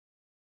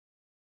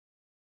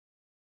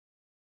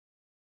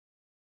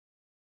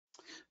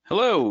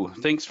Hello,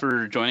 thanks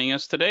for joining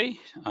us today.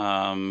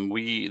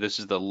 This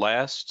is the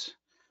last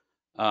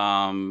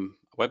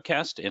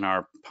webcast in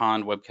our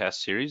Pond webcast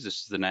series.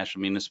 This is the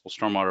National Municipal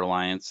Stormwater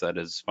Alliance that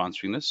is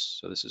sponsoring this.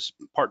 So this is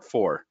part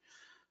 4,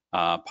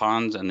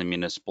 ponds and the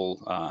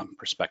municipal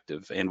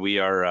perspective. And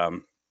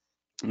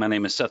my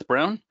name is Seth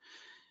Brown,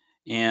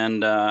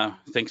 and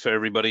thanks for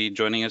everybody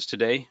joining us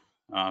today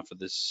for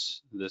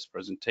this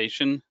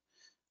presentation.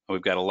 We've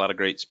got a lot of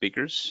great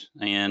speakers,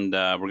 and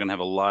we're going to have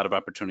a lot of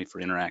opportunity for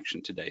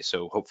interaction today.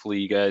 So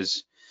hopefully you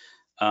guys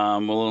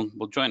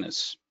will join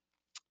us.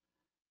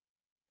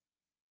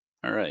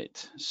 All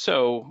right.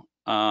 So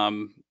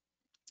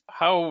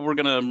how we're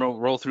going to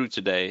roll through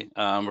today?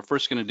 We're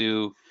first going to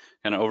do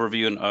an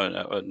overview and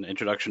an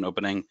introduction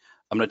opening.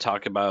 I'm going to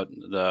talk about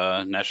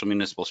the National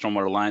Municipal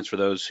Stormwater Alliance for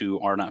those who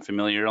are not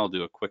familiar. I'll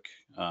do a quick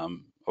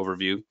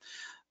overview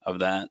of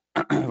that,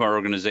 of our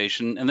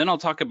organization. And then I'll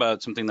talk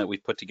about something that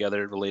we've put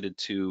together related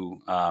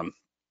to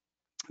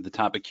the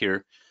topic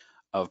here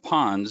of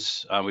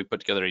ponds. We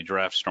put together a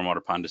draft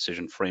Stormwater Pond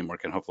Decision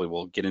Framework, and hopefully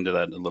we'll get into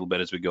that a little bit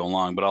as we go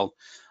along. But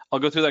I'll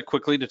go through that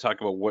quickly to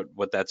talk about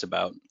what that's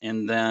about.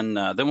 And then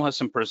we'll have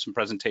some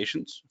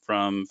presentations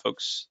from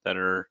folks that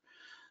are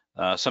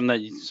some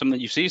that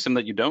you see, some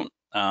that you don't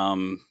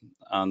on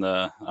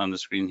the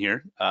screen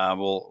here.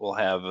 We'll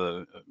have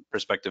a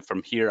perspective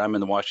from here. I'm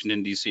in the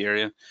Washington, D.C.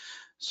 area.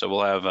 So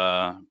we'll have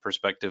a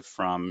perspective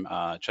from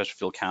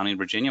Chesterfield County,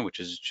 Virginia, which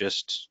is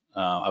just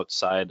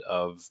outside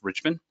of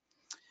Richmond.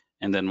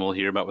 And then we'll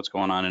hear about what's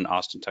going on in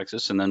Austin,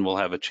 Texas. And then we'll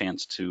have a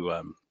chance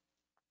to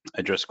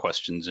address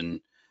questions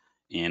and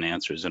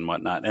answers and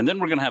whatnot. And then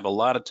we're going to have a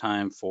lot of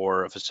time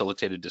for a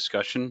facilitated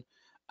discussion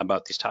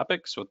about these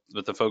topics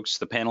with the folks,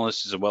 the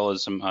panelists, as well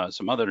as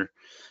some other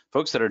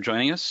folks that are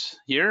joining us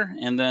here.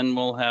 And then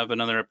we'll have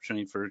another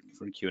opportunity for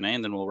Q&A,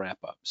 and then we'll wrap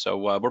up. So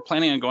we're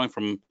planning on going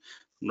from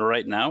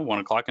right now, 1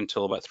 o'clock,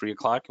 until about 3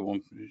 o'clock.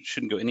 It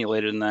shouldn't go any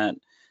later than that.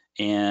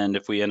 And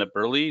if we end up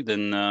early,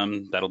 then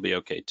that'll be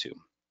okay too.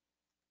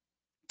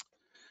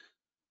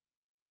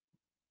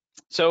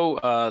 So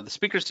the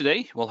speakers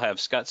today, we'll have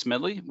Scott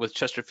Smedley with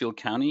Chesterfield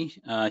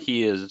County.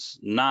 He is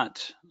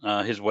not,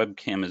 his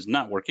webcam is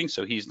not working,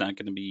 so he's not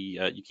going to be,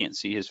 you can't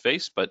see his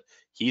face, but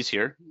he's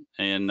here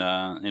in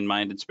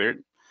mind and spirit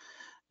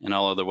in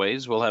all other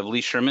ways. We'll have Lee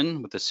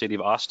Sherman with the City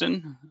of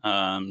Austin.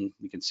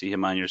 You can see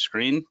him on your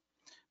screen,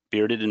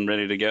 bearded and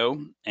ready to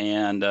go.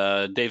 And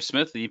Dave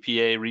Smith, the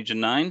EPA Region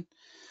 9.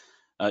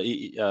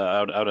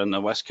 Out on the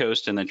West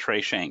Coast, and then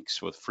Trey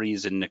Shanks with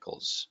Freese and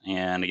Nichols.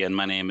 And again,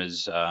 my name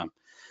is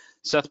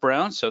Seth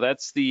Brown. So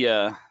that's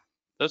the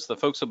folks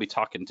that'll be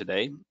talking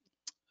today.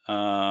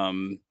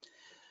 Again,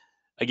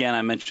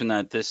 I mentioned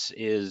that this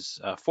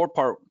is a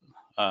 4-part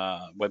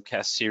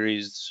webcast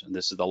series.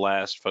 This is the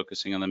last,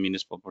 focusing on the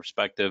municipal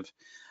perspective.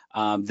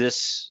 All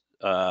this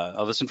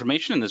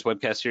information in this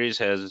webcast series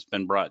has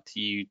been brought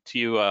to you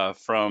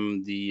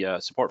from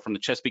the support from the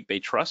Chesapeake Bay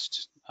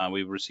Trust.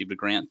 We've received a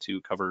grant to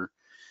cover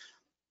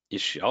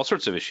all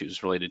sorts of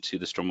issues related to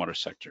the stormwater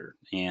sector,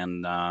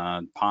 and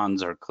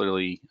ponds are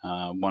clearly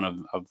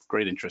one of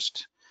great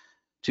interest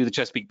to the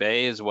Chesapeake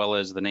Bay as well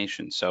as the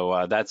nation.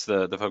 So that's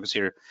the focus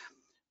here.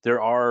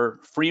 There are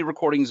free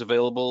recordings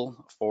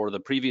available for the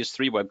previous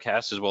 3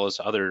 webcasts, as well as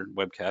other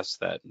webcasts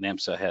that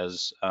NMSA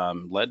has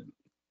led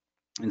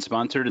and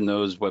sponsored, and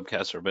those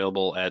webcasts are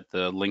available at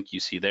the link you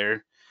see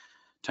there,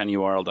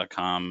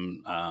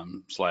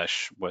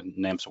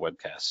 tinyurl.com/NMSA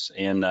webcasts.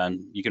 And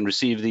you can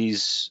receive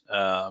these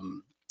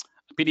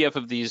PDF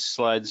of these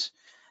slides,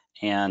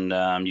 and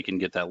you can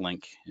get that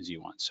link as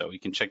you want. So you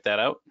can check that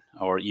out,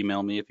 or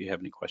email me if you have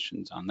any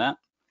questions on that.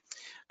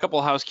 A couple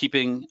of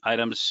housekeeping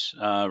items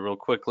real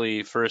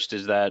quickly. First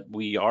is that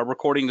we are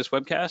recording this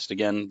webcast.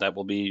 Again, that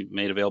will be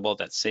made available at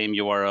that same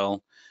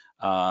URL.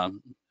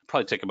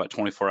 Probably take about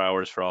 24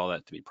 hours for all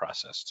that to be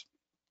processed.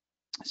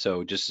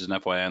 So just as an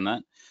FYI on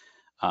that.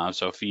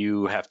 So if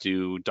you have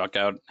to duck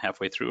out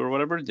halfway through or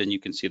whatever, then you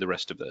can see the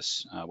rest of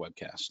this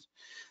webcast.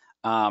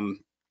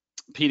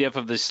 PDF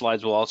of these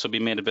slides will also be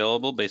made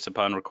available based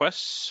upon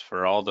requests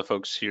for all the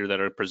folks here that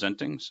are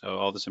presenting. So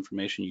all this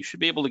information you should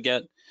be able to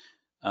get.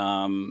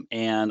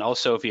 And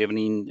also, if you have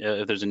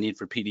if there's a need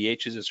for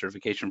PDHs, a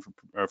certification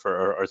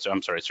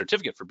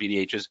certificate for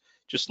PDHs,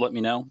 just let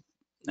me know,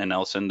 and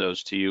I'll send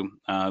those to you.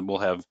 We'll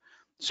have,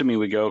 assuming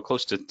we go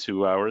close to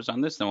 2 hours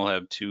on this, then we'll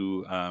have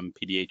 2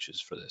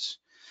 PDHs for this.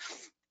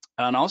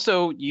 And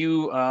also,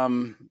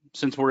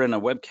 since we're in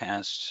a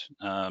webcast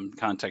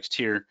context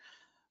here,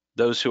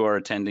 those who are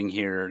attending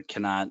here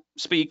cannot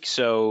speak.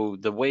 So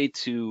the way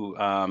to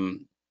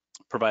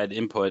provide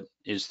input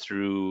is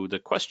through the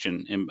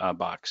question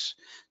box.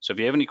 So if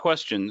you have any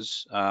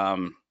questions,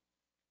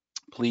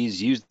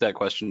 please use that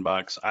question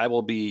box. I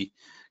will be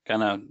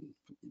kind of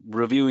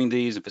reviewing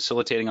these and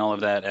facilitating all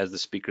of that as the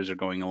speakers are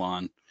going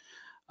along.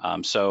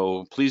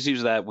 So please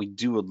use that. We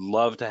would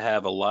love to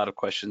have a lot of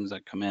questions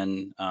that come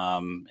in.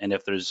 And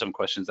if there's some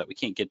questions that we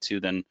can't get to,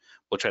 then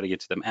we'll try to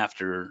get to them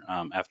after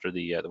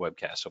the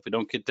webcast. So if we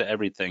don't get to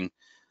everything,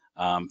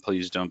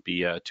 please don't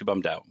be too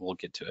bummed out. We'll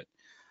get to it.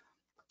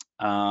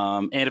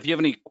 And if you have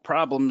any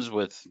problems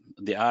with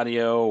the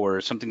audio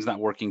or something's not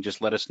working,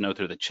 just let us know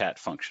through the chat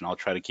function. I'll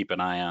try to keep an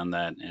eye on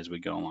that as we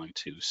go along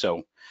too.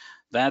 So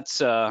that's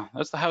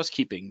the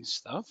housekeeping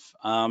stuff.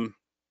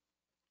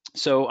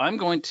 So I'm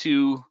going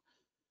to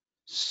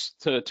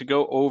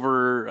go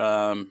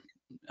over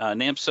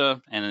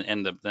NMSA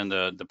and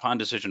the Pond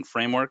Decision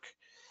Framework,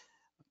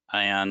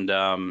 and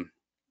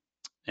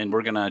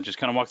we're gonna just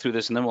kind of walk through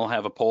this, and then we'll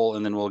have a poll,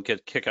 and then we'll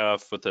kick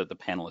off with the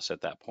panelists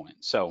at that point.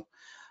 So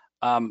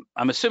I'm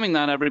assuming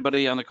not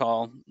everybody on the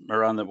call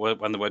or on the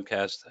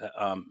webcast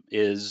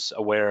is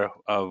aware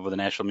of the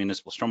National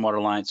Municipal Stormwater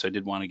Alliance, so I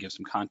did want to give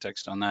some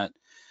context on that.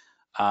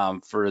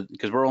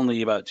 Because we're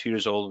only about 2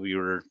 years old. We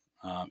were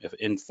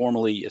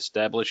informally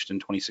established in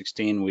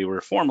 2016. We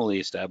were formally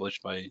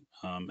established by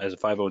as a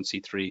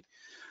 501c3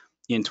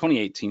 in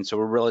 2018, so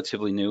we're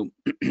relatively new.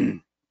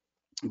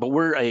 But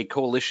we're a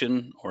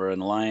coalition or an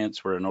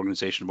alliance. We're an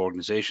organization of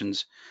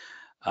organizations.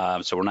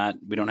 So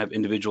we don't have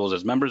individuals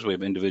as members. We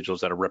have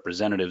individuals that are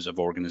representatives of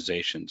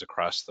organizations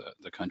across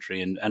the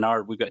country. And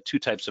we've got two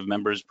types of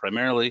members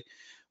primarily.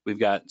 We've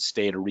got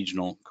state or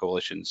regional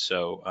coalitions.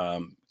 So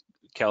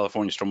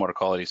California Stormwater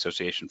Quality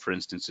Association, for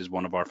instance, is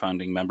one of our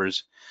founding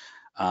members.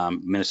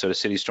 Minnesota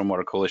City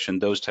Stormwater Coalition,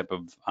 those type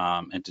of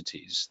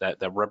entities that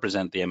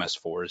represent the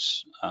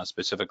MS4s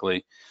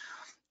specifically.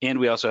 And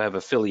we also have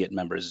affiliate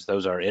members.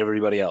 Those are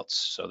everybody else.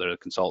 So they're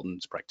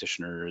consultants,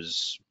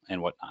 practitioners,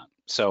 and whatnot.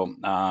 So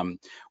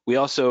we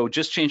also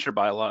just changed our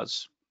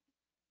bylaws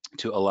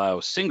to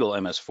allow single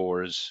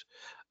MS4s.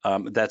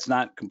 That's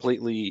not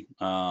completely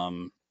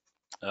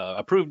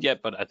approved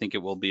yet, but I think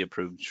it will be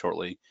approved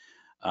shortly.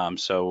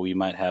 So we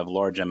might have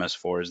large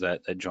MS4s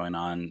that join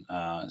on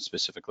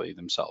specifically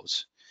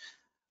themselves.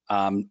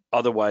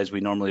 Otherwise,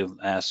 we normally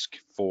ask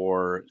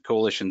for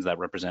coalitions that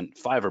represent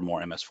 5 or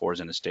more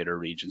MS4s in a state or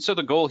region. So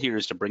the goal here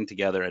is to bring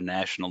together a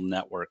national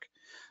network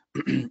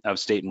of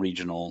state and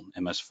regional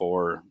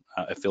MS4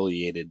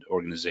 affiliated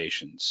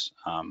organizations.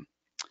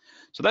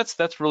 So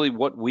that's really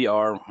what we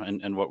are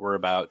and what we're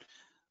about.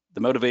 The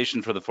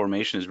motivation for the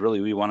formation is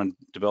really we want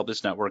to develop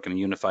this network in a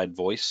unified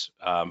voice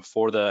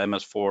for the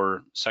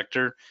MS4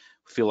 sector.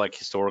 We feel like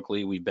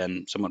historically we've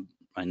been somewhat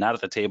not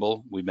at the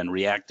table. We've been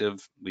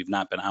reactive. We've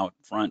not been out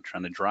front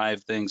trying to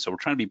drive things. So we're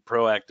trying to be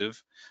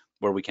proactive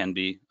where we can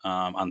be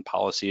on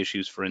policy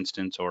issues, for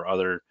instance, or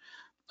other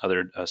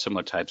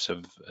similar types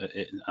of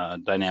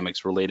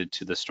dynamics related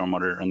to the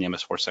stormwater and the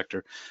MS4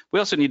 sector. We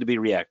also need to be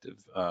reactive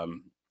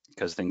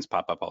because things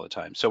pop up all the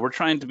time. So we're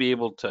trying to be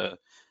able to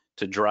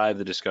drive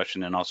the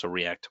discussion and also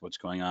react to what's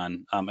going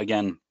on.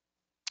 Again,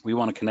 we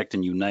want to connect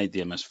and unite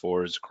the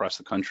MS4s across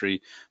the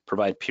country,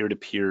 provide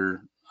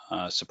peer-to-peer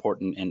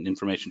support and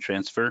information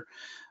transfer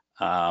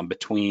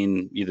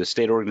between either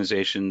state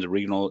organizations,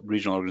 regional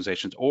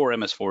organizations, or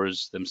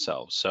MS4s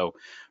themselves. So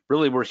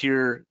really we're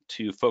here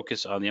to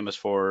focus on the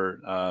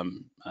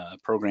MS4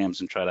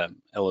 programs and try to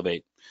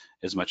elevate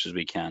as much as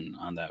we can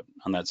on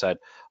that side.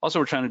 Also,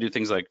 we're trying to do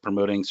things like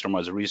promoting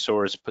stormwater as a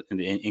resource,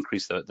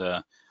 increase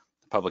the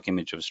public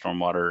image of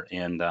stormwater,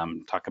 and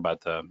talk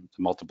about the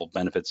multiple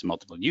benefits and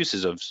multiple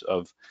uses of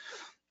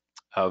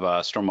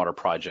stormwater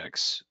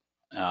projects.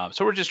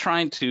 So we're just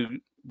trying to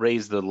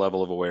raise the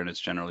level of awareness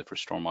generally for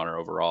stormwater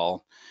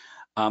overall.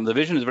 The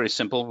vision is very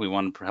simple. We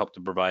want to help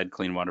to provide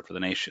clean water for the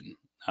nation.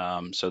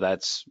 So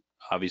that's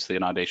obviously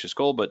an audacious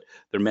goal, but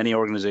there are many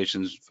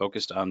organizations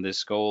focused on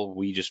this goal.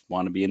 We just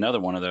want to be another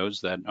one of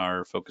those that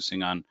are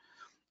focusing on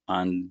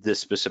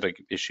this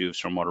specific issue of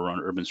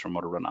urban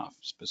stormwater runoff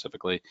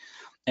specifically.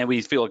 And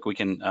we feel like we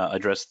can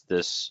address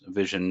this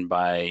vision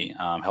by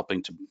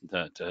helping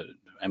the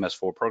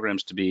MS4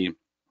 programs to be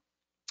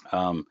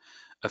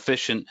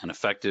efficient and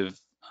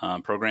effective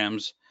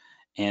programs,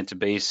 and to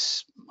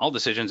base all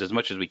decisions as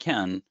much as we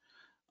can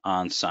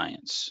on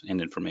science and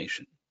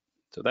information.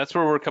 So that's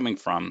where we're coming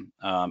from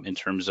in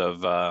terms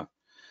of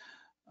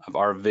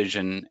our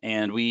vision.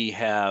 And we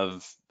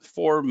have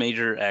 4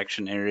 major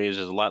action areas.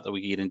 There's a lot that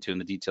we can get into in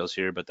the details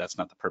here, but that's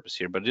not the purpose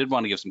here. But I did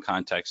want to give some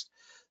context.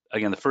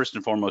 Again, the first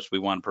and foremost, we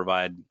want to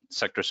provide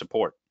sector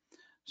support.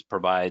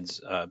 Provide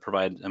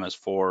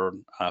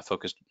MS4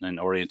 focused and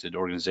oriented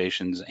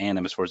organizations and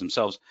MS4s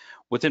themselves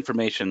with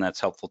information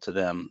that's helpful to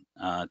them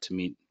to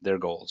meet their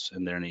goals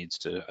and their needs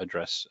to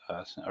address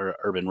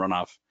urban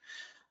runoff.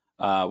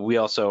 We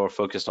also are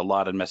focused a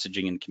lot on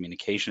messaging and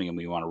communication, and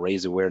we want to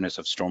raise awareness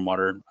of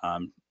stormwater,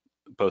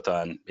 both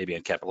maybe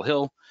on Capitol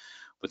Hill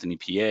with an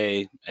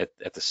EPA,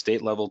 at the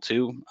state level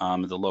too,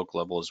 at the local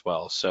level as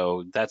well.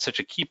 So that's such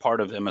a key part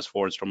of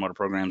MS4 and stormwater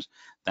programs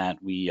that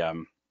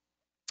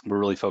we're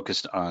really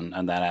focused on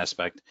that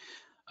aspect.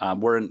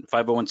 We're in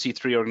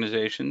 501c3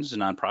 organizations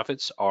and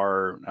nonprofits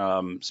are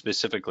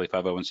specifically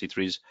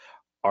 501c3s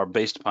are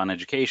based upon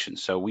education.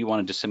 So we want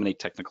to disseminate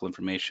technical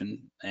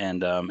information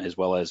and as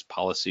well as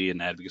policy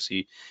and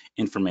advocacy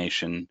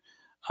information.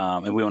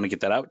 And we want to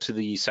get that out to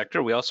the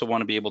sector. We also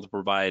want to be able to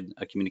provide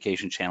a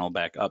communication channel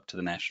back up to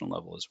the national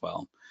level as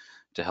well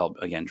to help,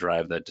 again,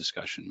 drive that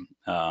discussion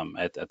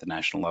at the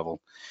national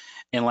level.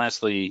 And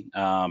lastly,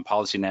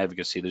 policy and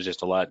advocacy. There's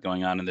just a lot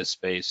going on in this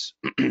space.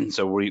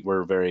 So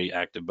we're very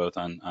active both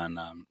on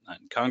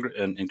Congress,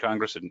 in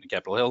Congress and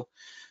Capitol Hill,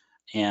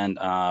 and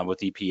with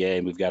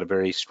EPA. We've got a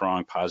very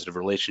strong, positive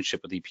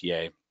relationship with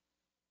EPA,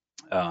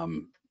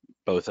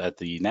 both at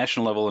the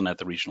national level and at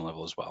the regional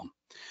level as well.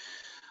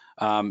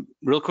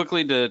 Real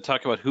quickly to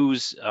talk about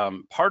who's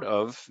part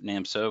of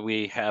NMSA,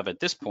 we have at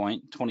this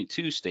point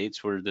 22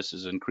 states where this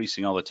is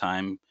increasing all the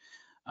time.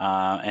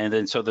 And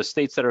then so the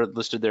states that are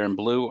listed there in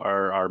blue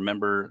are our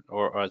member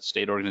or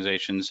state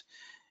organizations,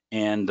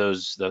 and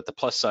those the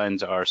plus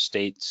signs are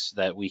states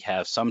that we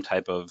have some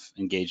type of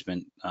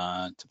engagement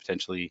to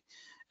potentially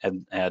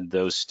add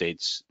those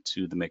states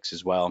to the mix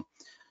as well.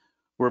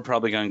 We're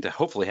probably going to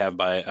hopefully have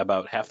by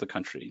about half the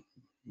country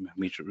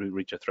reach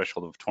a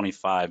threshold of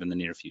 25 in the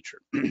near future.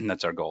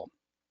 That's our goal.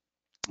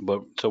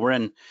 But so we're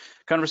in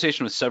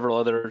conversation with several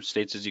other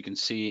states, as you can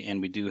see,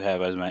 and we do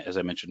have, as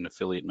I mentioned,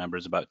 affiliate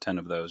members, about 10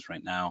 of those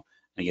right now.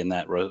 And again,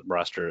 that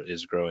roster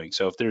is growing.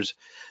 So if there's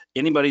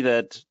anybody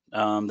that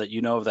that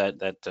you know of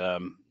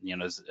that you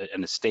know is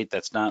in a state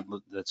that's not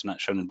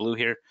shown in blue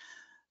here,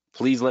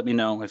 please let me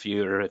know if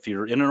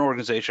you're in an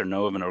organization or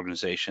know of an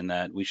organization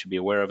that we should be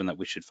aware of and that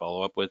we should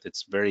follow up with.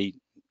 It's very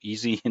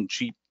easy and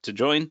cheap to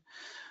join.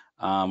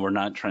 We're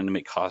not trying to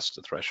make cost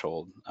a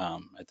threshold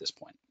at this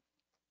point.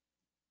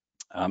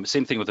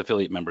 Same thing with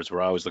affiliate members.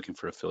 We're always looking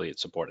for affiliate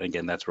support.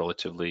 Again, that's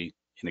relatively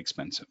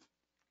inexpensive.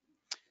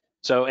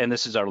 So, and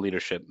this is our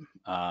leadership.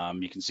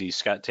 You can see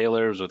Scott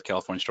Taylor is with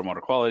California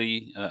Stormwater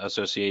Quality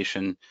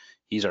Association.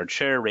 He's our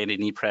chair. Randy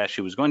Neprash,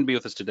 who was going to be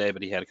with us today,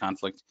 but he had a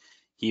conflict.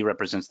 He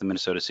represents the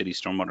Minnesota City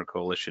Stormwater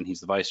Coalition.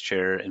 He's the vice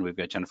chair, and we've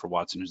got Jennifer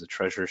Watson, who's the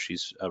treasurer.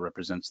 She's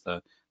represents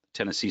the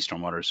Tennessee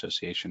Stormwater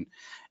Association,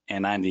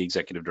 and I'm the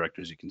executive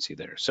director, as you can see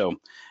there. So,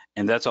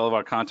 and that's all of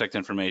our contact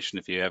information.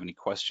 If you have any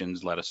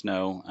questions, let us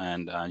know,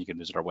 and you can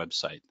visit our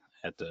website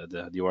at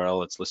the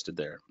URL that's listed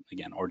there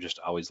again, or just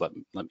always let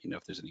me know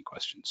if there's any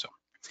questions. So,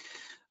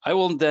 I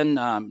will then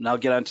now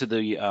get onto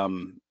the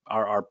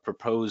our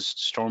proposed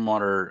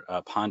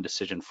Stormwater Pond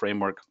Decision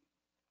Framework.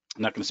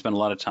 I'm not going to spend a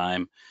lot of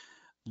time.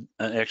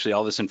 Actually,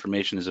 all this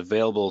information is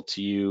available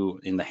to you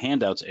in the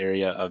handouts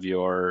area of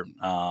your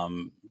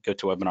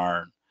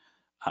GoToWebinar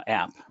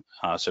app.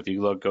 So if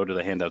you go to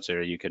the handouts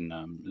area, you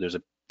can there's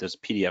a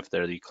PDF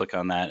there that you click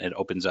on that. It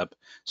opens up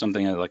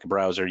something like a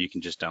browser. You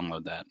can just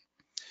download that.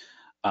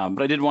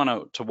 But I did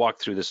want to walk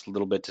through this a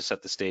little bit to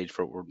set the stage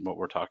for what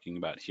we're talking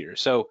about here.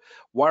 So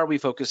why are we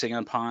focusing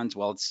on ponds?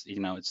 Well, it's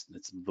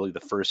it's really the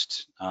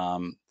first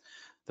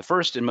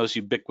and most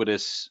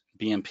ubiquitous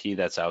BMP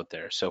that's out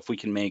there. So if we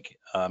can make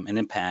an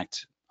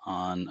impact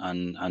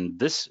on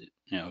this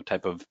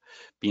type of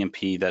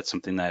BMP, that's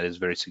something that is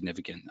very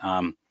significant.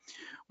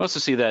 We also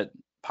see that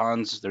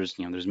ponds, there's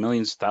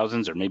millions,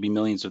 thousands, or maybe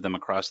millions of them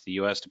across the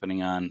U.S.,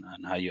 depending on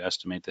how you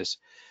estimate this.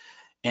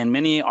 And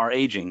many are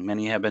aging.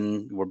 Many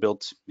were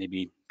built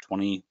maybe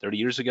 20, 30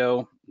 years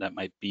ago. That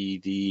might be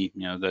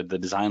the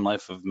design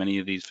life of many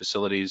of these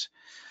facilities.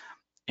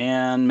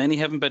 And many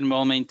haven't been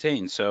well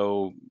maintained.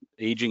 So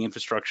aging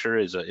infrastructure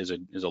is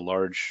a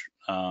large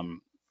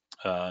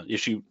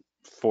issue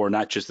for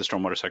not just the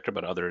stormwater sector,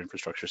 but other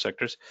infrastructure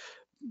sectors.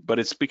 But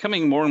it's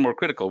becoming more and more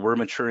critical. We're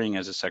maturing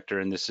as a sector,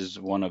 and this is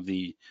one of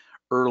the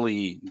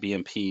early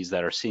BMPs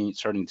that are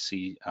starting to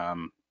see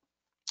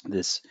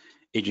this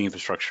aging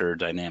infrastructure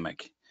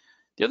dynamic.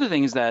 The other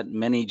thing is that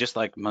many, just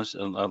like a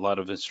lot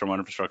of stormwater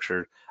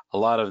infrastructure, a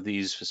lot of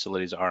these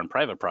facilities are on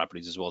private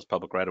properties as well as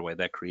public right-of-way.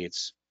 That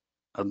creates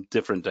a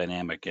different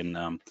dynamic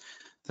and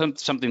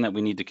something that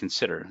we need to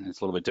consider.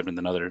 It's a little bit different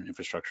than other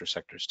infrastructure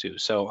sectors too.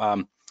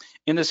 So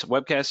in this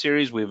webcast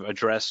series, we've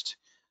addressed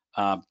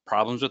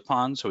problems with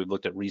ponds. So we've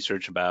looked at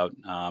research about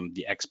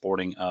the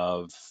exporting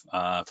of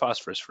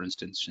phosphorus, for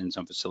instance, in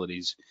some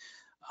facilities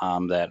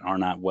that are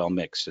not well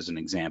mixed, as an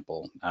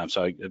example.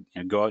 So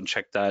go out and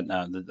check that,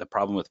 the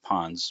problem with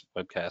ponds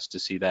webcast to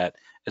see that,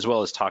 as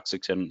well as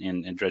toxics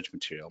and dredge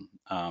material.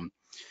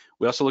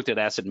 We also looked at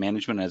asset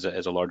management as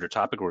a larger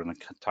topic. We're going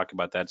to talk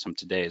about that some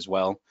today as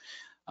well.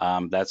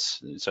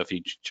 So if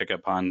you check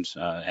out ponds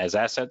as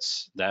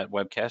assets, that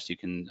webcast, you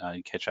can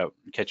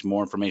catch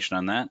more information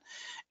on that.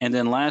 And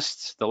then the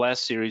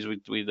last series or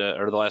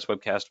the last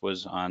webcast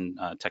was on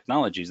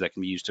technologies that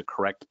can be used to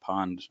correct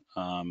pond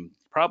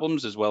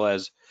problems, as well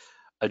as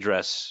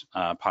address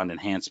pond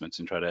enhancements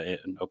and try to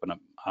open up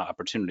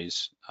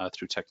opportunities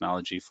through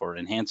technology for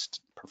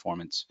enhanced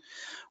performance.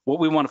 What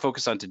we want to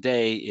focus on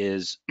today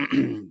is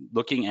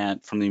looking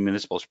at, from the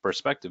municipal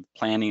perspective,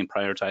 planning and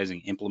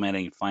prioritizing,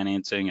 implementing,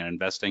 financing, and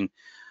investing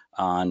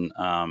on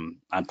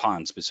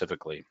ponds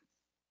specifically.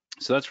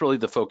 So that's really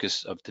the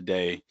focus of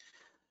today.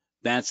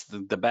 That's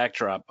the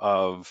backdrop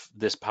of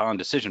this pond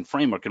decision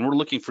framework, and we're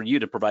looking for you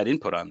to provide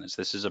input on this.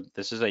 This is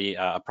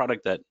a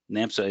product that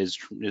NMSA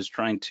is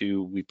trying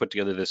to. We put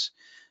together this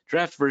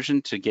draft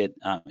version to get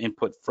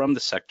input from the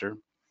sector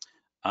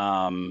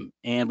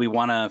And we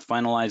want to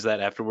finalize that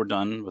after we're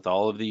done with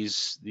all of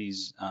these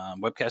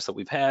webcasts that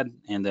we've had,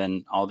 and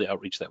then all the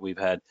outreach that we've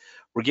had.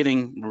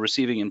 We're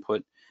receiving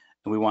input,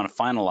 and we want to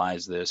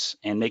finalize this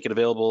and make it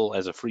available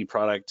as a free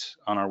product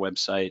on our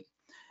website.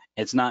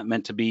 It's not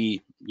meant to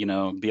be,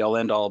 be all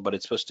end all, but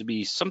it's supposed to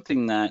be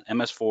something that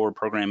MS4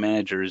 program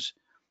managers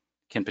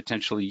can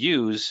potentially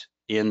use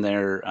in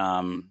their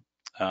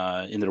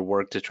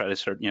work to try to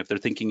start, if they're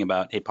thinking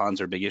about, hey, ponds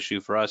are a big issue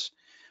for us,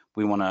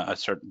 we want to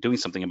start doing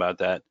something about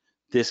that.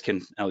 This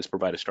can at least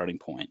provide a starting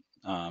point.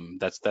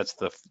 That's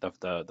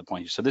the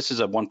point. So this is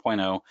a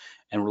 1.0,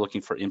 and we're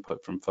looking for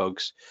input from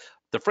folks.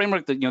 The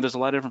framework that, there's a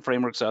lot of different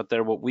frameworks out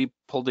there. What we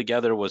pulled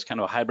together was kind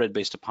of a hybrid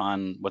based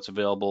upon what's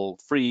available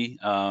free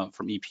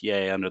from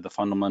EPA under the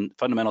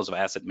fundamentals of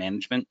asset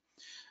management.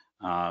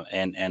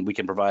 And we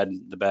can provide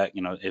the back,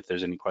 if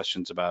there's any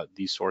questions about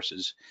these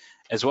sources,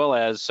 as well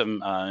as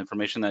some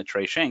information that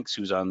Trey Shanks,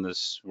 who's on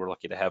this, we're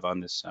lucky to have on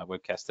this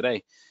webcast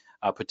today,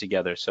 put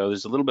together. So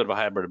there's a little bit of a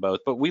hybrid of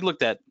both, but we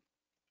looked at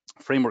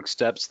framework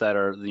steps that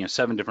are,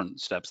 7 different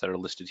steps that are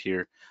listed here.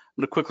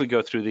 I'm going to quickly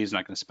go through these. I'm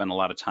not going to spend a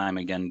lot of time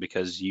again,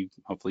 because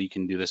hopefully you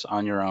can do this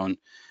on your own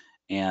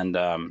and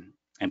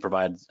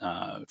provide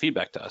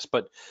feedback to us.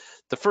 But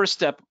the first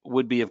step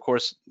would be, of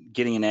course,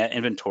 getting an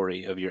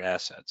inventory of your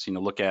assets.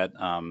 Look at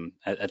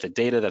the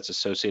data that's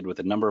associated with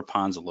the number of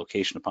ponds, the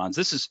location of ponds.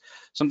 This is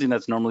something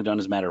that's normally done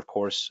as a matter of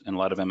course in a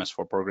lot of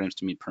MS4 programs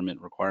to meet permit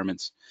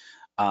requirements,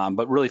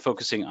 but really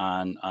focusing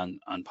on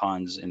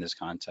ponds in this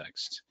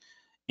context.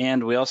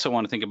 And we also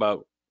want to think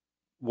about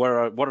what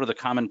are the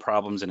common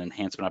problems and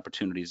enhancement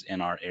opportunities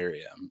in our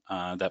area.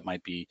 That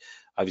might be,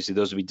 obviously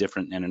those would be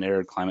different in an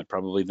arid climate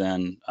probably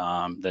than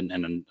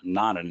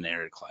not in an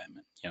arid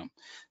climate,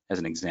 as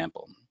an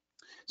example.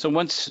 So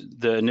once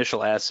the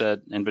initial asset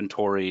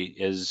inventory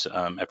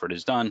effort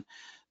is done,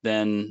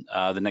 then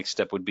the next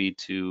step would be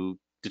to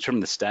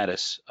determine the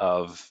status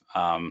of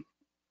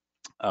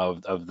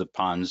the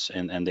ponds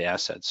and the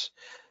assets.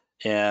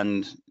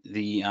 And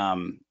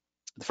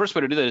the first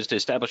way to do that is to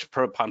establish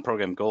pond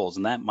program goals,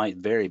 and that might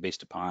vary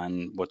based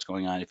upon what's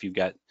going on. If you've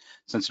got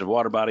sensitive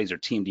water bodies or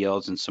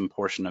TMDLs in some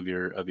portion of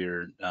your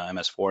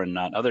MS4 and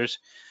not others,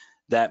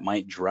 that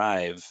might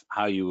drive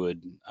how you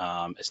would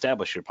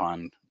establish your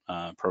pond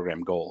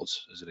program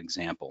goals, as an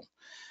example.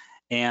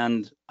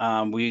 And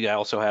we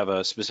also have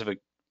a specific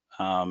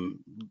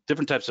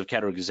different types of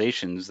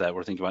categorizations that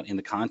we're thinking about in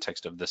the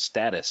context of the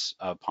status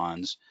of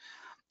ponds.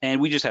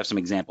 And we just have some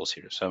examples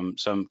here.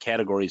 Some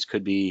categories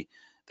could be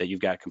that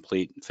you've got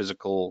complete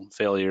physical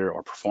failure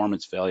or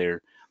performance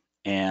failure,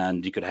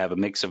 and you could have a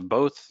mix of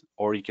both,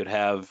 or you could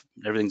have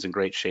everything's in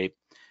great shape.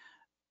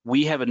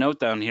 We have a note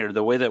down here.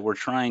 The way that we're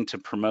trying to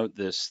promote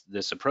this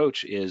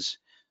approach is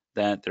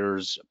that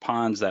there's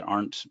ponds that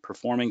aren't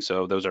performing.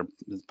 So those are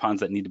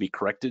ponds that need to be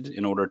corrected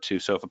in order to,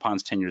 so if a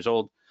pond's 10 years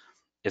old,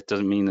 it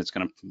doesn't mean it's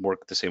going to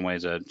work the same way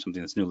as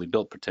something that's newly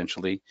built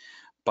potentially,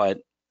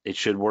 but it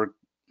should work,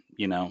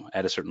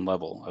 at a certain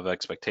level of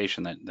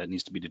expectation that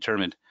needs to be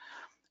determined.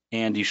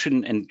 And you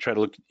shouldn't try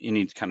to look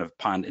any kind of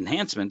pond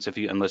enhancements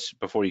unless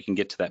before you can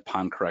get to that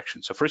pond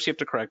correction. So first you have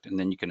to correct, and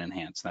then you can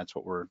enhance. That's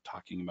what we're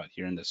talking about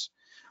here in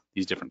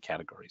these different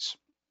categories.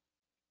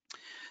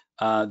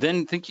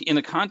 Then think in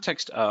the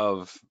context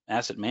of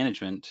asset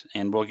management,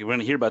 and we're going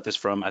to hear about this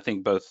from, I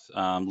think both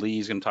Lee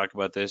is going to talk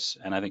about this,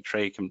 and I think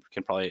Trey can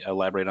probably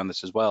elaborate on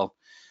this as well.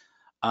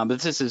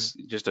 But this is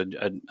just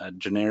a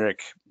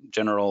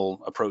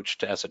general approach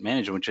to asset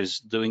management, which is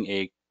doing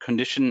a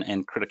condition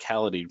and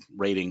criticality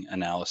rating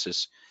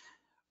analysis.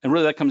 And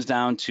really that comes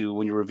down to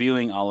when you're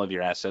reviewing all of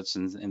your assets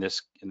in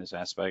this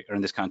aspect, or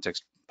in this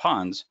context,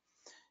 ponds,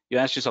 you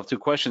ask yourself 2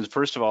 questions.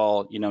 First of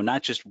all,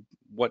 not just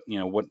what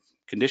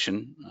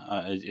condition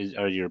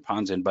are your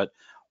ponds in, but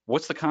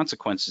what's the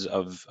consequences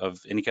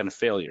of any kind of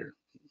failure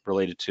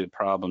related to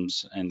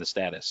problems and the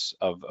status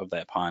of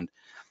that pond.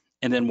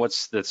 And then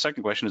what's the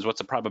second question is, what's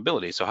the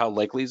probability? So how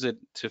likely is it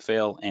to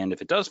fail? And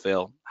if it does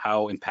fail,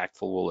 how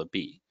impactful will it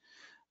be?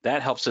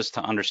 That helps us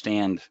to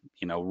understand,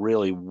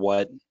 really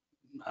what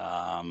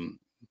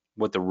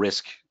the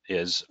risk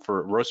is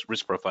for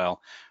risk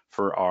profile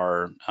for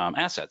our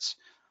assets.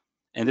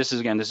 And this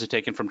is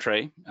taken from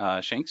Trey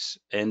Shanks.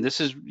 And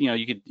this is,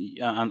 you could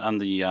on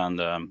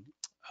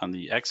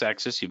the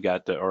x-axis, you've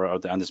got or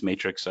on this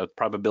matrix of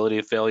probability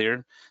of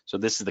failure. So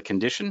this is the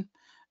condition.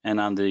 And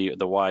on the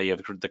Y, you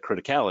have the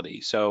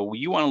criticality. So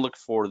you want to look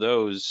for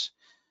those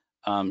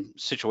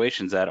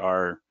situations that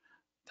are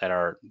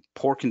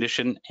poor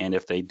condition, and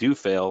if they do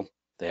fail,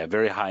 they have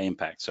very high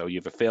impact. So you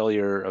have a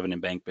failure of an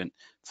embankment,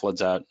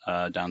 floods out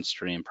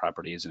downstream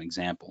property as an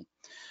example.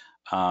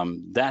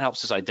 That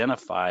helps us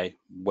identify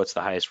what's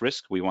the highest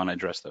risk. We want to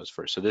address those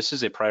first. So this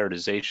is a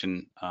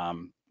prioritization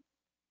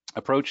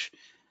approach.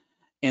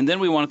 And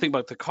then we want to think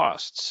about the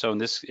costs. So in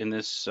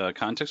this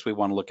context, we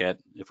want to look at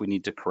if we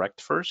need to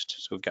correct first.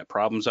 So we've got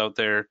problems out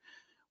there.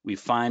 We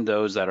find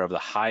those that are of the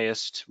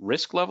highest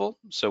risk level.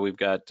 So we've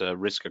got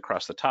risk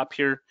across the top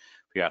here.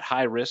 we got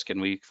high risk,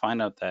 and we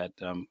find out that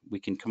we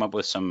can come up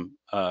with some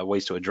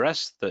ways to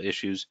address the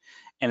issues,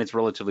 and it's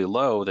relatively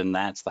low, then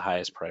that's the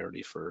highest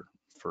priority for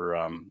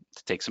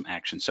to take some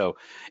action. So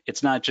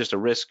it's not just a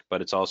risk,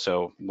 but it's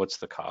also what's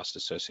the cost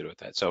associated with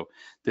that. So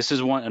this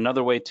is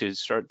another way to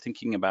start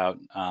thinking about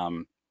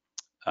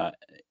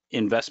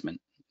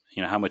investment.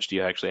 You know, how much do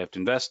you actually have to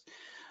invest?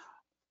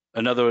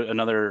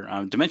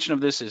 Another dimension of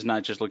this is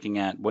not just looking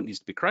at what needs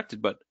to be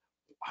corrected, but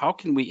how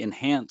can we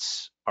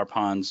enhance our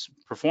pond's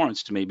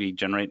performance to maybe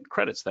generate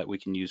credits that we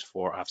can use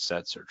for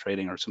offsets or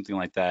trading or something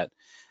like that.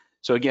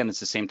 So again, it's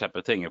the same type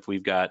of thing. If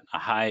we've got a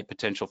high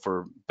potential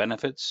for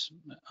benefits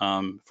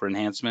for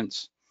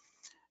enhancements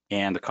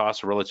and the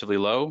costs are relatively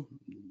low,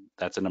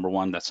 that's a number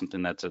one. That's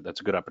something that's a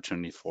good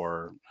opportunity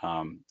for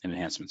an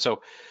enhancement.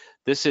 So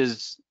that's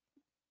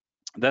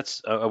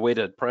a way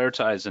to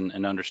prioritize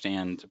and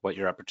understand what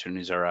your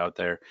opportunities are out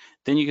there.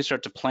 Then you can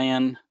start to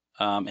plan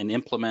and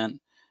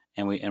implement.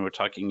 And we're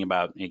talking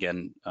about,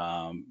 again,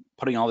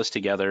 putting all this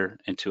together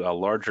into a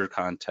larger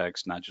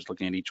context, not just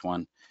looking at each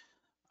one,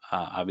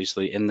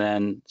 obviously, and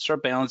then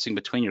start balancing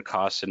between your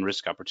costs and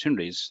risk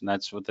opportunities. And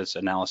that's what this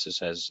analysis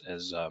has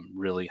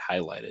really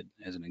highlighted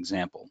as an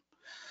example.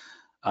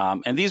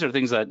 And these are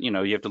things that, you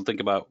have to think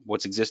about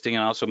what's existing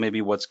and also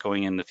maybe what's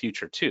going in the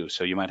future too.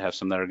 So you might have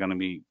some that are going to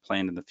be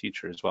planned in the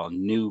future as well,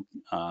 new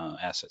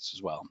assets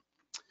as well.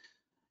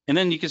 And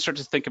then you can start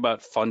to think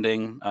about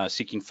funding,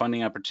 seeking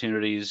funding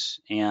opportunities.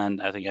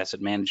 And I think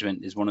asset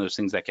management is one of those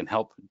things that can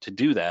help to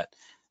do that.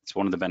 It's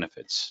one of the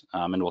benefits,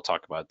 and we'll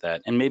talk about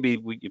that. And maybe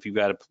if you've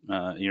got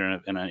you're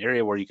in an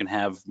area where you can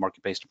have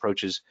market-based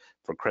approaches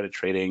for credit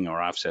trading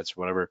or offsets or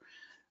whatever,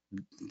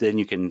 then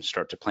you can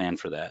start to plan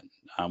for that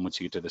once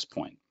you get to this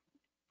point.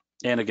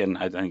 And again,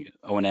 I think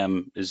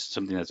O&M is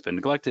something that's been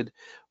neglected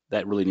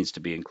that really needs to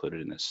be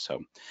included in this.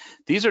 So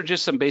these are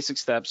just some basic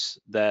steps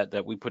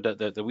that we put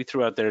that we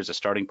threw out there as a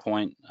starting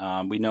point.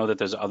 We know that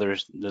there's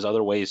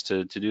other ways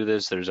to do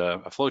this. There's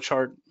a flow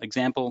chart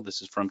example.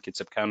 This is from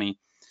Kitsap County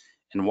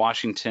in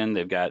Washington.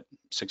 They've got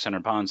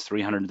 600 ponds,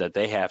 300 that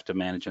they have to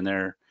manage in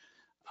their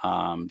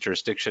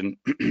jurisdiction.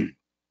 And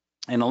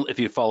if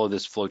you follow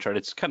this flow chart,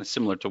 it's kind of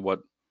similar to what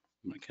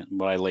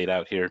I laid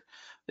out here.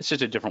 It's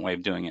just a different way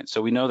of doing it.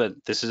 So we know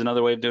that this is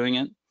another way of doing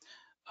it,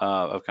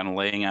 of kind of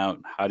laying out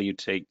how do you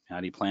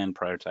plan,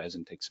 prioritize,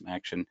 and take some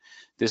action.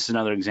 This is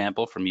another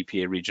example from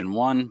EPA Region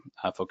 1,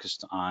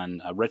 focused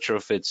on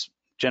retrofits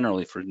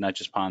generally for not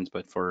just ponds,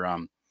 but for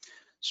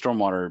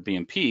stormwater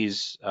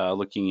BMPs,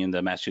 looking in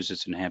the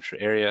Massachusetts and New Hampshire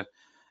area.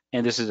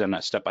 And this is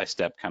a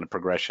step-by-step kind of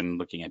progression,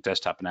 looking at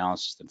desktop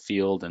analysis, then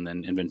field, and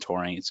then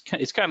inventorying.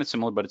 It's kind of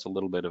similar, but it's a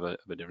little bit of a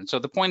difference. So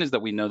the point is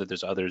that we know that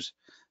there's others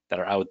that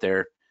are out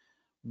there.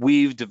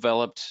 We've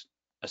developed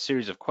a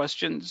series of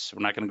questions.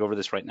 We're not going to go over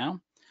this right now,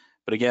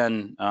 but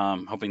again,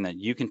 hoping that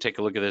you can take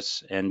a look at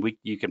this and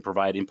you can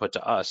provide input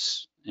to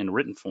us in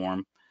written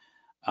form,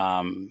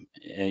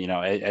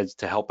 as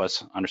to help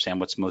us understand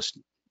what's most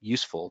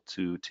useful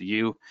to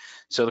you.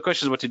 So the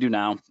question is what to do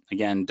now.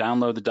 Again,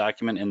 download the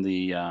document in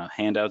the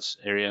handouts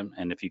area,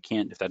 and if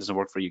that doesn't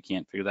work for you,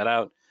 can't figure that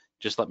out,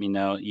 just let me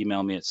know.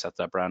 Email me at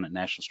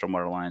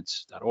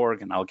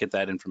seth.brown@nationalstormwateralliance.org, and I'll get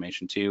that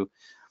information to you.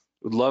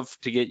 Would love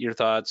to get your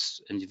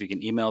thoughts, and if you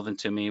can email them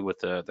to me with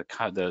the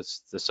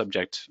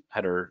subject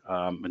header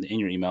in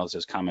your email, it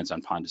says comments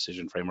on Pond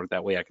Decision Framework.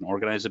 That way I can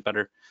organize it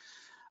better.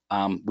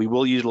 We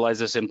will utilize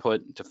this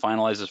input to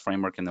finalize this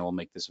framework, and then we'll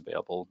make this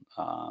available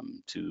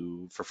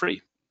for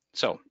free.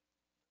 So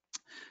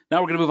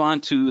now we're going to move on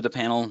to the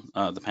panel.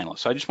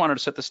 So I just wanted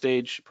to set the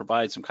stage,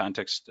 provide some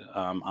context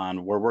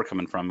on where we're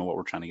coming from and what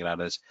we're trying to get out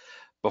of this.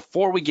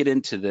 Before we get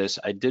into this,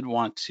 I did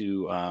want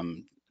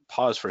to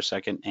pause for a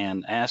second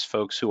and ask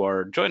folks who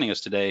are joining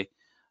us today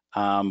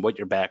what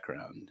your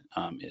background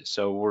is.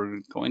 So we're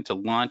going to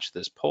launch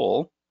this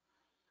poll,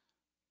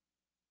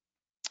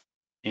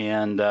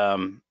 and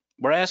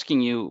we're asking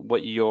you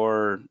what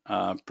your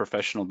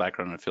professional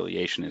background and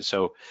affiliation is.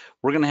 So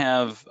we're going to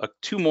have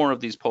 2 more of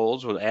these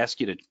polls. We'll ask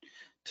you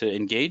to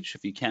engage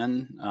if you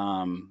can,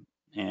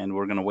 and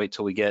we're going to wait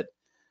till we get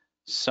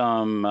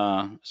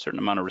some certain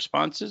amount of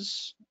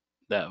responses.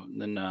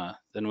 Then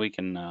we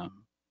can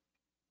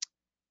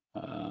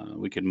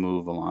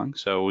move along.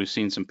 So we've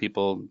seen some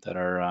people that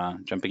are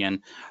jumping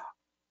in.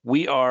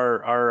 We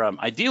are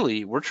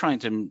ideally we're trying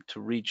to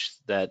reach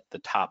the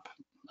top.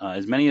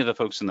 As many of the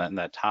folks in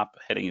that top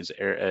heading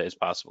as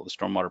possible, the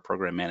Stormwater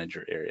Program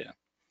Manager area.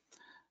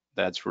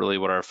 That's really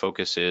what our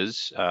focus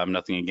is.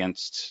 Nothing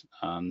against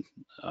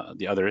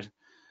the other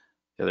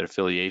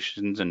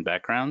affiliations and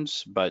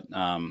backgrounds, but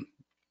the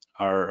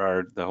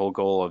whole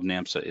goal of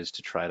NMSA is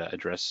to try to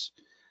address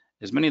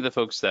as many of the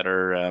folks that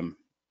are in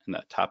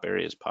that top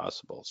area as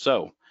possible.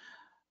 So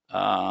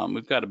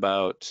we've got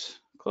about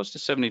close to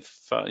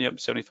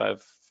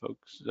 75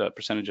 folks,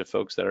 percentage of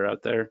folks that are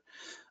out there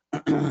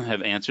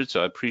have answered,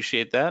 so I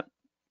appreciate that.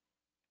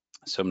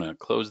 So I'm going to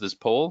close this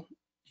poll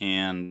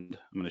and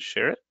I'm going to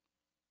share it.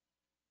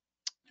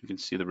 You can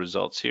see the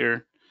results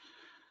here.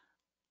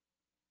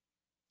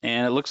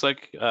 And it looks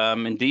like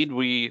indeed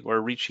we are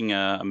reaching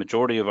a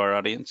majority of our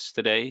audience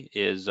today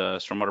is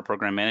stormwater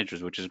program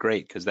managers, which is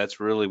great because that's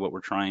really what we're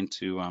trying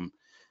to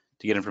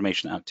get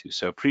information out to.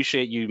 So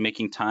appreciate you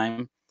making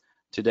time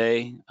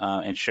today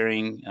and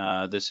sharing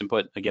this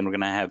input. Again, we're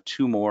going to have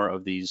 2 more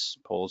of these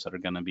polls that are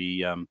going to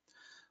be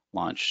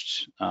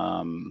launched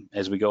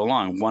as we go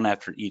along, one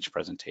after each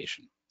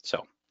presentation.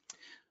 So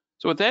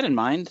with that in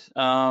mind,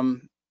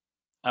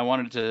 I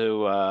wanted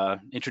to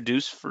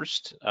introduce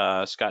first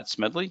Scott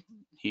Smedley.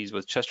 He's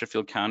with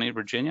Chesterfield County,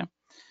 Virginia.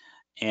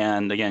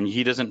 And again,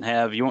 he doesn't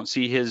have, you won't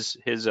see his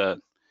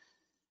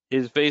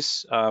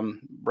face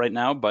right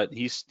now, but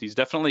he's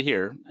definitely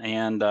here.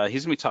 And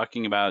he's gonna be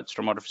talking about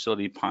stormwater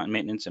facility pond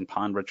maintenance and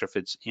pond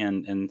retrofits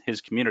in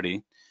his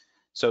community.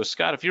 So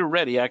Scott, if you're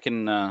ready,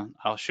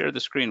 I'll share the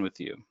screen with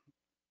you.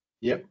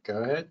 Yep,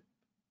 go ahead.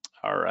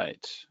 All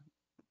right.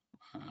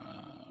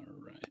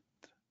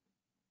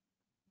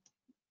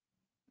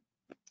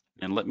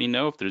 And let me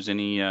know if there's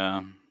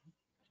anything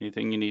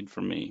you need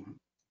from me.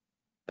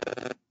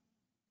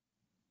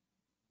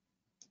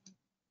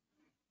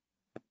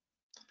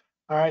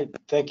 All right,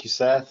 thank you,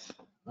 Seth.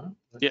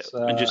 Yeah,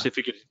 and just if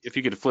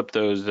you could flip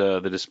those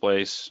the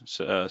displays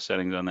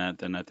settings on that,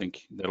 then I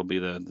think we'll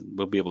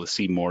be able to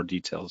see more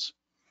details.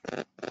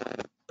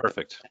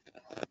 Perfect.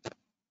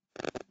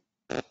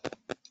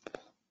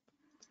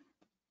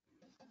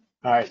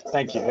 All right,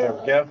 thank you. There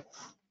we go.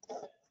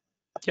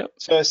 Yep.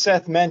 So as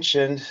Seth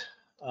mentioned,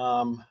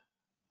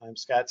 I'm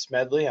Scott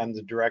Smedley. I'm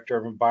the Director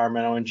of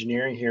Environmental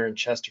Engineering here in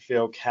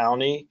Chesterfield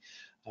County.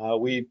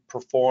 We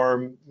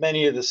perform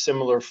many of the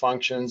similar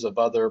functions of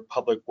other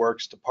public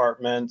works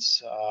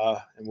departments,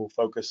 and we'll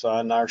focus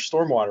on our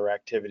stormwater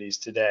activities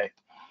today.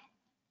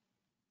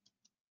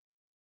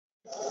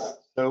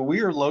 So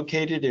we are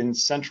located in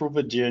Central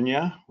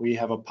Virginia. We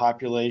have a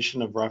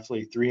population of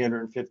roughly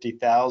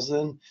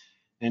 350,000,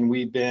 and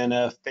we've been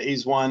a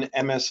Phase 1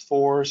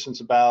 MS4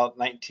 since about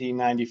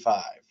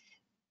 1995.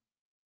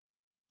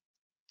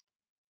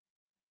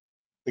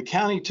 The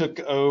county took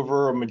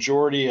over a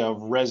majority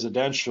of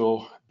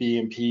residential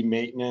BMP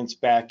maintenance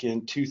back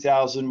in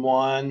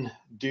 2001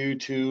 due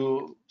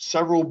to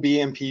several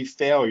BMP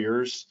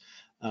failures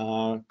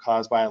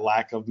caused by a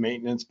lack of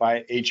maintenance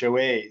by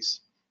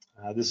HOAs.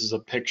 This is a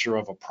picture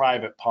of a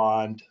private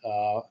pond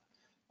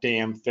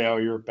dam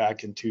failure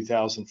back in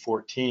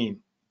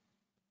 2014.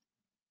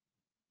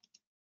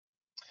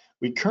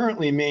 We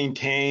currently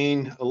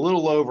maintain a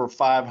little over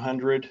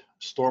 500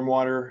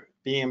 stormwater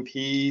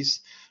BMPs.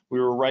 We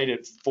were right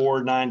at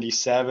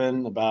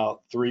 497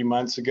 about 3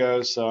 months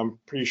ago, so I'm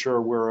pretty sure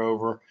we're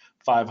over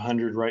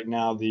 500 right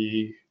now.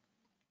 The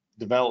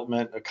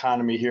development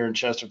economy here in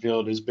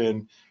Chesterfield has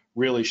been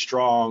really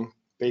strong.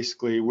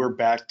 Basically, we're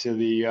back to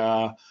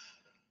the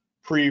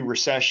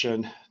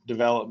pre-recession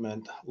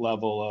development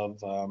level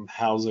of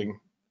housing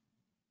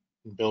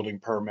and building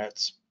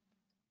permits.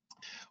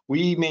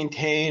 We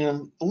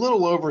maintain a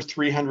little over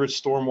 300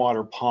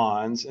 stormwater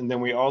ponds, and then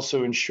we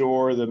also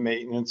ensure the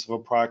maintenance of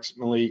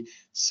approximately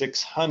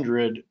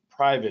 600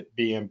 private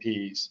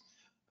BMPs.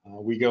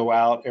 We go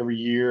out every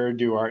year,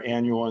 do our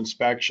annual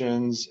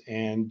inspections,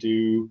 and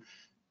do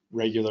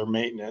regular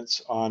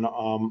maintenance on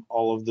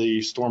all of the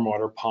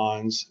stormwater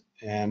ponds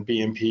and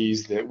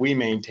BMPs that we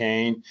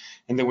maintain,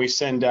 and then we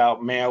send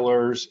out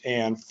mailers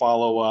and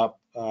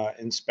follow-up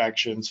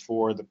inspections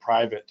for the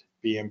private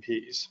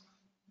BMPs.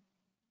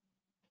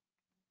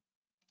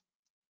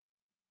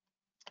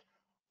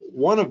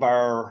 One of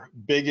our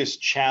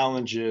biggest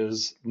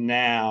challenges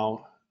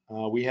now,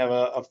 we have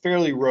a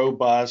fairly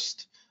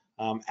robust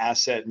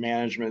asset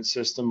management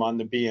system on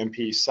the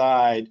BMP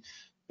side,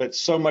 but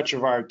so much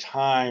of our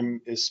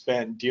time is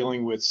spent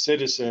dealing with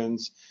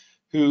citizens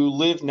who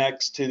live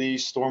next to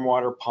these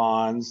stormwater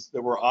ponds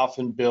that were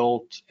often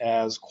built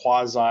as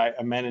quasi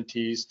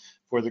amenities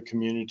for the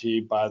community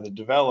by the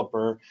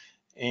developer.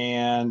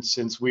 And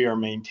since we are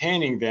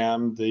maintaining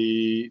them,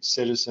 the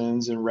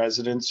citizens and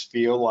residents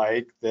feel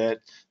like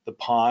that the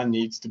pond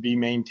needs to be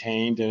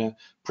maintained in a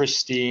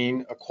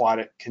pristine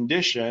aquatic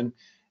condition.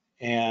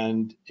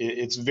 And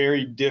it's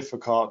very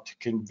difficult to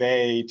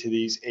convey to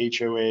these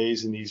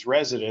HOAs and these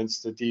residents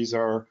that these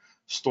are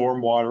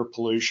stormwater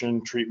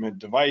pollution treatment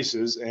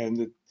devices and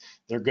that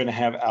they're going to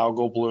have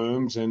algal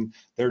blooms and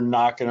they're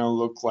not going to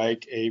look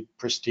like a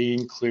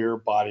pristine, clear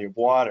body of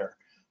water.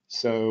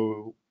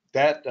 So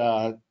that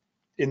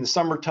in the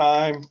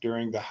summertime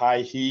during the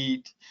high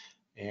heat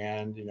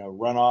and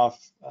runoff,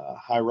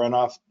 high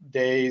runoff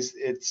days,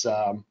 it's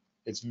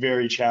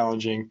very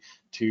challenging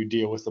to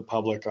deal with the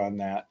public on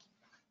that.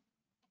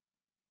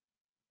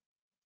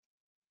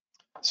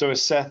 So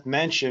as Seth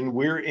mentioned,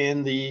 we're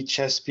in the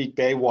Chesapeake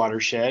Bay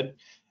watershed,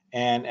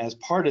 and as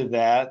part of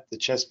that, the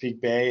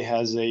Chesapeake Bay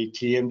has a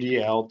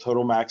TMDL,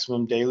 total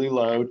maximum daily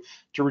load,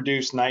 to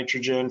reduce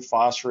nitrogen,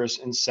 phosphorus,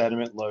 and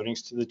sediment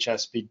loadings to the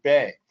Chesapeake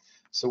Bay.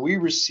 So we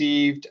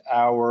received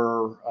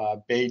our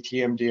Bay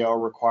TMDL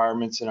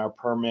requirements in our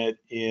permit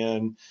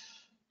in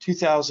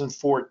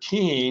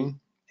 2014,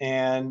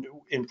 and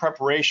in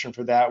preparation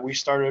for that, we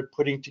started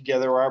putting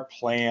together our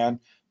plan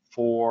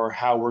for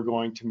how we're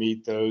going to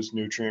meet those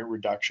nutrient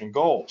reduction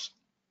goals.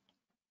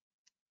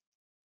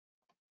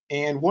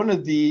 And one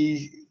of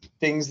the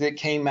things that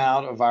came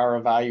out of our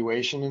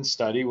evaluation and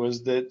study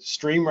was that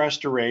stream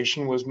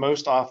restoration was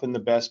most often the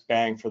best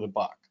bang for the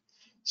buck.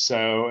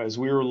 So as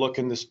we were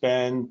looking to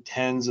spend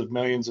tens of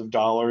millions of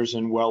dollars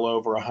and well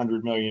over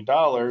 $100 million,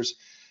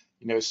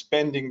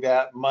 spending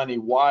that money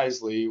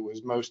wisely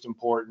was most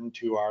important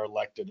to our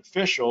elected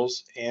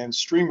officials, and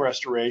stream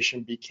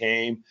restoration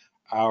became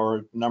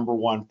our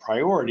 #1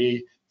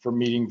 priority for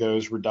meeting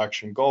those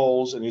reduction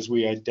goals. And as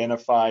we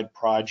identified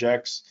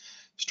projects,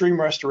 stream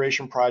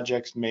restoration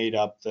projects made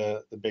up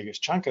the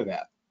biggest chunk of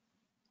that.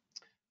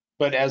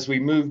 But as we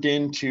moved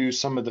into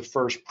some of the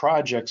first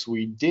projects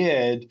we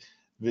did,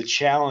 the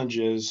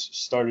challenges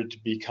started to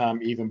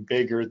become even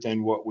bigger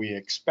than what we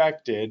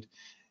expected.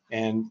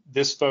 And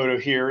this photo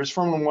here is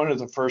from one of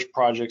the first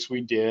projects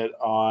we did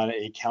on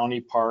a county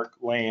park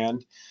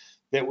land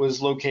that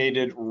was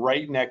located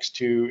right next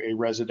to a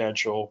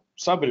residential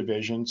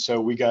subdivision. So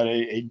we got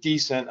a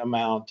decent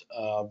amount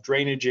of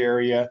drainage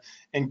area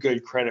and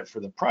good credit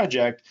for the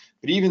project.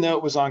 But even though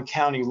it was on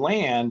county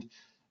land,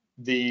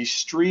 the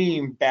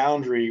stream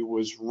boundary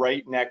was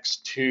right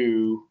next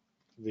to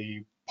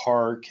the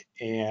park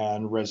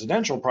and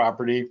residential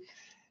property.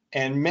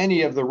 And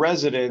many of the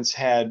residents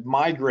had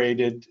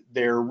migrated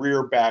their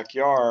rear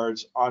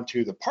backyards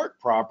onto the park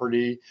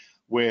property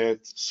with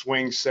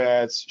swing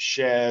sets,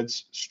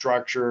 sheds,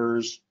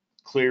 structures,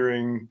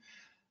 clearing,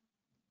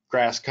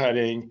 grass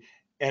cutting.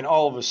 And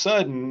all of a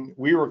sudden,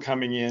 we were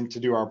coming in to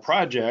do our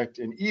project.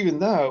 And even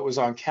though it was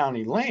on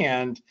county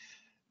land,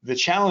 the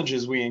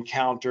challenges we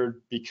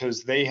encountered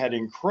because they had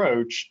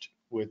encroached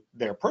with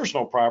their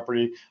personal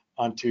property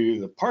onto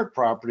the park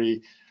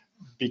property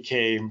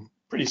became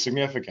pretty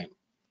significant.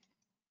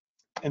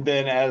 And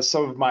then as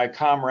some of my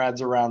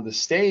comrades around the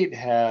state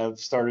have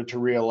started to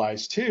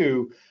realize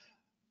too,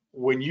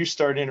 when you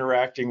start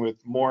interacting with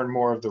more and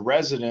more of the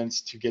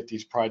residents to get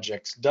these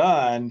projects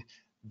done,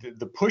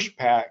 the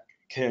pushback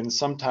can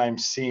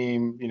sometimes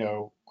seem,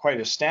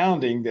 quite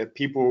astounding, that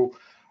people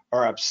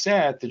are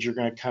upset that you're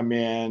going to come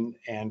in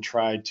and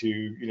try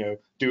to,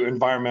 do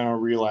environmental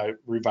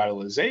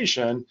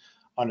revitalization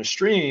on a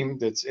stream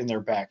that's in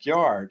their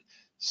backyard.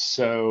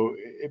 So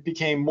it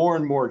became more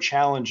and more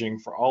challenging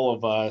for all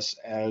of us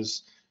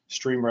as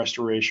stream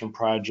restoration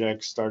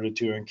projects started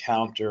to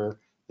encounter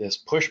this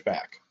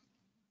pushback.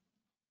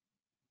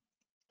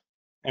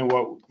 And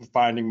what we're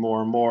finding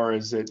more and more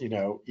is that,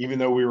 even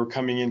though we were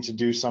coming in to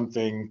do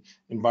something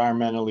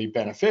environmentally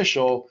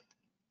beneficial,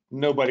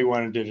 nobody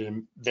wanted it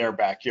in their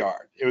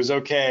backyard. It was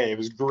okay. It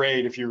was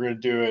great if you were going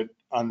to do it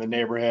on the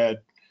neighborhood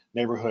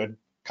a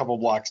couple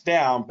blocks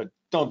down, but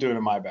don't do it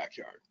in my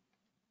backyard.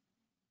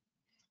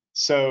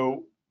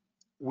 So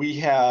we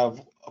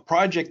have a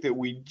project that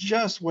we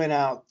just went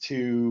out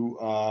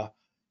to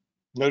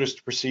notice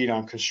to proceed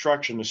on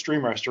construction, a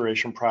stream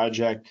restoration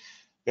project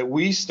that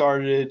we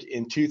started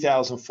in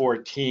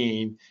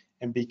 2014.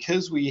 And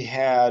because we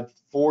had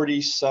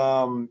 40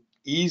 some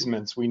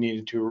easements we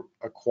needed to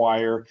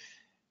acquire,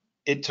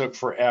 it took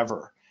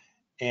forever.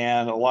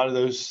 And a lot of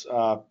those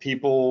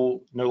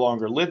people no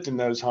longer lived in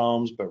those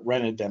homes, but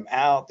rented them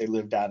out. They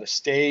lived out of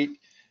state.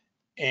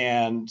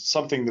 And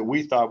something that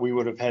we thought we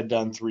would have had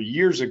done 3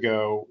 years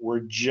ago,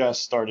 we're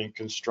just starting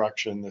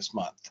construction this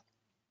month.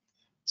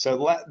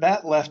 So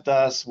that left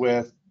us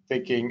with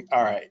thinking,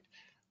 all right,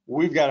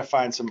 we've got to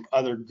find some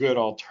other good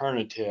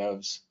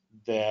alternatives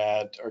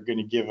that are going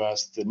to give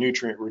us the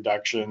nutrient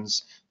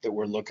reductions that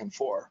we're looking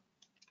for.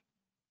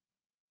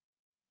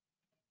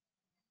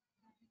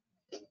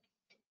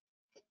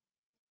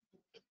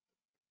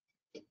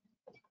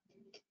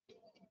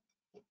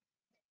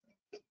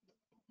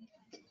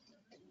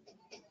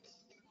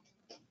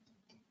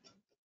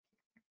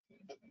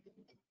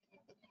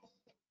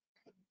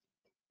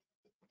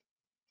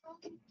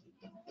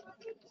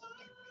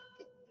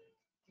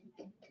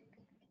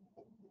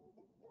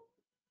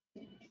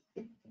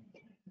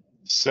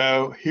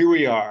 So here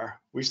we are.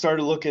 We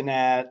started looking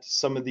at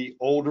some of the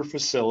older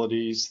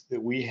facilities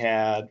that we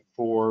had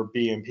for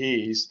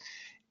BMPs,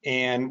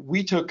 and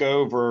we took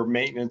over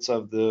maintenance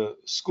of the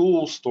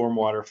school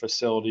stormwater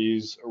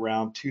facilities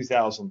around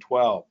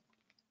 2012.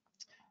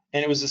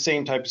 And it was the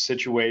same type of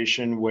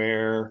situation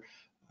where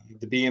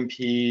the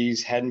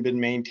BMPs hadn't been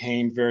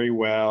maintained very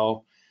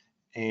well,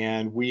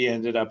 and we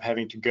ended up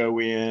having to go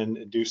in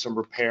and do some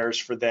repairs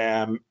for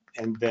them.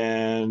 And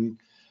then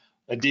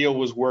a deal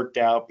was worked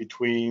out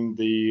between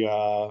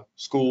the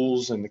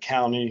schools and the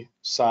county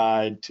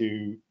side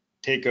to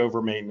take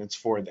over maintenance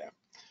for them.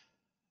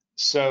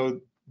 So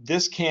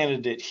this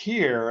candidate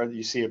here,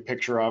 you see a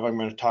picture of, I'm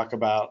going to talk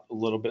about a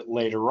little bit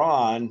later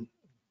on,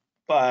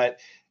 but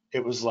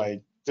it was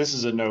like, this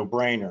is a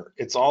no-brainer.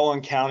 It's all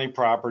on county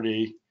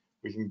property.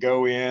 We can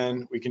go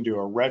in, we can do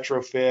a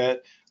retrofit,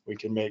 we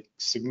can make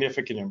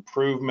significant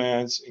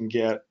improvements and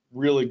get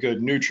really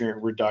good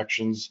nutrient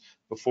reductions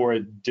before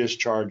it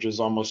discharges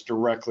almost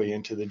directly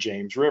into the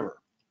James River.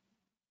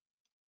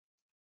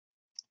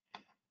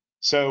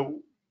 So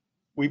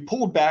we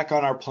pulled back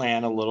on our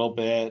plan a little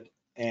bit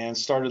and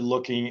started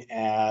looking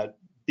at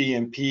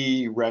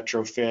BMP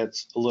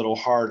retrofits a little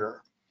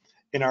harder.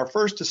 In our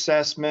first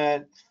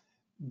assessment,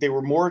 they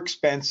were more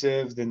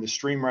expensive than the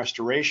stream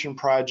restoration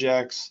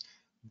projects,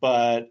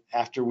 but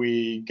after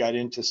we got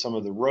into some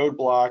of the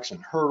roadblocks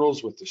and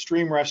hurdles with the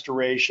stream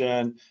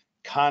restoration,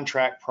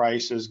 contract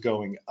prices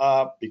going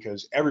up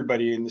because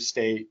everybody in the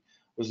state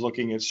was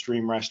looking at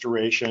stream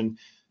restoration,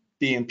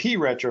 BMP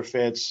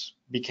retrofits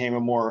became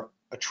a more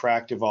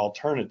attractive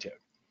alternative.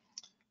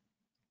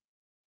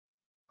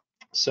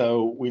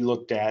 So we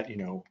looked at,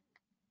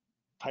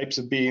 types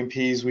of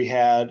BMPs we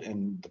had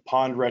and the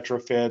pond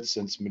retrofits,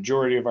 since the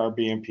majority of our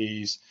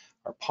BMPs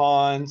are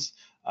ponds,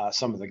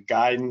 some of the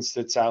guidance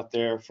that's out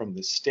there from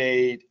the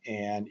state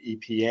and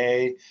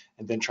EPA,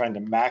 and then trying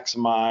to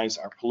maximize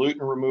our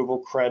pollutant removal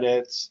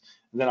credits.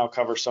 And then I'll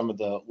cover some of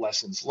the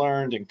lessons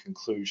learned and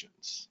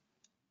conclusions.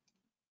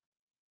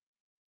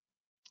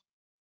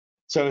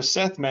 So as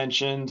Seth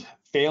mentioned,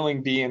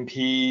 failing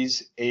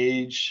BMPs,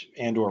 age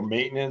and or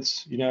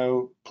maintenance,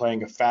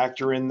 playing a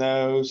factor in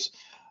those.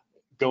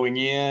 Going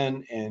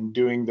in and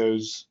doing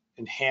those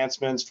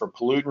enhancements for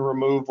pollutant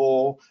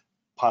removal,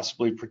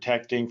 possibly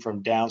protecting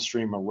from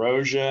downstream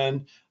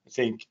erosion. I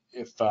think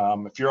if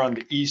you're on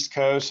the East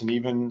Coast and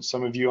even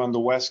some of you on the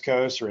West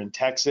Coast or in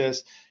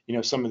Texas,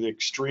 some of the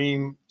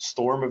extreme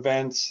storm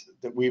events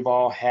that we've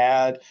all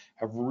had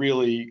have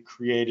really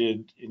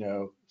created,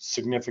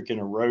 significant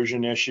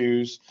erosion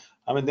issues.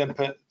 And then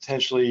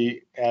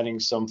potentially adding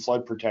some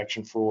flood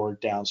protection for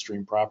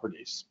downstream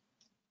properties.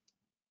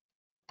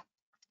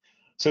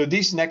 So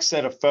these next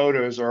set of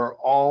photos are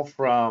all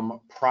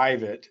from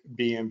private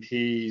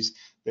BMPs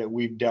that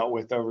we've dealt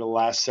with over the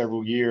last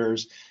several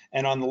years.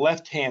 And on the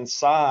left-hand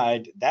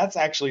side, that's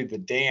actually the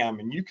dam.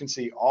 And you can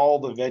see all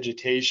the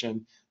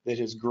vegetation that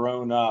has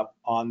grown up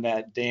on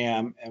that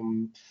dam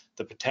and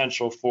the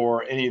potential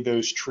for any of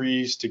those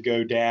trees to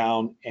go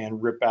down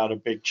and rip out a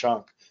big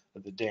chunk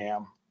of the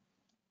dam.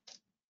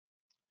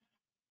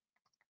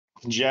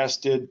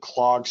 Congested,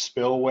 clogged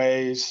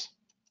spillways.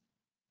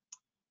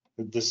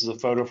 This is a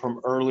photo from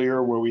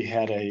earlier where we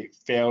had a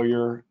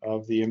failure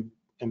of the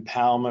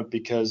impoundment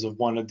because of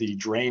one of the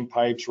drain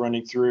pipes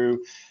running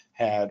through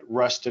had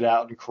rusted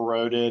out and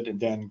corroded, and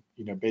then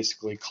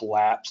basically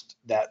collapsed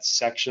that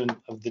section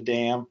of the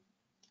dam.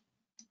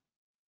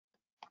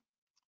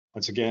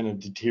 Once again, a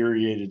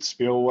deteriorated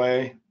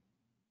spillway.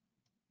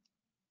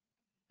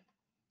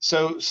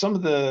 So some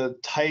of the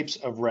types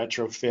of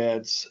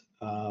retrofits,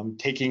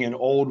 taking an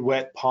old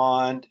wet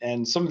pond,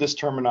 and some of this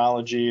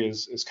terminology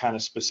is kind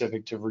of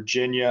specific to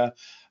Virginia,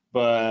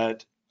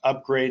 but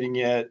upgrading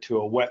it to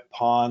a wet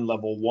pond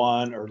level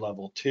 1 or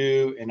level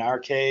 2 in our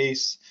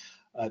case,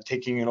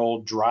 taking an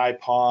old dry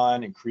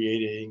pond and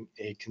creating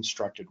a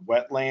constructed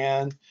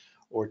wetland,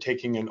 or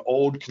taking an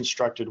old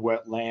constructed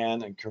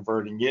wetland and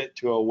converting it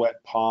to a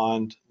wet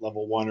pond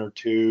level 1 or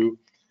 2,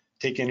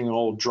 taking an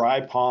old dry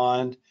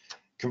pond,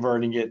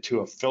 converting it to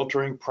a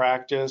filtering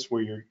practice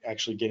where you're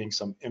actually getting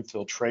some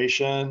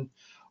infiltration,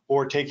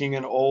 or taking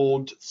an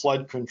old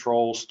flood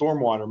control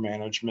stormwater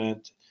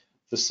management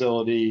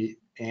facility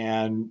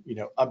and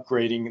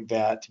upgrading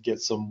that to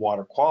get some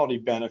water quality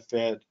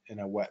benefit in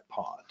a wet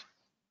pond.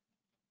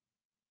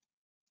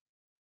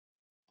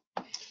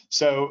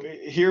 So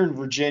here in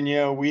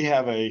Virginia, we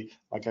have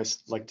like I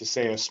like to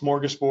say, a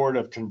smorgasbord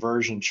of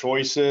conversion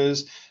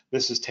choices.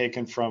 This is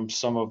taken from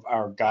some of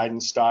our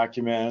guidance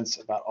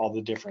documents about all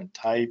the different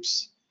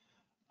types.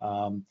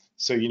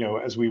 So,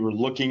 as we were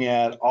looking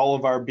at all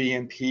of our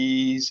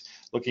BMPs,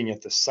 looking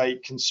at the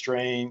site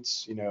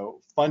constraints,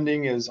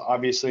 funding is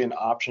obviously an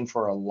option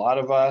for a lot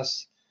of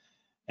us.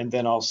 And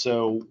then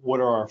also, what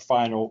are our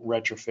final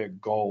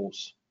retrofit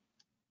goals?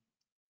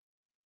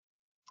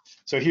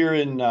 So here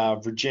in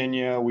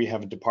Virginia, we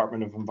have a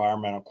Department of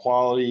Environmental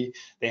Quality.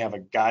 They have a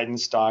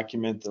guidance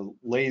document that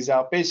lays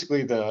out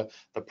basically the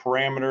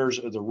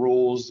parameters or the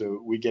rules that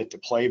we get to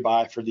play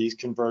by for these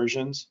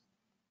conversions.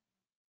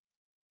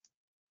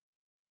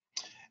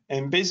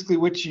 And basically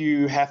what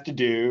you have to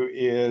do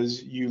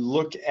is you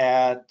look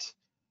at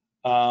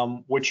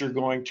what you're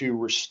going to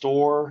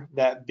restore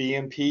that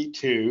BMP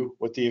to,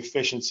 what the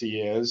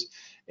efficiency is,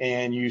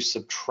 and you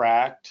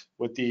subtract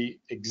what the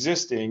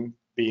existing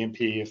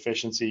BMP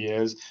efficiency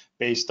is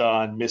based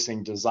on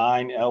missing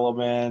design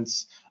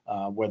elements,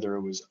 whether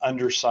it was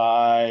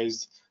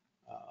undersized,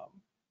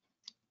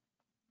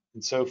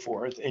 and so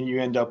forth. And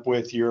you end up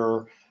with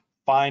your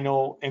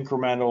final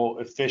incremental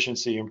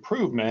efficiency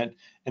improvement,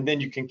 and then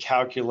you can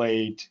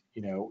calculate,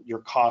 your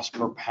cost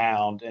per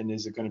pound, and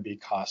is it going to be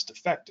cost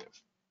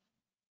effective?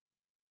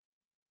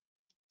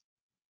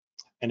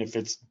 And if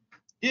it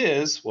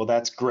is, well,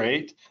 that's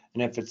great.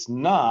 And if it's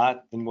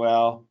not, then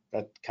well,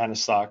 that kind of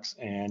sucks,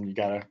 and you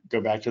got to go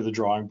back to the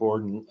drawing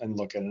board and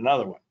look at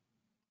another one.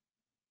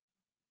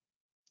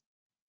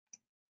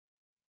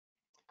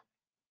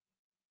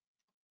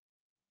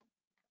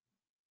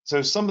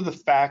 So some of the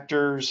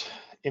factors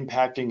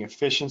impacting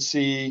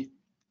efficiency: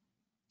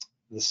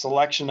 the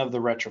selection of the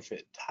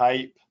retrofit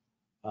type,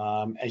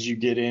 As you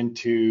get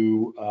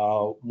into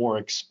more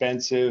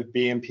expensive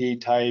BMP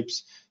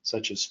types,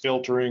 such as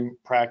filtering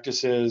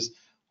practices,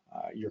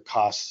 your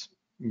costs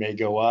may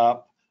go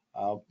up.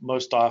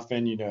 Most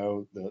often,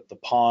 the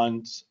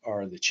ponds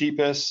are the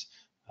cheapest.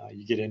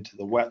 You get into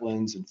the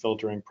wetlands and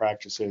filtering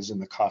practices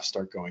and the costs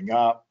start going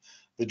up.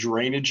 The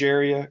drainage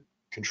area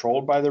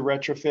controlled by the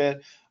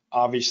retrofit,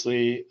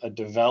 obviously a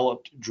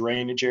developed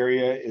drainage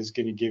area is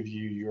going to give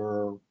you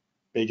your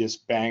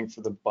biggest bang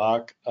for the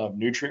buck of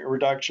nutrient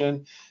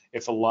reduction.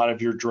 If a lot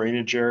of your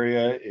drainage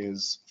area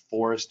is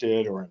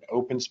forested or an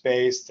open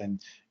space, then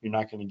you're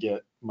not going to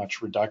get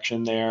much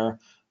reduction there.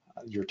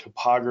 Your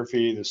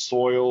topography, the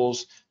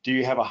soils, do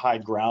you have a high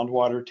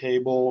groundwater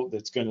table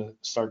that's going to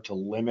start to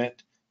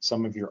limit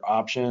some of your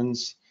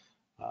options?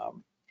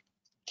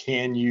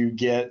 Can you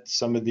get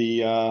some of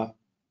the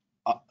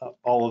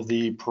all of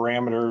the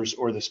parameters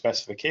or the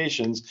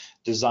specifications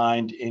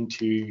designed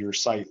into your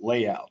site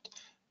layout?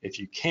 If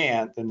you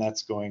can't, then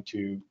that's going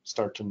to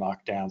start to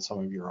knock down some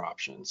of your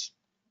options.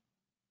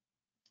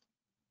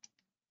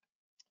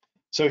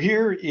 So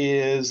here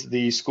is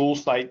the school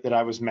site that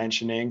I was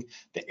mentioning.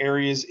 The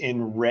areas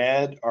in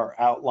red are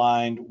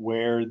outlined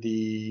where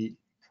the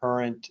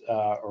current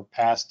or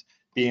past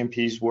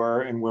BMPs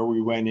were and where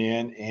we went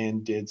in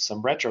and did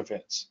some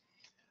retrofits.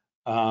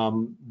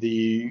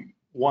 The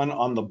one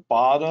on the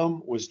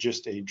bottom was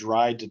just a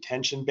dry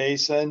detention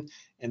basin,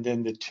 and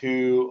then the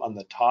two on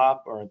the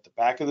top or at the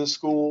back of the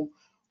school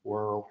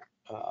were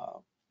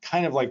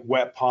kind of like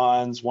wet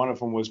ponds. One of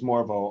them was more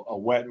of a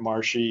wet,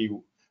 marshy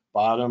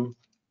bottom.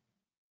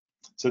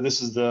 So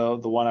this is the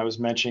one I was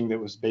mentioning that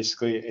was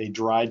basically a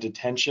dry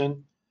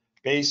detention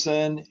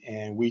basin,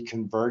 and we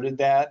converted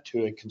that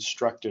to a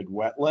constructed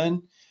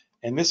wetland.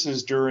 And this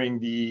is during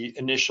the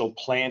initial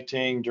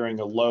planting, during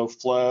a low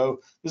flow.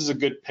 This is a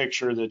good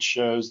picture that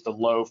shows the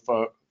low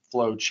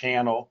flow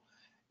channel.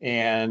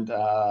 And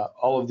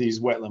all of these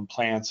wetland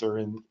plants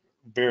are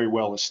very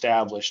well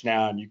established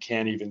now, and you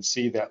can't even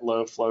see that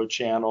low flow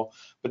channel.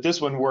 But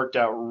this one worked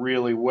out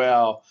really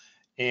well.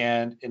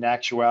 And in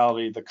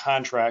actuality, the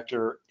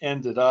contractor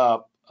ended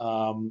up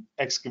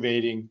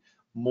excavating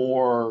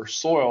more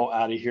soil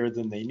out of here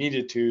than they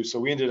needed to. So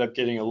we ended up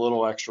getting a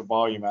little extra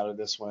volume out of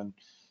this one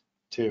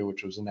too,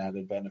 which was an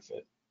added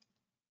benefit.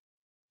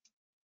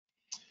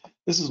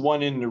 This is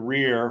one in the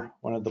rear,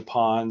 one of the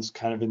ponds,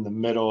 kind of in the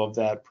middle of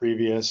that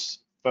previous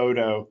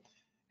photo.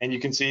 And you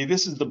can see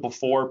this is the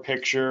before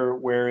picture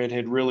where it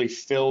had really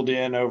filled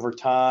in over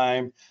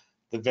time.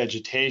 The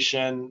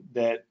vegetation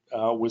that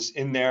was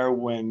in there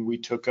when we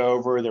took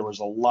over, there was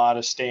a lot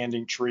of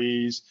standing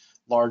trees,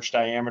 large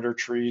diameter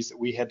trees that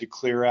we had to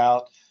clear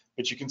out.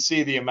 But you can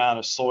see the amount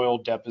of soil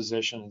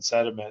deposition and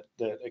sediment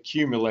that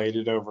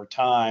accumulated over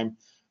time,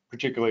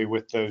 particularly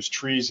with those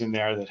trees in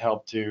there that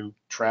helped to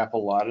trap a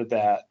lot of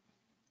that.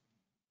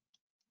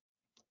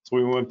 So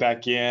we went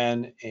back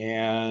in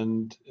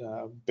and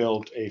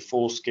built a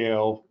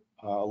full-scale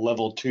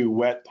level 2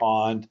 wet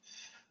pond,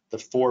 the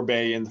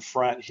forebay in the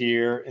front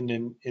here, and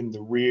then in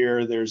the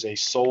rear there's a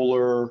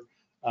solar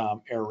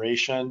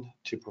aeration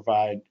to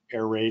provide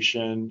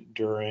aeration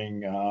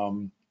during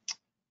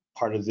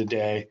part of the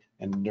day,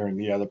 and during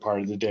the other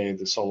part of the day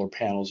the solar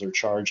panels are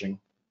charging.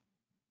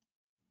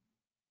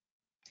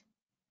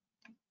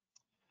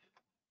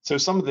 So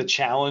some of the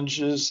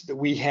challenges that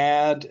we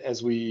had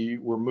as we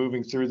were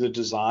moving through the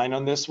design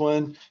on this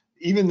one,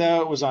 even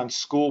though it was on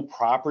school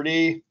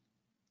property,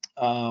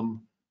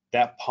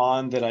 that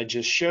pond that I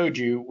just showed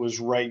you was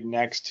right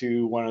next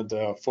to one of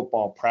the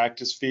football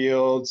practice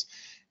fields.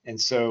 And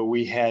so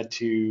we had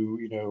to,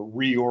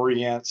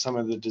 reorient some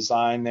of the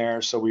design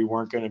there so we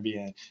weren't going to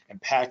be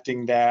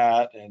impacting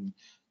that, and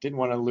didn't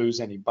want to lose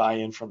any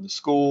buy-in from the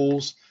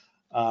schools.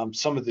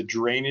 Some of the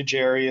drainage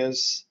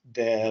areas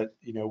that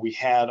we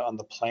had on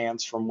the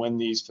plans from when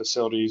these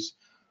facilities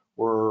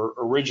were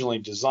originally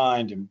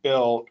designed and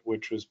built,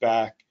 which was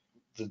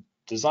the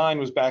design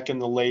was back in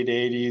the late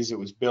 80s. It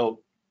was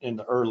built in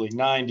the early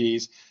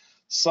 90s.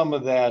 Some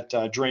of that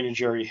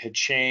drainage area had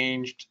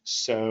changed,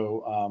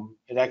 so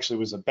it actually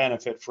was a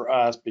benefit for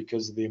us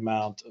because of the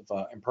amount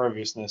of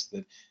imperviousness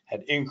that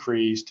had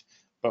increased,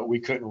 but we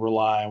couldn't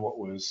rely on what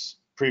was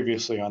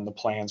previously on the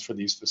plans for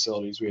these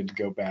facilities. We had to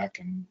go back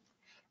and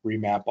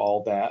remap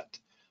all that.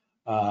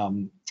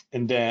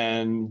 And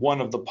then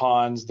one of the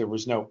ponds, there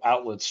was no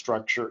outlet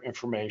structure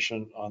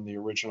information on the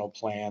original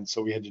plan,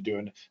 so we had to do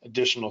an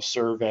additional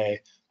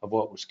survey of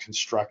what was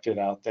constructed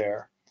out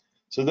there.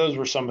 So those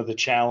were some of the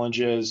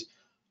challenges.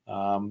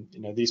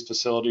 These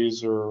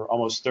facilities are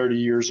almost 30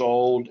 years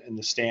old, and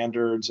the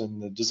standards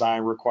and the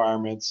design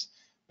requirements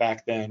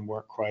back then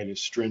weren't quite as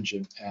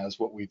stringent as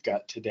what we've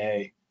got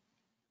today.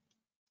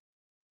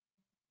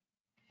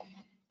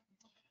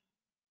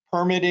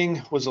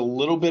 Permitting was a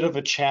little bit of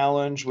a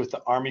challenge with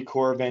the Army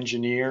Corps of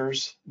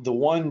Engineers. The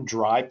one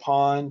dry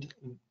pond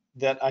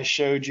that I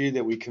showed you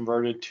that we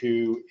converted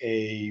to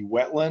a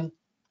wetland,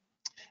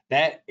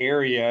 that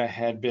area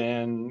had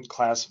been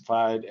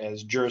classified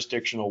as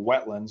jurisdictional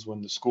wetlands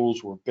when the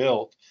schools were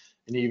built.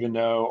 And even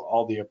though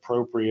all the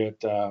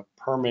appropriate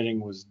permitting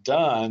was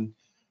done,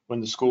 when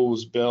the school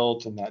was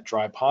built and that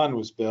dry pond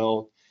was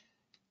built,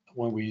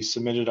 when we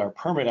submitted our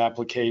permit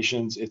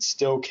applications, it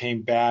still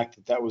came back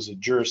that that was a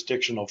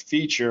jurisdictional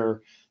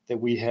feature that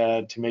we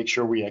had to make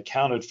sure we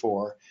accounted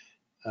for,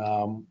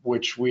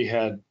 which we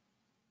had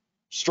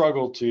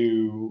struggled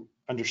to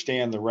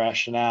understand the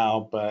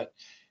rationale, but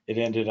it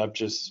ended up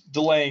just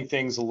delaying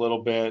things a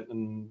little bit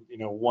and,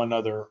 one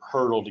other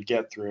hurdle to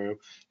get through.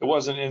 It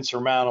wasn't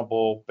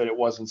insurmountable, but it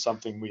wasn't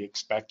something we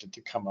expected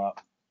to come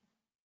up.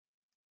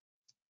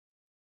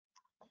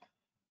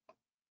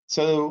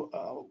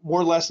 So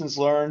more lessons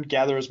learned,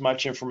 gather as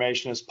much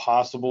information as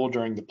possible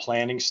during the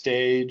planning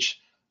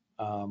stage.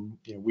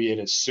 We had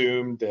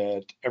assumed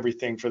that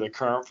everything for the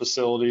current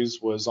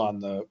facilities was on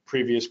the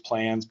previous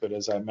plans, but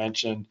as I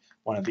mentioned,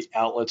 one of the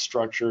outlet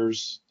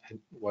structures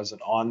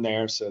wasn't on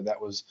there, so that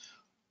was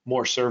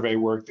more survey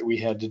work that we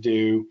had to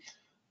do.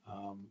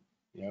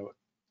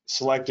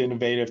 Select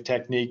innovative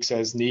techniques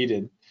as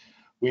needed.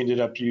 We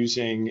ended up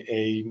using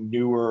a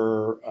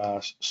newer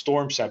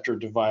storm scepter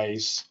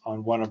device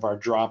on one of our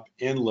drop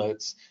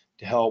inlets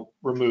to help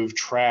remove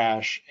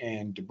trash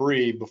and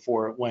debris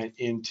before it went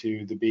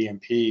into the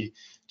BMP,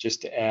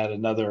 just to add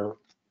another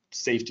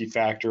safety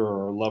factor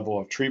or level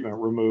of treatment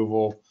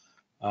removal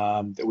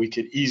that we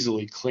could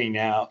easily clean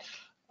out.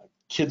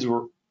 Kids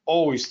were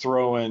always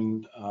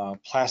throwing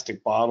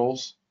plastic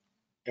bottles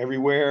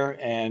everywhere,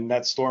 and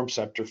that storm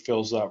scepter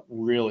fills up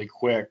really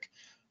quick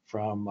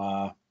from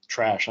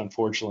trash,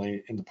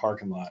 unfortunately, in the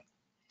parking lot.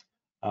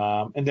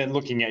 And then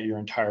looking at your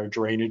entire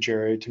drainage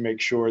area to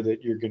make sure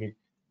that you're going to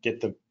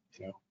get the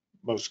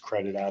most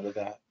credit out of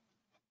that.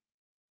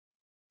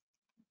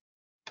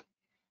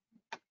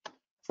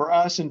 For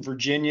us in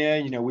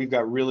Virginia, we've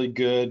got really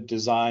good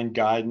design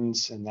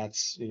guidance, and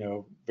that's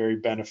very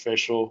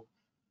beneficial.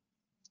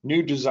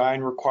 New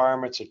design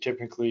requirements are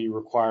typically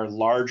require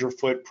larger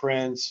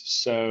footprints,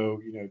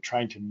 so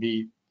trying to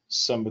meet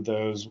some of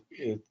those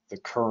if the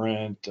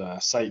current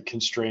site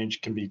constraints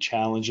can be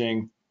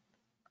challenging.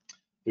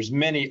 There's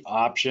many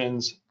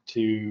options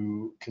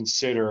to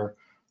consider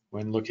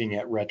when looking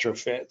at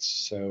retrofits,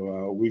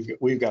 so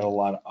we've got a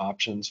lot of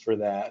options for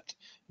that.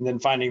 And then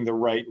finding the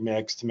right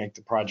mix to make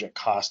the project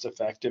cost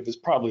effective is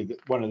probably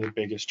one of the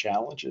biggest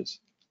challenges.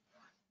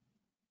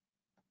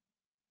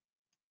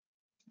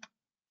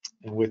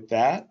 And with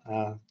that,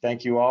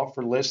 thank you all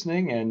for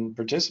listening and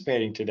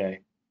participating today.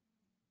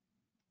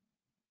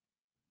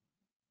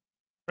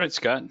 All right,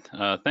 Scott,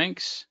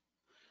 thanks.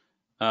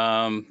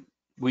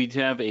 We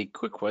have a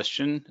quick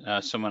question.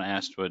 Someone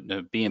asked what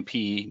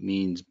BMP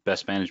means,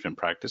 best management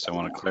practice. I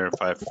want to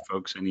clarify for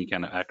folks, any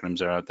kind of acronyms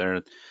that are out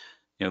there.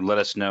 Let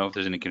us know if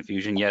there's any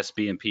confusion. Yes,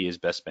 BMP is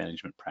best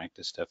management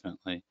practice,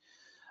 definitely.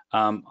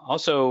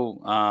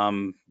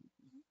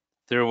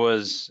 There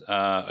was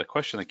a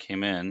question that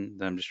came in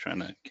that I'm just trying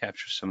to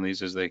capture some of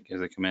these as they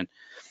come in.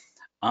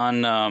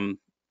 On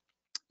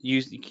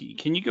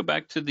can you go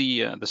back to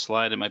the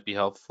slide? It might be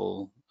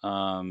helpful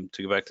to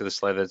go back to the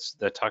slide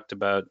that talked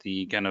about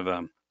the kind of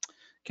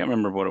can't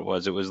remember what it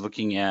was. It was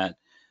looking at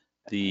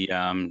the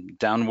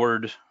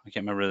downward. I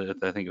can't remember.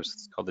 I think it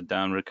was called the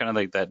downward, kind of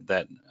like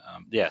that.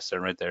 Yes,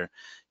 right there.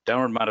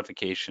 Downward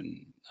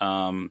modification.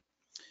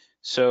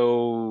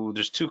 So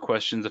there's two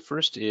questions. The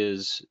first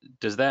is,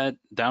 does that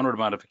downward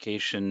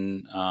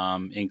modification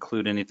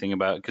include anything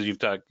about, because you've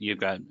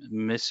got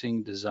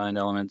missing design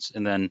elements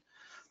and then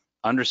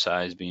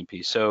undersized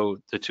BMP. So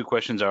the two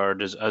questions are,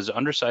 does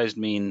undersized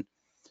mean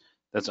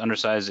that's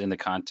undersized in the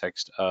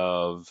context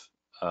of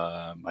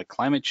like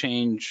climate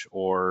change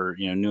or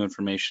new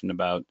information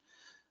about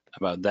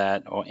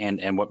that,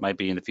 and what might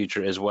be in the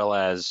future, as well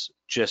as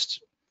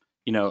just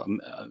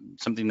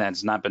something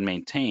that's not been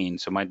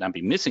maintained, so it might not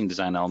be missing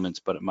design elements,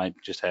 but it might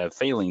just have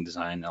failing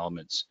design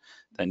elements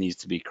that needs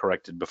to be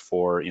corrected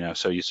before,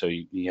 so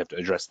you have to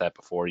address that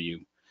before you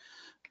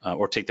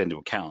or take that into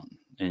account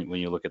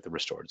when you look at the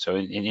restored. So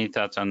any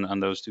thoughts on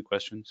those two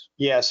questions?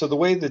 Yeah, so the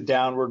way the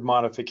downward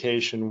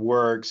modification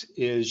works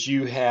is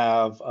you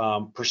have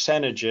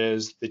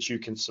percentages that you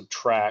can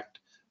subtract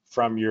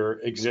from your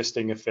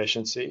existing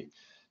efficiency.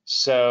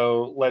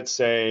 So let's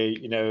say,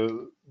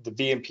 the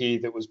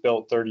BMP that was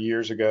built 30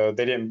 years ago,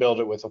 they didn't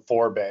build it with a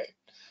 4-bay.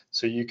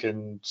 So you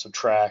can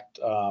subtract,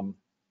 I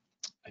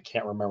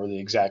can't remember the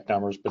exact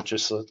numbers, but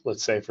just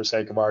let's say for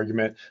sake of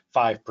argument,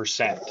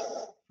 5%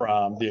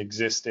 from the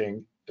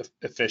existing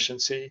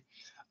efficiency.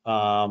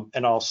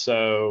 And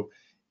also,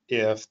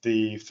 if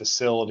the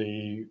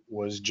facility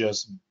was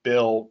just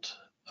built,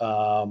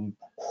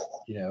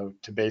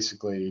 to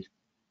basically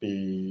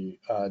be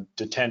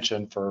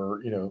detention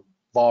for,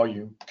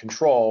 volume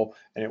control,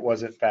 and it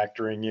wasn't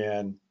factoring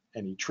in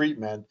any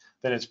treatment,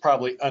 then it's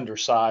probably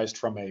undersized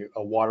from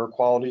a water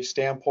quality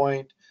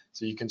standpoint.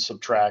 So you can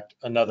subtract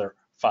another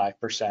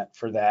 5%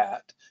 for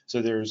that.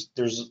 So there's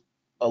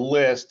a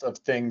list of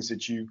things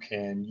that you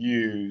can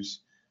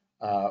use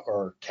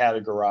or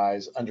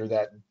categorize under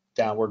that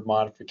downward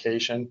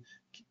modification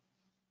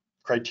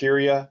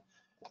criteria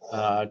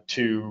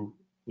to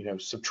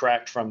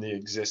subtract from the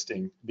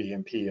existing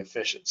BMP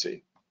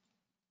efficiency.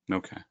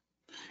 Okay.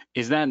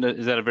 Is that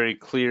a very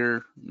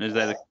clear, is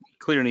that a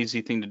clear and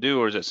easy thing to do,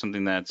 or is that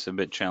something that's a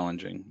bit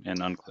challenging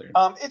and unclear?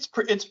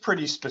 It's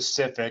pretty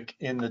specific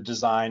in the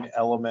design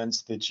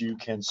elements that you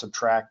can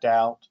subtract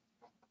out.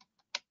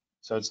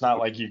 So it's not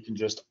like you can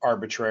just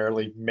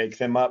arbitrarily make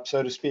them up,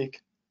 so to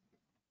speak.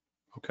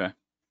 Okay.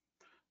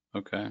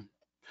 Okay.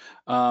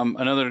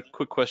 Another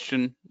quick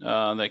question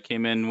that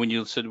came in when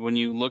you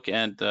look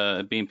at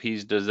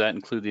BMPs, does that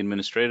include the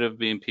administrative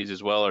BMPs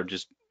as well, or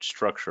just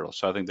structural?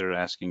 So I think they're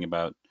asking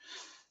about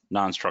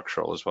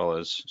non-structural as well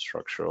as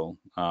structural.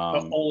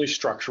 Only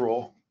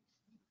structural.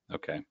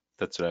 Okay,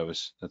 that's what I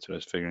was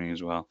figuring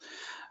as well.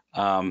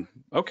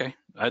 Okay,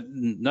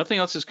 nothing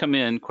else has come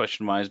in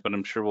question-wise, but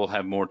I'm sure we'll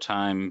have more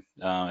time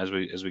as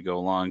we go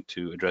along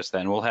to address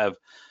that, and we'll have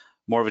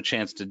more of a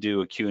chance to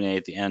do a Q&A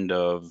at the end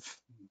of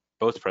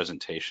both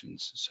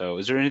presentations. So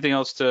is there anything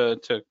else to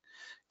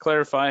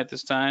clarify at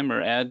this time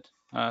or add,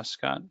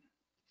 Scott?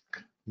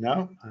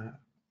 No,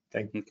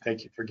 thank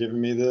you for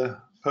giving me the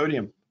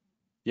podium.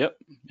 Yep,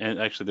 and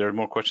actually there are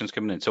more questions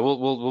coming in, so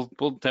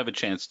we'll have a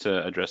chance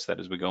to address that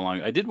as we go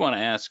along. I did want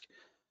to ask,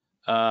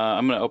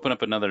 I'm going to open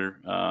up another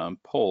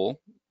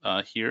poll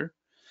here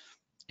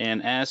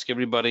and ask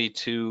everybody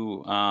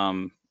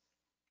to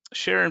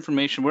share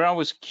information. We're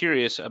always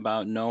curious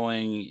about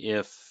knowing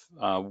if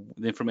the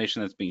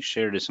information that's being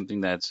shared is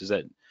something is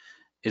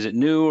it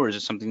new, or is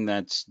it something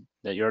that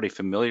you're already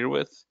familiar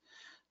with?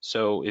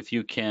 So if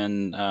you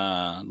can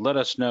let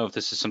us know if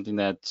this is something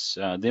that's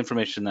the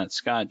information that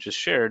Scott just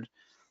shared,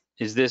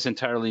 is this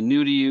entirely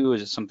new to you?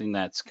 Is it something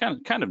that's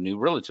kind of new,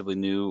 relatively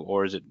new,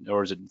 or is it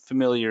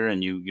familiar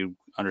and you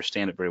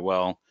understand it very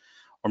well?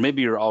 Or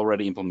maybe you're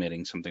already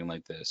implementing something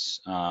like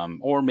this,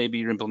 or maybe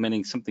you're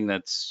implementing something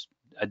that's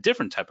a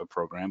different type of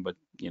program, but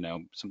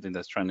something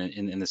that's trying to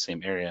in the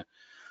same area.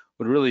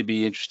 Would really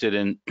be interested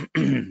in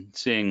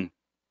seeing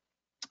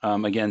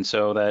again,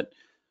 so that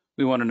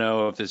we want to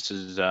know if this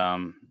is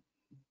going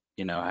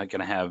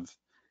to have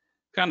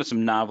kind of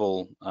some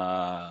novel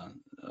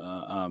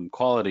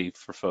quality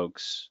for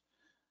folks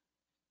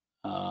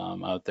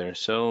out there.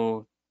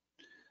 So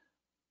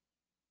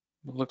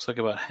it looks like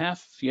about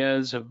half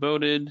yes have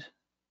voted.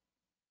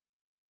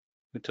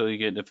 Until you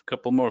get, if a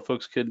couple more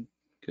folks could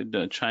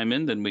chime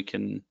in, then we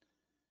can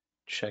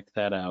check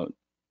that out.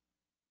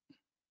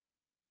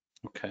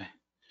 Okay.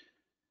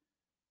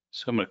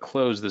 So I'm going to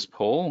close this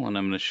poll and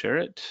I'm going to share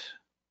it.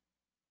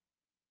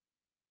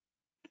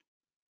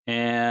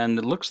 And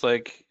it looks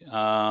like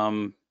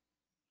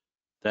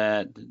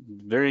that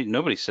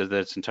nobody says that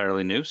it's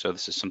entirely new. So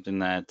this is something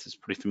that is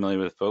pretty familiar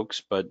with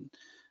folks, but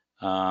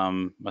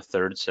a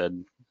third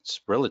said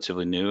it's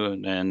relatively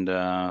new, and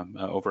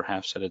over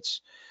half said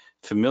it's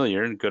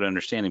familiar and good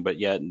understanding, but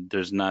yet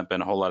there's not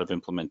been a whole lot of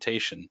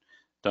implementation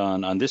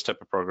done on this type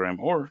of program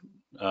or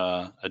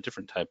a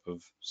different type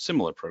of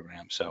similar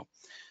program. So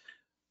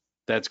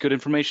that's good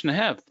information to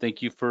have.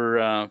 Thank you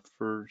for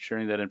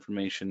sharing that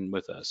information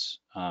with us.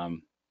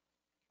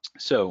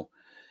 So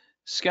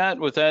Scott,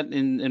 with that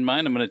in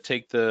mind, I'm going to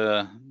take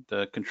the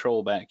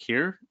control back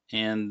here,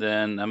 and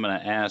then I'm going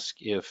to ask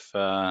if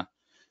our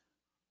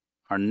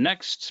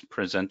next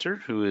presenter,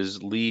 who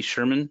is Lee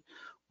Sherman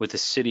with the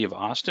City of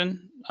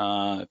Austin,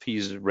 if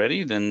he's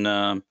ready,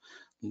 then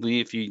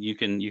Lee, if you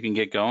can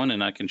get going,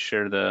 and I can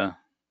share the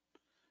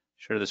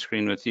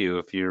screen with you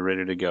if you're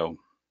ready to go. I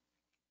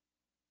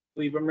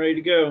believe I'm ready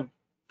to go.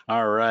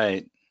 All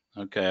right.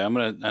 Okay, I'm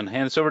going to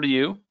hand this over to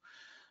you.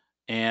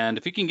 And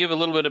if you can give a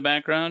little bit of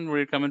background where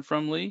you're coming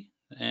from, Lee,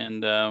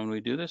 and when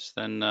we do this,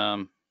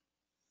 then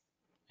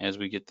as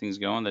we get things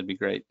going, that'd be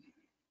great.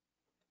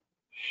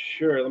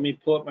 Sure, let me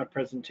pull up my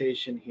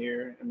presentation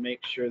here and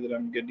make sure that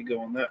I'm good to go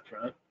on that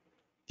front.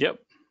 Yep.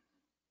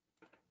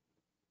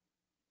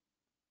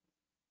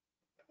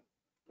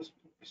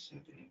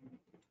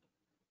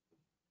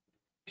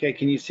 Okay,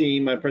 can you see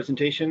my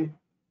presentation?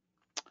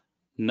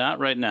 Not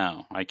right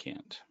now, I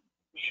can't.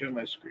 Show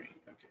my screen,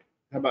 okay.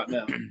 How about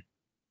now?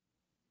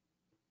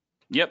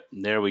 Yep,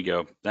 there we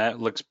go. That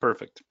looks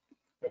perfect.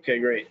 Okay,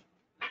 great.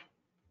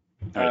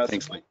 All right,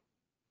 thanks, Lee.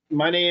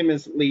 My name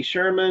is Lee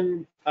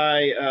Sherman.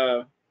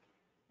 I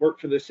work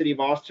for the City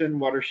of Austin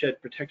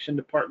Watershed Protection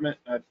Department.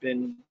 I've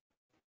been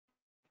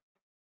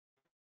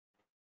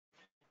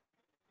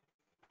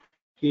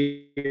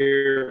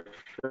here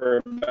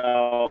for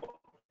about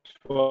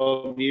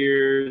 12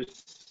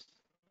 years.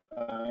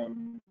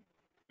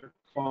 They're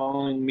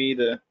calling me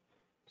the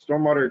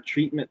Stormwater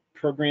Treatment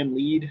Program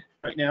Lead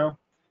right now.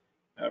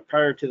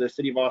 Prior to the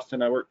City of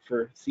Austin, I worked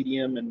for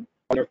CDM and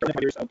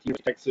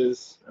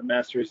Texas, a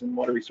master's in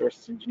water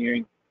resources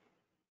engineering.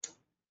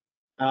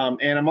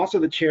 And I'm also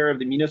the chair of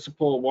the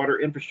Municipal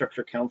Water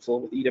Infrastructure Council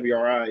with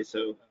EWRI.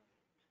 So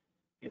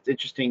it's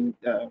interesting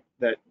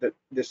that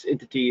this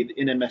entity, the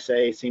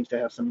NMSA, seems to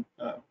have some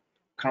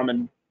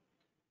common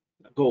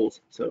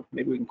goals. So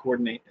maybe we can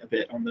coordinate a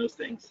bit on those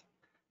things.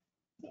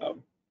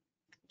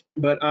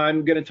 But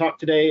I'm going to talk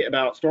today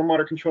about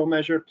stormwater control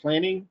measure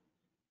planning,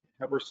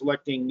 how we're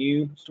selecting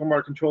new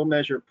stormwater control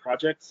measure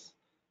projects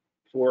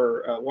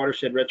for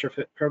watershed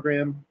retrofit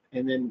program,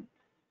 and then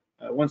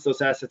once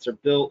those assets are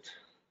built,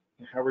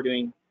 how we're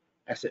doing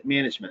asset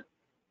management.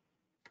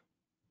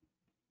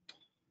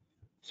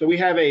 So we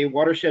have a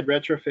watershed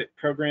retrofit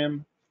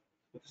program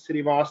with the City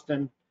of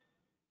Austin.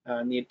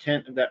 And the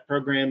intent of that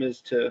program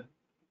is to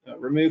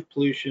remove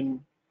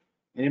pollution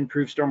and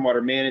improve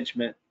stormwater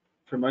management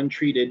from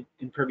untreated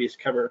impervious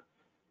cover.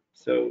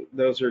 So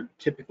those are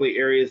typically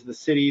areas of the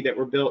city that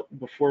were built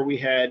before we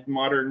had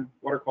modern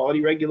water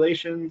quality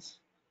regulations.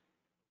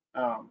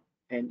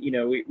 And you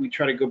know, we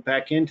try to go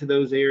back into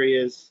those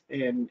areas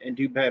and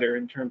do better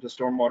in terms of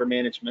stormwater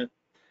management.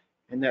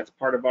 And that's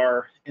part of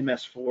our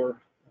MS4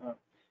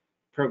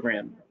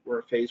 program. We're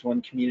a phase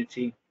 1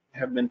 community,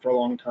 have been for a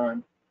long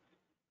time.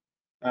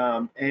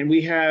 And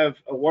we have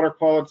a water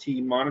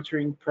quality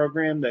monitoring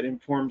program that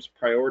informs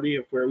priority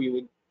of where we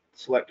would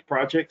select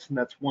projects, and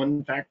that's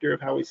one factor of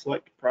how we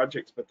select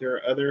projects, but there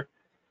are other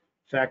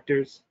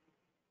factors.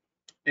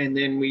 And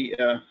then we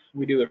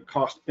do a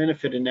cost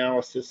benefit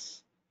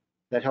analysis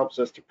that helps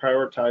us to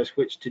prioritize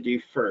which to do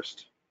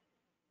first.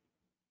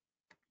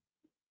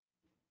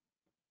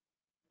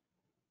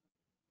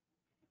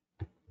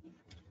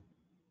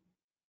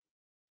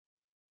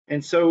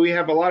 And so we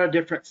have a lot of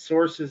different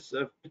sources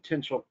of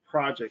potential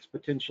projects,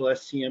 potential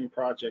SCM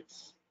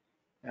projects.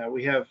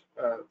 We have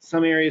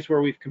some areas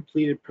where we've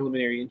completed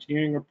preliminary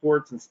engineering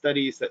reports and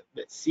studies that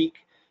seek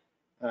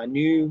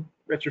new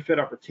retrofit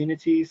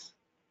opportunities.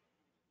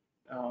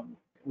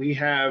 We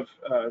have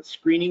a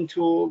screening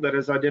tool that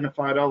has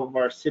identified all of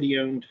our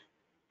city-owned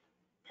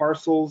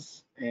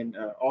parcels and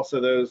also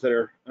those that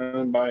are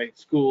owned by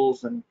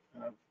schools and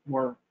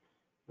more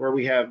where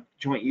we have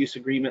joint use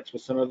agreements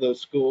with some of those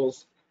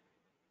schools.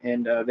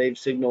 And they've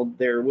signaled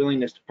their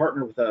willingness to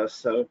partner with us.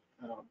 So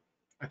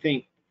I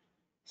think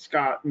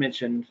Scott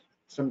mentioned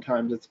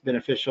sometimes it's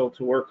beneficial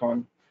to work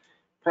on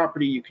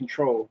property you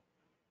control.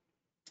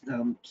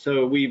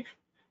 So we've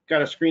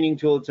got a screening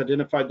tool that's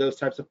identified those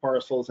types of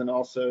parcels and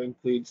also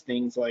includes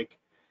things like,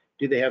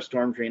 do they have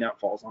storm drain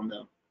outfalls on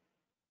them?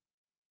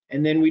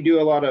 And then we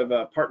do a lot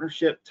of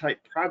partnership type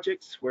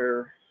projects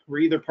where we're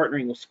either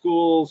partnering with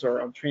schools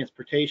or on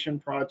transportation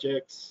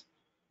projects,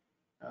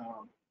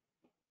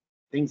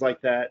 things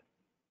like that.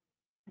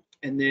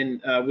 And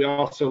then we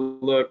also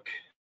look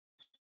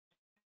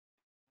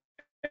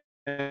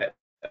at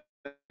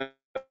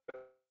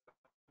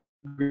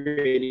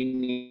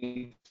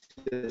upgrading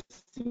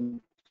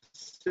existing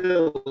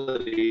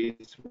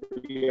facilities.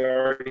 We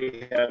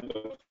already have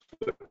a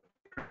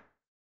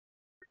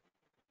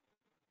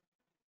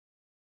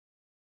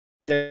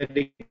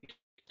dedicated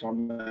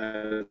on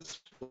that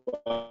as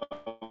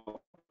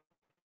well.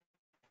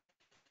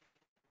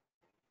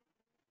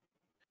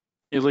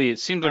 Hey, Lee, it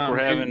seems like we're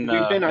having.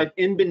 We've been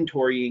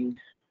inventorying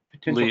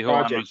potential Lee, hold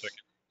on one projects second.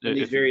 in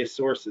these various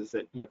sources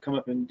that come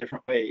up in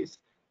different ways.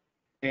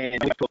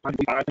 And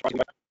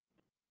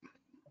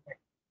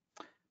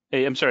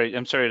Hey, I'm sorry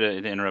to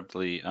interrupt,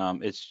 Lee.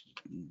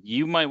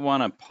 You might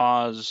want to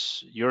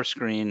pause your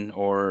screen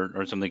or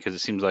something because it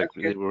seems like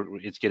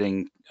it's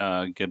getting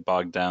get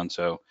bogged down.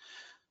 So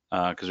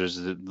because there's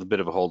a bit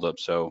of a holdup,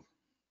 so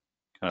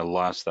kind of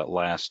lost that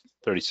last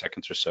 30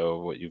 seconds or so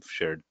of what you've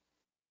shared.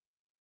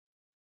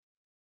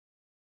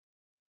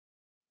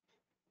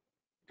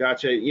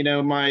 Gotcha. You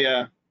know,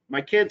 my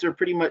kids are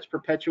pretty much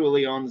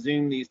perpetually on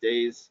Zoom these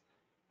days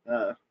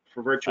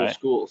for virtual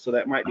school, so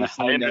that might be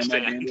slowing down my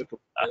bandwidth.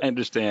 I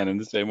understand in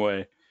the same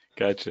way.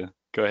 Gotcha.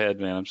 Go ahead,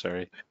 man. I'm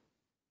sorry.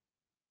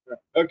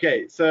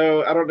 Okay,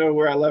 so I don't know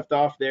where I left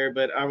off there,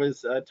 but I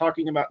was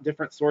talking about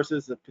different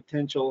sources of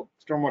potential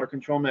stormwater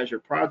control measure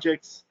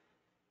projects,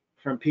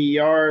 from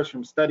PERs,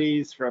 from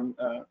studies, from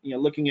you know,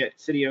 looking at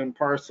city-owned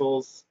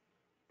parcels,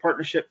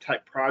 partnership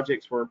type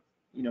projects where,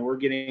 you know, we're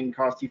getting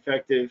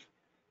cost-effective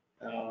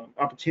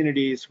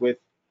opportunities with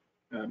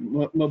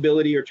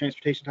mobility or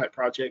transportation type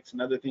projects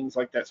and other things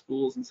like that,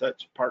 schools and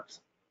such,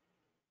 parks.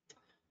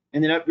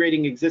 And then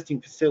upgrading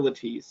existing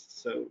facilities,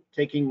 so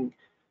taking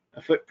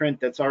a footprint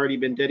that's already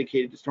been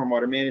dedicated to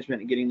stormwater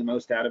management and getting the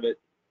most out of it.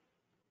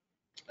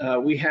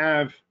 We've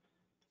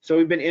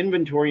been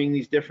inventorying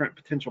these different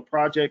potential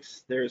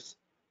projects. There's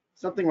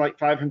something like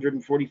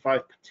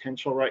 545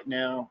 potential right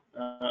now,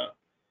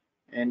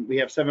 and we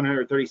have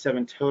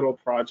 737 total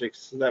projects.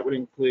 So that would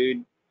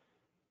include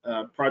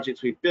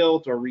projects we've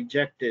built or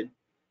rejected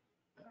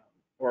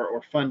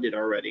or funded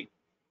already.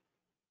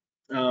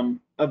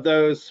 Of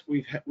those,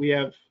 we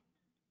have,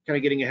 kind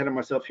of getting ahead of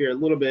myself here a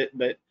little bit,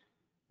 but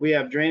we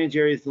have drainage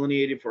areas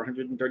delineated for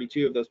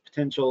 132 of those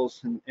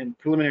potentials and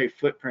preliminary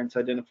footprints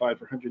identified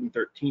for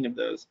 113 of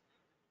those.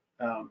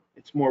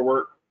 It's more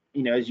work,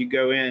 you know, as you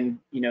go in,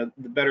 you know,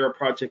 the better a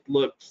project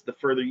looks, the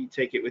further you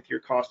take it with your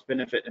cost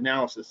benefit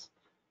analysis.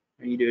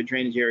 And you do a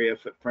drainage area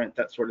footprint,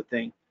 that sort of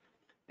thing.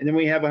 And then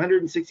we have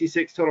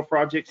 166 total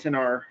projects in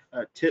our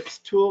TIPS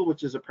tool,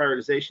 which is a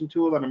prioritization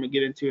tool that I'm gonna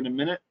get into in a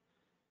minute.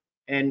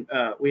 And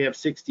we have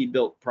 60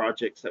 built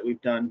projects that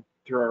we've done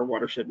through our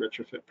watershed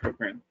retrofit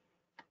program.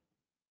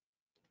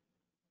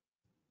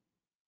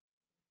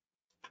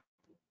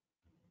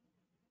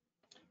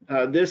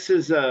 This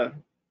is a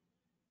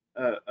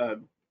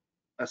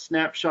a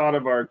snapshot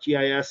of our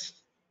GIS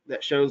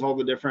that shows all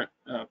the different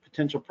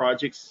potential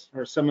projects,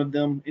 or some of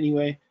them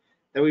anyway,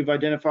 that we've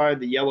identified.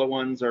 The yellow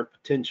ones are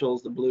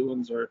potentials, the blue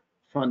ones are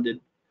funded.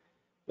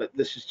 But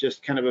this is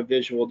just kind of a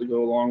visual to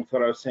go along with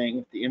what I was saying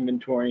with the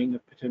inventorying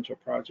of potential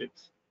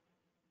projects.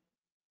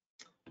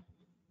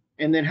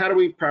 And then how do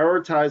we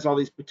prioritize all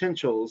these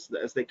potentials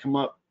as they come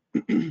up?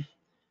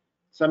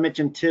 So I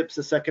mentioned TIPS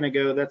a second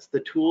ago. That's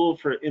the tool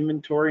for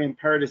inventory and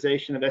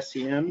prioritization of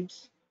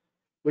SCMs,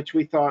 which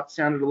we thought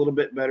sounded a little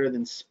bit better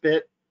than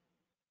SPIT.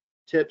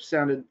 TIPS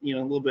sounded, a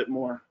little bit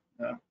more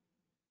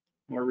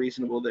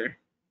reasonable there.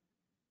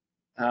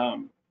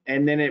 And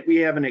then we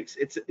have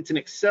it's an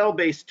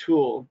Excel-based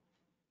tool,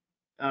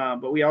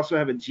 but we also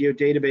have a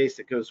geodatabase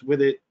that goes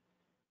with it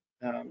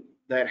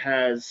that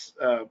has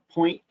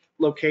point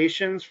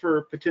locations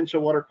for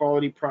potential water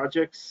quality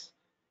projects.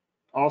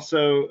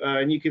 Also,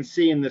 and you can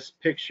see in this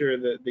picture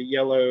that the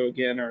yellow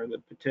again are the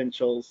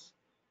potentials.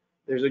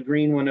 There's a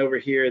green one over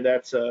here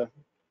that's a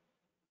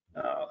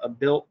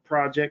built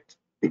project,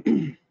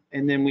 and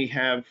then we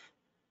have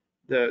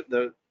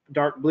the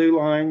dark blue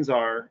lines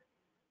are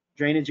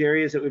drainage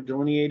areas that we've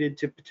delineated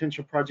to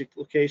potential project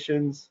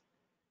locations,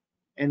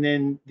 and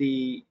then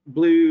the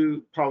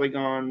blue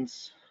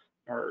polygons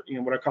are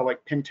what I call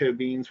like pinto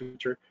beans,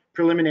 which are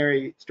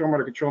preliminary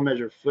stormwater control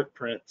measure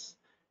footprints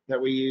that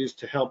we use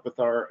to help with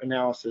our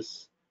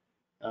analysis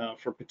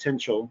for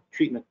potential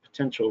treatment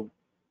potential.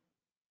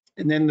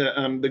 And then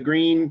the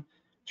green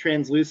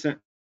translucent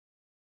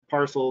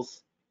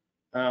parcels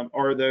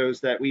are those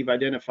that we've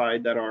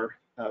identified that are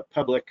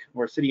public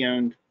or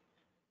city-owned,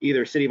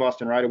 either City of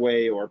Austin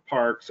right-of-way or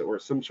parks or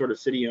some sort of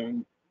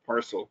city-owned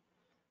parcel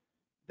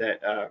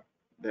that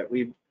that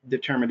we've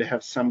determined to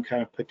have some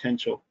kind of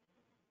potential.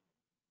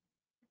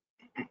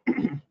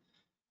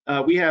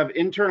 We have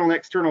internal and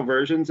external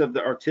versions of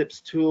our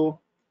TIPS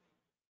tool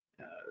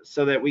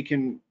so that we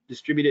can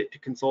distribute it to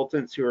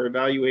consultants who are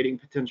evaluating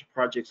potential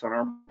projects on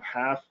our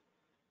behalf.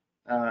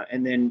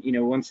 And then,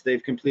 once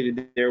they've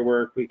completed their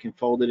work, we can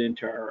fold it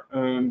into our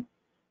own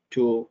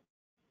tool.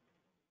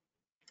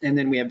 And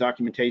then we have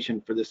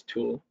documentation for this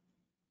tool.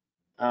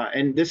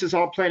 And this is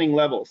all planning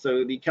level.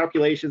 So the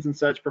calculations and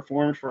such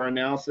performed for our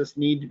analysis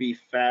need to be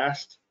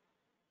fast.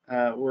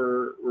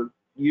 We're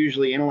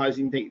usually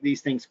analyzing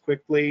these things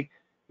quickly.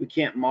 We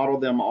can't model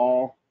them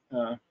all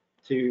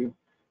to,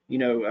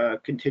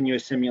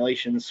 continuous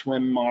simulation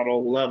swim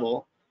model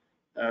level.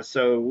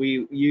 So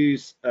we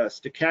use a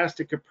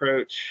stochastic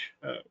approach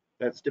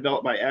that's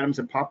developed by Adams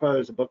and Papa.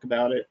 There's a book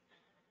about it,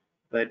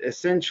 but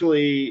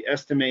essentially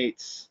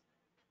estimates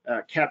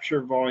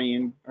capture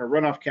volume or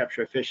runoff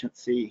capture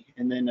efficiency,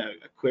 and then a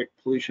quick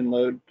pollution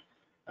load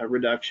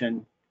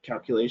reduction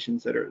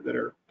calculations that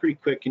are pretty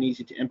quick and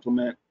easy to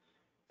implement,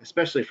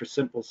 especially for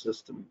simple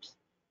systems.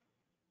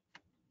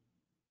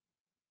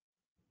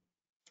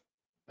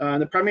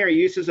 The primary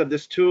uses of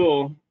this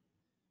tool,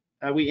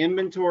 we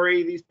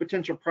inventory these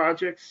potential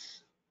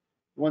projects,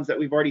 ones that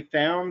we've already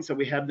found, so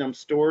we have them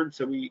stored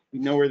so we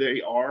know where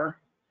they are.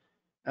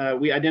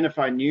 We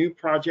identify new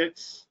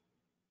projects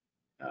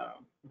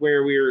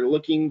where we're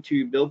looking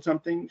to build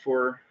something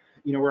for,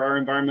 where our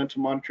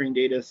environmental monitoring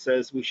data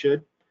says we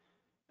should.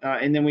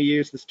 And then we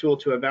use this tool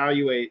to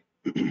evaluate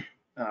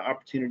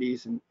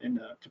opportunities and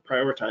to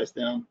prioritize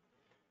them.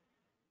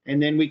 And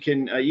then we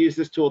can use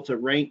this tool to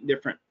rank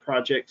different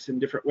projects in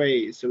different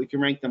ways. So we can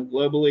rank them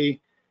globally.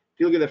 If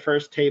you look at the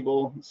first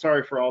table,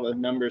 sorry for all the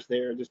numbers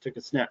there, I just took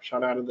a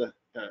snapshot out of the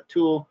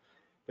tool,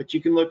 but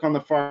you can look on the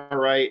far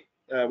right,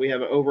 we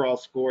have an overall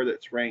score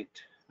that's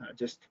ranked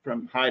just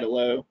from high to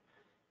low.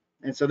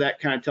 And so that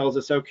kind of tells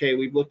us, okay,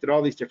 we've looked at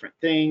all these different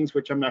things,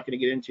 which I'm not going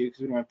to get into because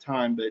we don't have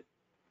time, but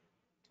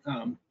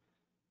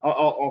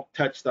I'll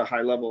touch the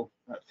high level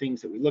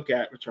things that we look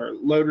at, which are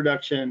load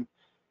reduction,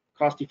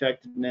 cost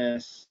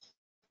effectiveness,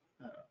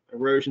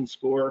 erosion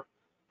score.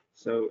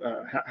 So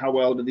how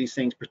well do these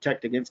things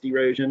protect against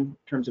erosion in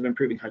terms of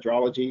improving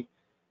hydrology?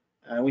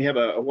 We have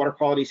a water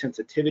quality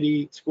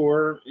sensitivity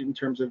score in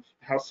terms of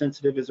how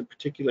sensitive is a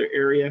particular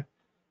area.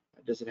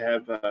 Does it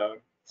have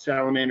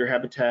salamander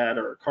habitat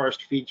or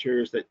karst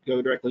features that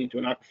go directly into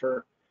an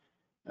aquifer?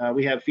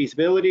 We have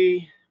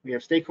feasibility. We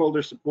have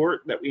stakeholder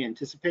support that we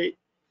anticipate.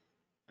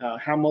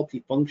 How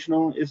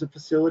multifunctional is a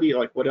facility?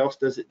 Like what else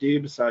does it do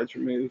besides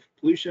remove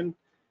pollution?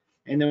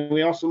 And then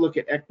we also look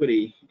at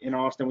equity. In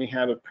Austin, we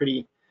have a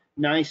pretty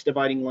nice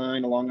dividing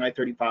line along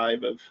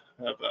I-35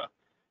 of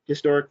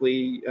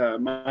historically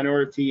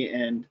minority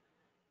and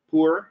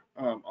poor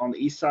on the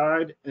east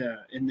side,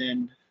 and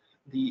then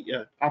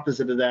the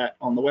opposite of that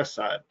on the west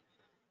side.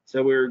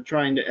 So we're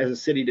trying to, as a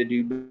city, to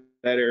do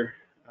better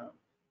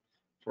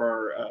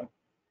for our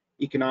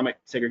economic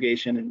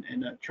segregation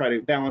and try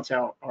to balance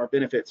out our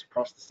benefits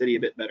across the city a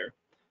bit better.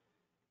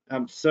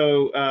 And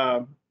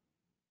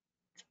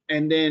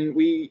then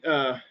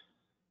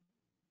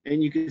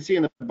and you can see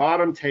in the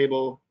bottom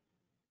table,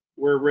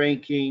 we're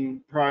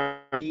ranking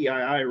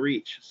EII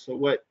reach. So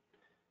what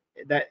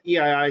that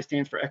EII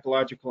stands for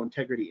Ecological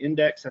Integrity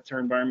Index. That's our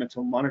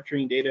environmental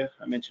monitoring data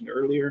I mentioned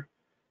earlier.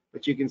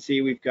 But you can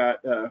see we've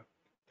got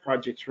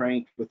projects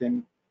rank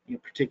within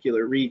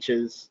particular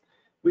reaches.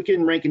 We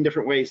can rank in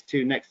different ways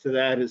too. Next to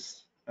that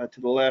is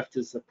to the left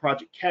is the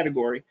project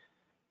category.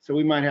 So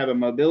we might have a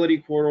mobility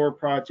corridor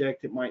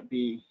project. It might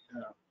be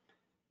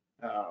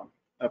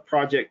a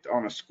project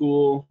on a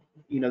school.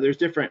 There's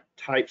different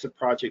types of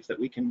projects that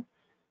we can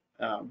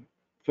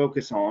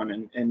focus on,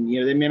 and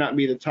they may not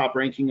be the top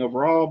ranking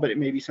overall, but it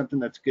may be something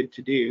that's good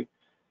to do.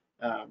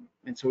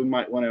 And so we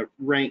might want to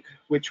rank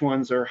which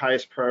ones are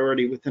highest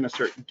priority within a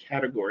certain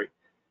category,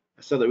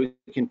 so that we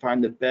can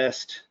find the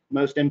best,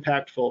 most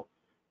impactful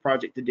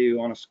project to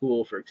do on a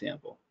school, for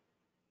example.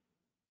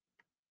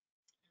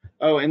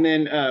 Oh, and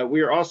then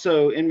we are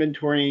also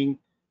inventorying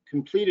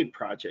completed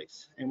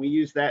projects, and we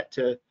use that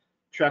to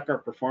track our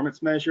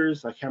performance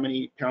measures, like how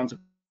many pounds of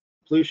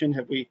pollution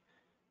have we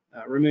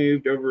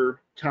removed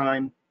over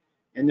time.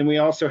 And then we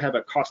also have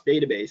a cost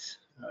database.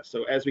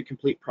 So as we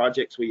complete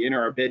projects, we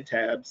enter our bid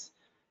tabs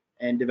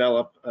and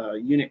develop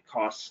unit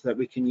costs that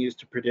we can use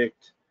to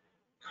predict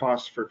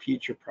costs for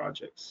future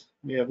projects.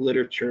 We have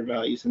literature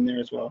values in there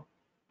as well.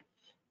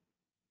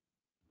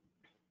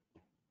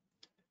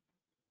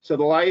 So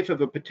the life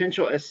of a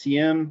potential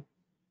SCM,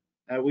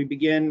 we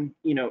begin,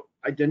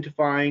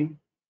 identifying.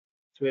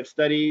 So we have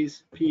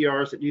studies,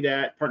 PRs that do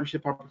that,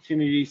 partnership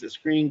opportunities, a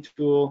screening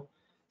tool.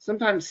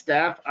 Sometimes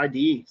staff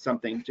ID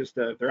something, just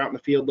they're out in the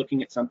field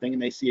looking at something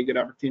and they see a good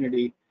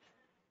opportunity.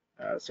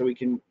 So we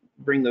can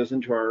bring those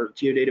into our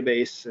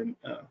geodatabase and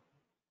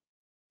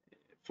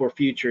for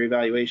future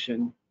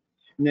evaluation.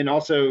 And then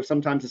also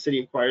sometimes the city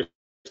acquires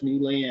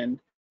new land.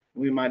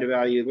 We might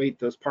evaluate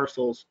those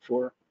parcels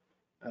for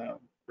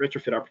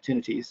retrofit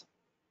opportunities.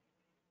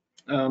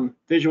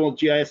 Visual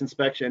GIS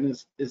inspection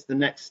is the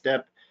next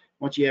step.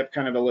 Once you have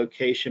kind of a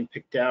location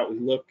picked out, we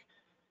look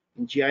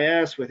in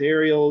GIS with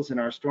aerials and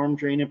our storm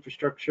drain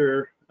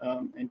infrastructure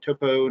and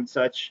topo and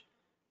such.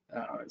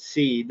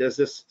 See, does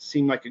this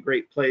seem like a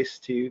great place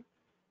to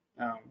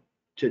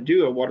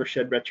do a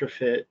watershed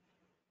retrofit?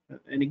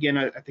 And again,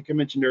 I think I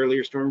mentioned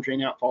earlier, storm drain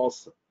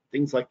outfalls,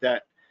 things like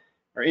that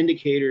are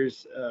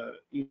indicators.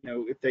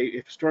 If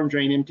a storm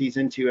drain empties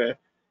into a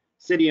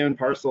city-owned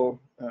parcel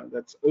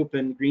that's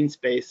open green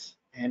space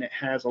and it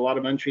has a lot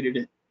of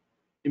untreated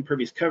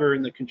impervious cover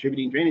in the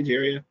contributing drainage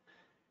area,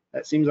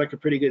 that seems like a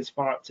pretty good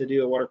spot to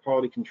do a water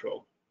quality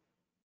control.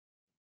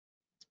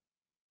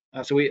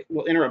 So we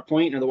will enter a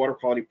point in the water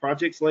quality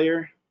projects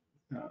layer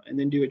and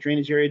then do a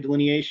drainage area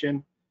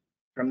delineation.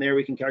 From there,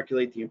 we can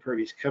calculate the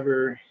impervious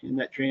cover in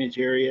that drainage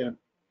area,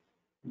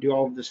 do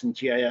all of this in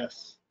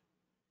GIS.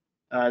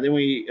 Then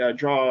we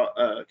draw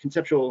a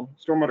conceptual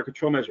stormwater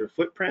control measure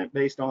footprint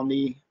based on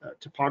the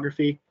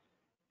topography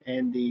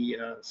and the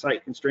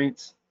site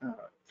constraints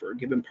for a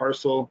given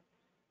parcel.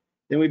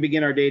 Then we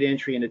begin our data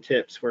entry into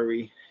TIPS, where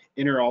we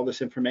enter all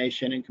this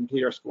information and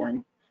complete our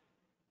scoring.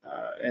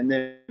 And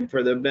then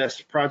for the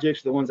best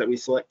projects, the ones that we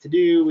select to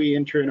do, we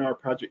enter in our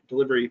project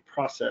delivery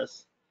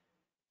process.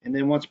 And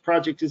then once a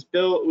project is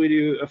built, we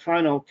do a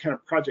final kind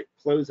of project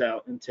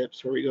closeout in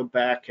TIPS, where we go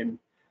back and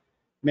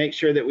make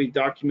sure that we've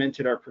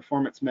documented our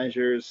performance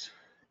measures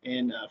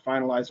and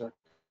finalize our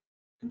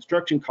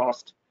construction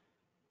cost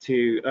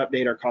to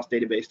update our cost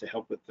database to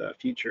help with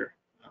future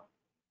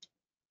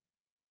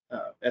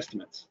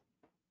estimates.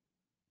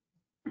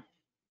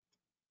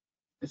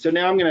 And so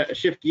now I'm going to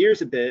shift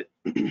gears a bit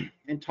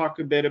and talk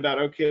a bit about,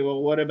 okay,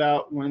 well, what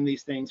about when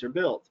these things are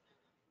built?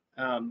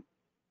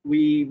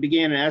 We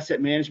began an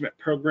asset management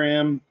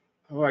program,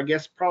 I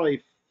guess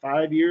probably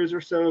 5 years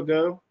or so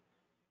ago.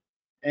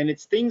 And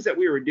it's things that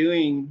we were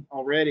doing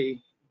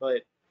already,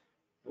 but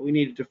we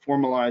needed to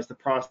formalize the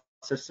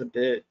process a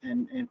bit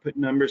and put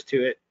numbers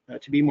to it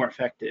to be more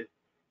effective.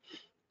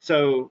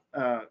 So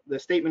the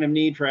statement of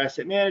need for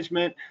asset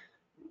management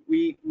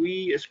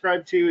we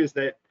ascribe to is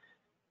that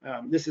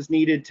this is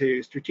needed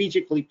to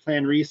strategically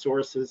plan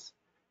resources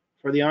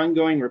for the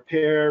ongoing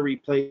repair,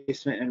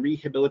 replacement, and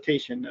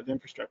rehabilitation of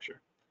infrastructure.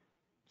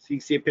 So you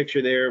see a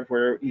picture there of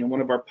where one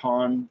of our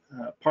pond,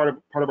 part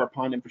of our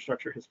pond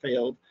infrastructure has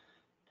failed,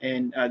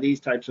 and these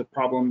types of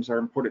problems are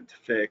important to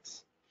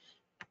fix.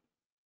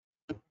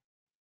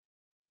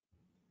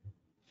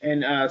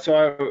 And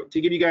so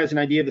to give you guys an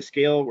idea of the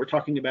scale, we're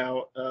talking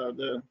about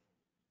the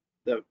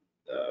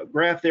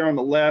graph there on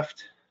the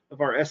left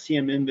of our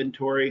SCM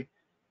inventory.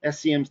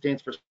 SCM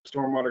stands for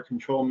Stormwater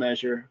Control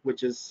Measure,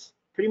 which is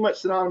pretty much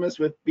synonymous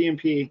with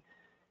BMP,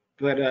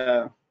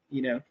 but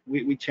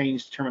we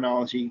changed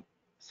terminology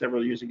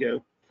several years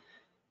ago.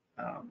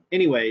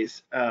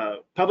 Anyways,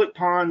 public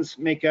ponds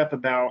make up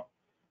about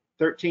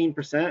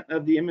 13%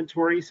 of the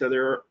inventory, so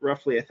there are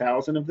roughly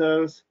 1,000 of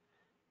those.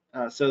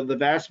 So the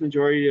vast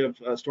majority of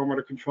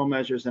stormwater control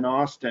measures in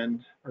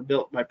Austin are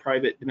built by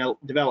private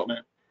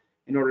development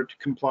in order to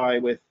comply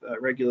with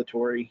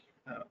regulatory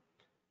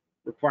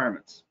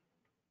requirements.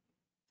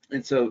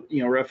 And so,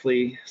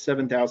 roughly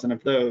 7,000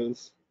 of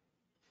those.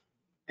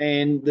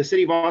 And the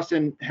city of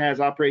Austin has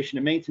operation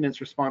and maintenance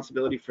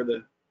responsibility for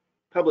the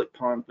public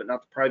ponds, but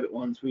not the private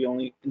ones. We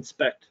only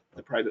inspect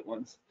the private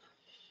ones.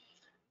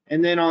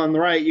 And then on the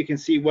right, you can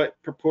see what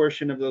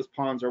proportion of those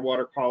ponds are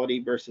water quality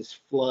versus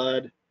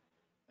flood.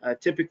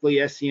 Typically,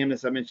 SCM,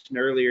 as I mentioned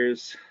earlier,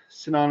 is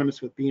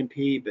synonymous with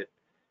BMP, but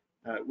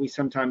we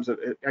sometimes,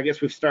 I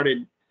guess we've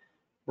started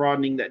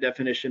broadening that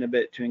definition a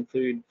bit to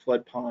include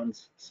flood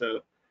ponds.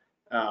 So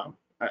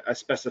I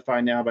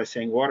specify now by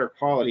saying water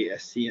quality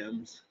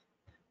SCMs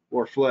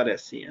or flood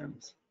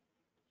SCMs.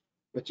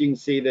 But you can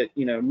see that,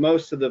 you know,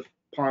 most of the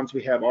ponds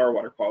we have are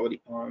water quality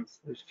ponds.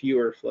 There's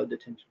fewer flood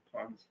detention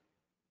ponds.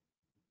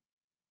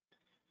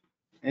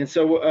 And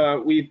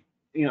so we've,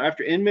 you know,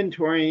 after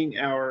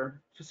inventorying our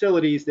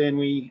facilities, then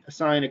we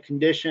assign a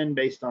condition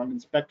based on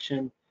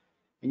inspection.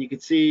 And you can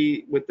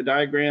see with the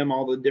diagram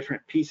all the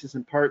different pieces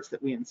and parts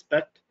that we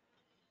inspect.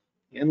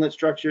 The inlet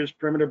structures,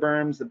 perimeter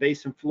berms, the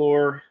basin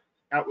floor,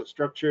 outlet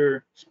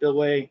structure,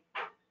 spillway,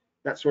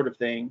 that sort of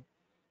thing.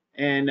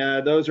 And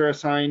those are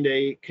assigned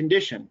a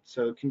condition.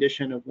 So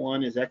condition of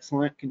 1 is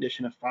excellent,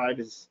 condition of 5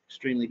 is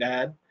extremely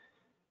bad.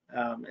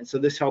 And so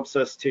this helps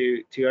us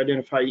to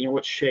identify, you know,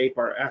 what shape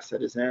our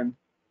asset is in.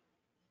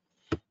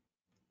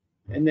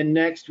 And then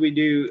next we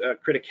do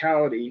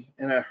criticality,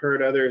 and I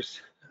heard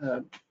others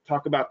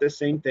talk about this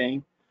same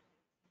thing.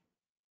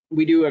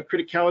 We do a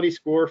criticality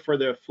score for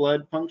the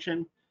flood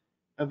function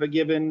of a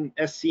given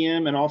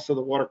SCM and also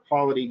the water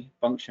quality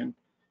function.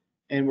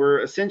 And we're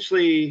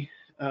essentially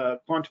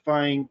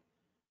quantifying,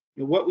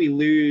 you know, what we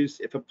lose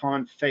if a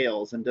pond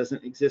fails and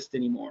doesn't exist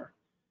anymore.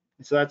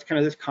 And so that's kind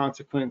of this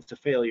consequence of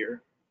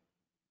failure.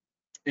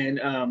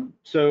 And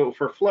so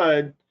for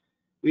flood,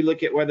 we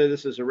look at whether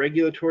this is a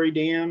regulatory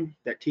dam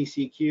that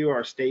TCQ,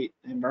 our state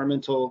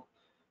environmental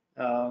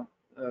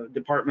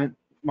department,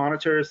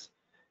 monitors.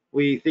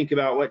 We think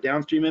about what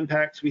downstream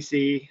impacts we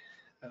see.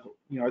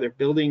 You know, are there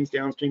buildings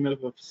downstream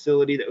of a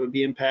facility that would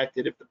be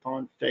impacted if the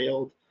pond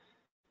failed?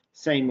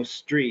 Same with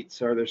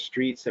streets. Are there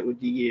streets that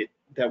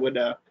would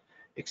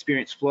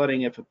experience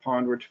flooding if a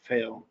pond were to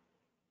fail?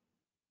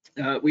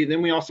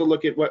 Then we also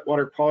look at what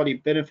water quality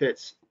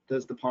benefits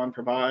does the pond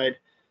provide.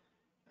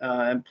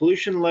 And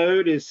pollution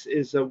load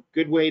is a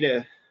good way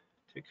to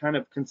kind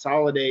of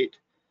consolidate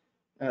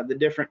the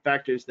different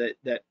factors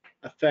that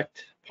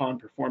affect pond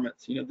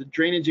performance. You know, the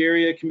drainage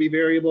area can be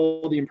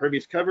variable, the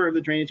impervious cover of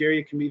the drainage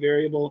area can be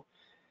variable,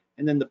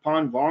 and then the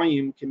pond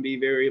volume can be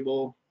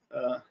variable,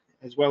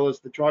 as well as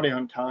the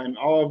drawdown time.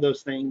 All of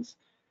those things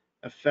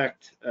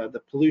affect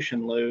the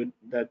pollution load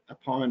that a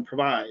pond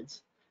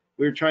provides.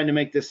 We were trying to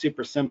make this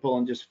super simple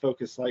and just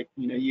focus, like,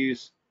 you know,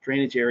 use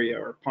drainage area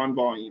or pond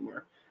volume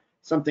or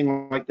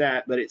something like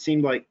that, but it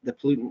seemed like the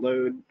pollutant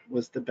load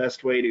was the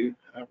best way to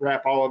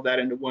wrap all of that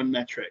into one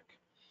metric.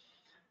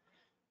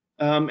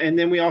 And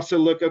then we also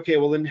look, okay,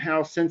 well then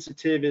how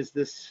sensitive is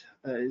this,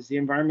 is the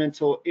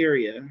environmental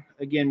area?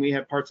 Again, we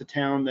have parts of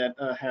town that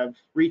have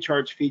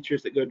recharge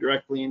features that go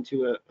directly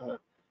into a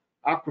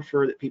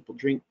aquifer that people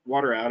drink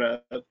water out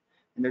of,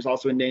 and there's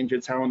also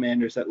endangered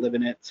salamanders that live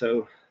in it.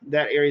 So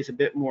that area is a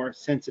bit more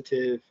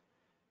sensitive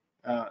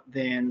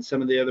than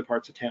some of the other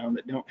parts of town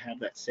that don't have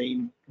that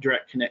same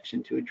direct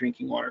connection to a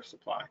drinking water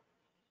supply.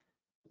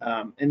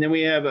 And then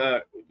we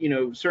have, you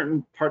know,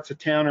 certain parts of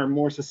town are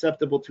more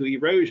susceptible to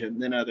erosion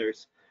than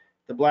others.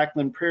 The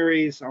Blackland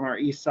Prairies on our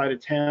east side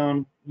of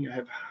town, you know,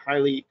 have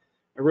highly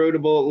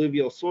erodible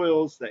alluvial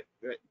soils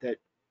that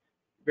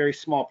very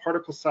small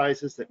particle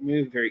sizes that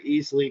move very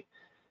easily.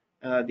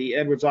 The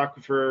Edwards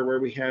Aquifer, where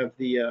we have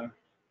the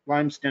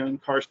limestone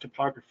karst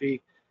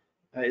topography,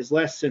 is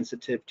less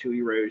sensitive to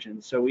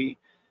erosion. So we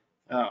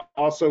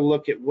also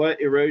look at what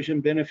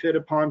erosion benefit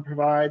a pond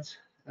provides.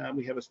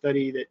 We have a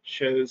study that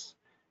shows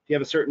if you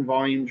have a certain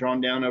volume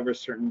drawn down over a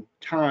certain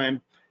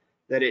time,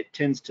 that it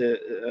tends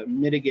to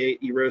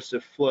mitigate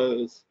erosive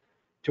flows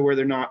to where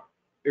they're not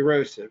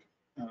erosive.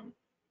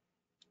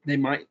 They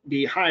might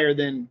be higher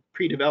than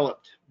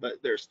pre-developed, but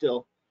they're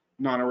still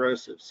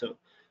non-erosive. So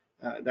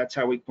that's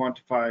how we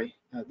quantify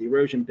the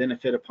erosion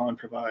benefit a pond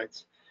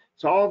provides.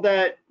 So all of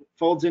that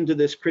folds into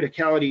this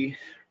criticality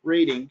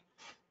rating,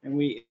 and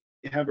we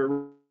have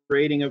a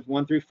rating of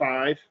 1 through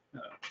 5.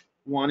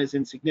 1 is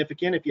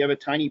insignificant. If you have a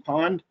tiny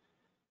pond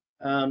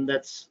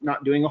that's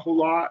not doing a whole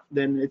lot,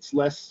 then it's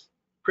less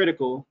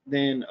critical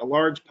than a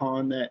large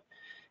pond that,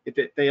 if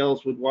it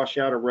fails, would wash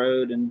out a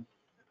road and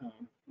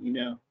you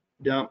know,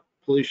 dump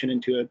pollution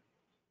into a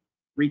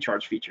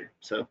recharge feature.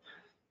 So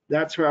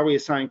that's how we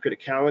assign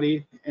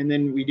criticality. And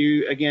then we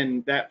do,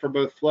 again, that for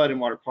both flood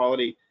and water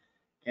quality,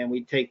 and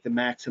we take the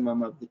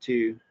maximum of the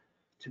two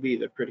to be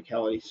the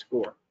criticality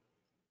score.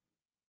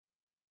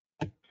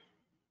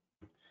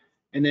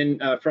 And then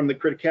from the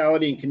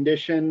criticality and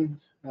condition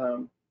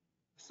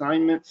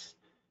assignments,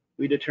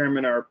 we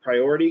determine our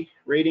priority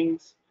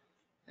ratings.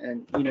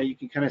 And you know, you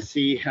can kind of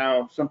see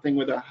how something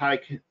with a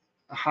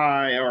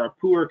high or a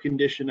poor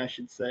condition, I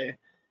should say,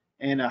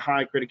 and a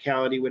high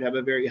criticality would have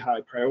a very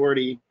high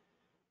priority,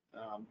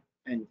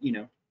 and you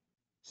know,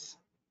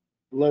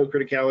 low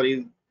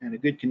criticality and a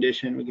good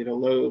condition we get a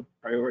low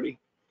priority.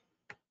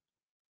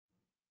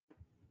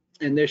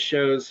 And this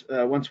shows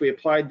once we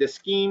applied the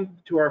scheme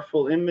to our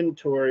full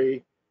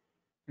inventory,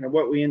 you know,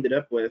 what we ended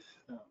up with.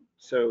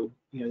 So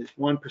you know,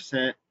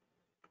 1%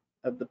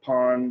 of the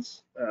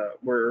ponds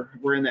were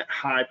in that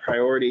high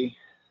priority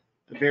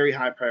very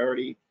high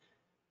priority.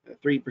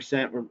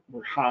 3%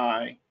 were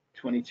high,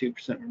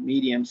 22% were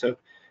medium. So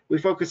we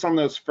focus on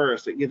those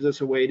first. It gives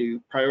us a way to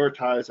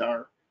prioritize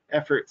our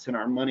efforts and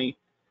our money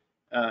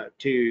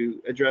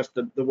to address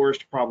the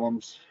worst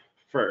problems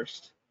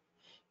first.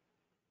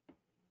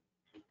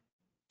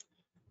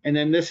 And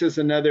then this is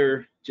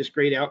another just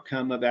great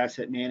outcome of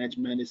asset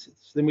management is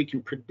then we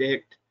can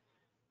predict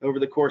over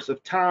the course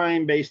of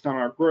time based on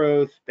our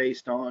growth,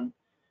 based on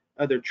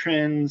other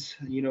trends.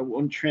 You know,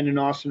 one trend in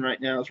Austin right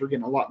now is we're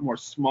getting a lot more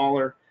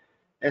smaller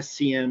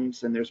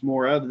SCMs and there's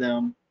more of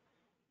them.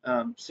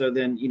 So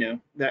then, you know,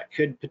 that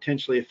could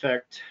potentially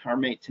affect our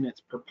maintenance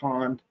per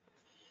pond.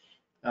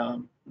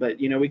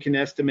 But, you know, we can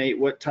estimate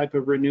what type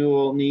of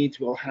renewal needs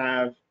we'll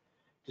have,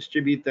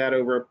 distribute that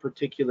over a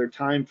particular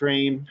time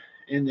frame,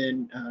 and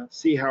then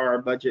see how our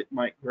budget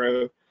might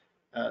grow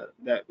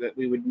that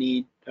we would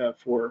need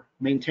for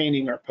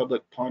maintaining our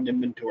public pond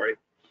inventory.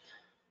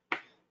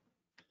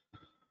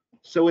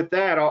 So with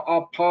that,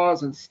 I'll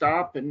pause and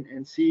stop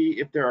and see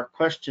if there are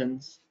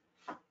questions.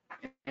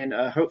 And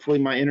hopefully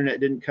my internet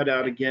didn't cut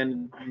out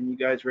again and you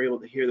guys were able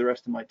to hear the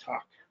rest of my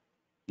talk.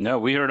 No,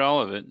 we heard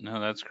all of it. No,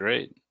 that's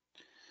great.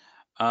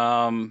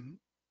 Yeah,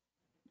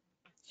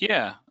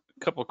 a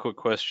couple quick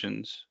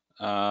questions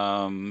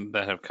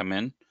that have come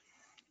in.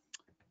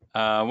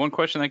 One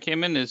question that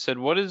came in is said,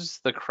 what is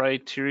the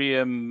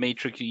criteria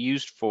matrix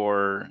used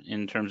for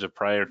in terms of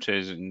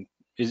prioritizing?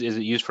 Is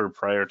it used for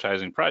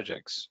prioritizing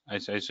projects? I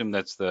assume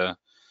that's so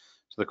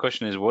the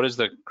question is, what is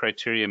the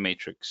criteria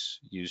matrix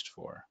used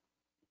for?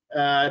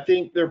 I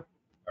think they're,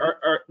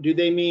 do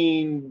they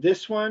mean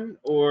this one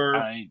or?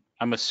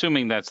 I'm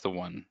assuming that's the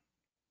one.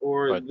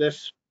 Or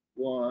this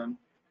one.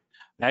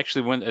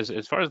 Actually, when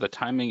as far as the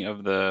timing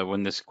of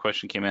when this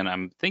question came in,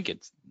 I think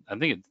it's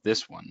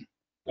this one.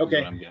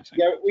 Okay.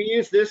 Yeah, we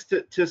use this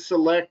to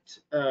select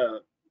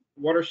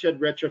watershed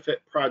retrofit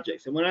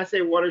projects. And when I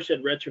say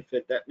watershed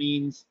retrofit, that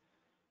means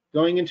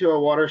going into a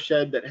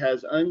watershed that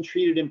has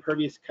untreated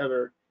impervious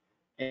cover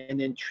and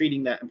then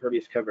treating that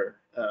impervious cover,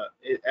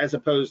 as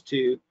opposed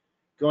to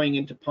going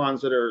into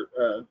ponds that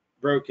are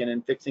broken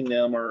and fixing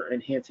them or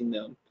enhancing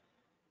them.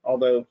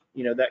 Although,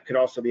 you know, that could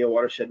also be a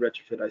watershed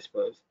retrofit, I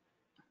suppose.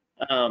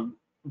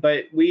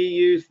 But we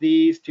use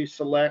these to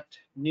select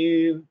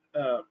new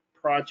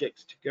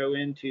projects to go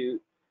into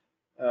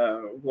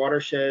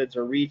watersheds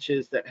or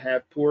reaches that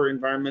have poor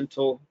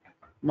environmental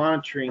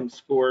monitoring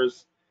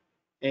scores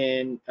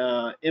and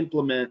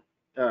implement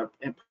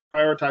and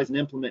prioritize and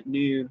implement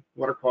new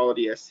water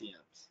quality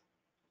SCMs.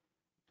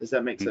 Does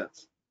that make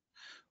sense?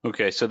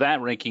 Okay, so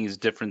that ranking is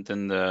different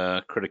than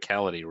the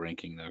criticality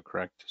ranking, though,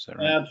 correct? Is that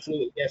right?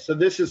 Absolutely, yeah. So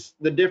this is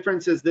the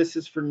difference is this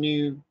is for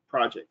new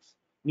projects,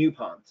 new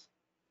ponds,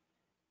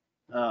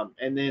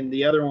 and then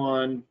the other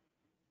one,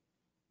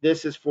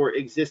 this is for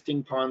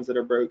existing ponds that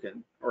are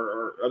broken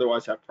or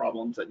otherwise have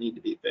problems that need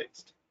to be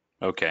fixed.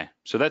 Okay,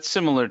 so that's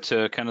similar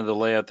to kind of the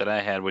layout that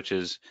I had, which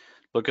is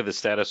look at the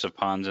status of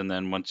ponds, and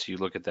then once you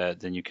look at that,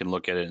 then you can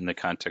look at it in the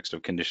context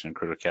of condition and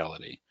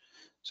criticality.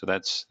 So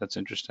that's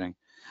interesting.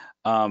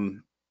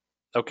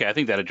 Okay, I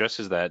think that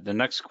addresses that. The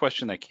next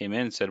question that came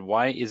in said,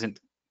 why isn't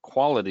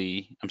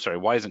quantity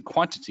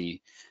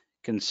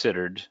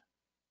considered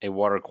a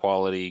water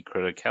quality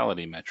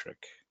criticality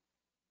metric?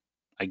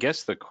 I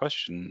guess the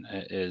question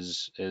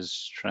is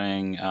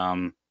trying,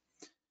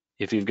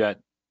 if you've got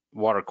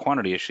water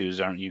quantity issues,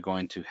 aren't you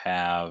going to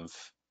have,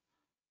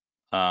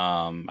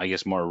 I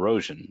guess, more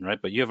erosion,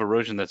 right? But you have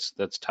erosion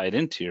that's tied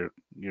into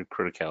your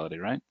criticality,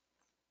 right?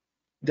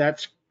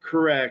 That's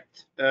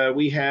correct.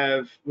 We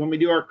have, when we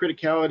do our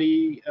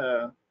criticality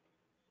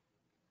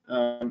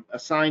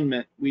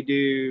assignment, we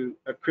do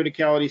a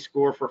criticality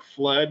score for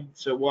flood,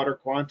 so water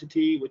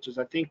quantity, which is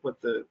I think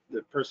what the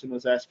person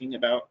was asking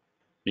about.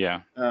 Yeah.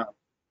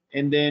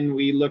 And then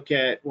we look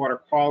at water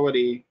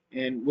quality,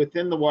 and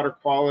within the water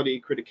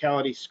quality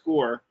criticality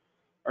score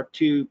are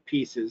two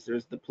pieces.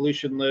 There's the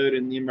pollution load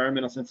and the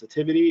environmental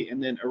sensitivity,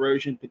 and then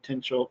erosion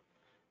potential,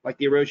 like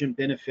the erosion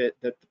benefit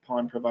that the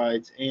pond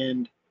provides,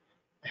 and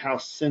how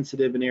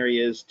sensitive an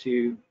area is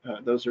to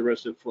those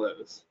erosive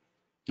flows.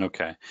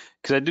 Okay,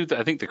 because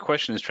I think the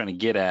question is trying to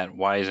get at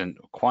why isn't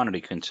quantity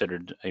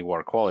considered a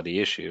water quality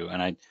issue,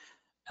 and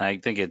I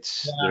think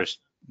it's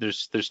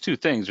there's two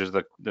things. There's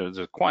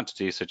the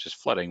quantity, such as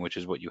flooding, which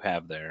is what you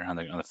have there on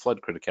the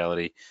flood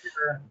criticality.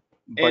 Sure.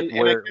 But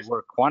where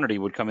quantity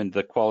would come into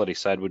the quality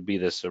side would be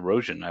this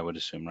erosion, I would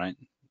assume, right?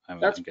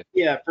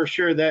 Yeah, for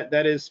sure.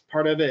 That is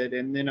part of it,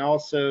 and then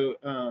also,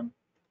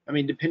 I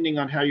mean, depending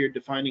on how you're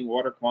defining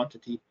water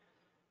quantity,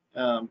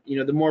 you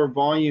know, the more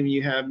volume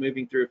you have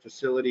moving through a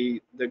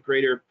facility, the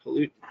greater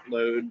pollutant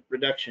load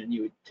reduction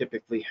you would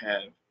typically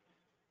have.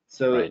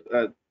 So, right.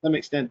 To some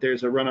extent,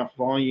 there's a runoff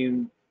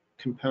volume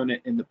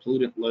component in the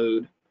pollutant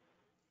load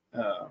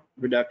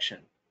reduction.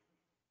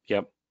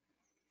 Yep.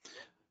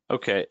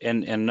 Okay,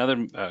 and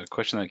another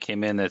question that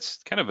came in that's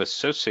kind of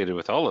associated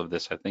with all of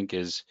this, I think,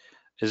 is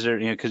there,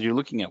 you know, because you're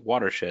looking at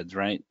watersheds,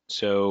 right?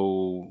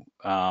 So,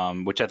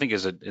 which I think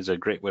is a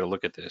great way to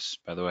look at this,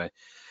 by the way.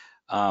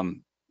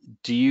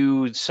 do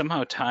you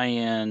somehow tie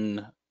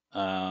in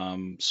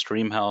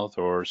stream health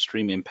or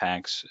stream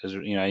impacts? As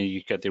you know,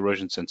 you got the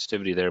erosion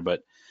sensitivity there,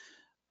 but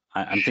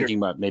I'm Sure. thinking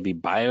about maybe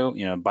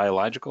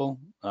biological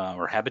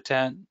or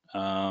habitat.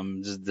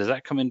 Does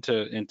that come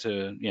into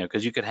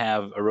because you could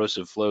have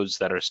erosive flows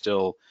that are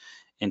still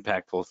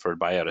impactful for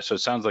biota. So it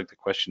sounds like the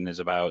question is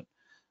about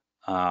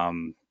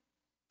um,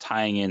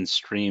 tying in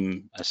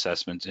stream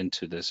assessments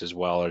into this as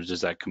well, or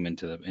does that come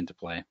into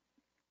play?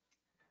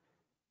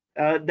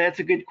 That's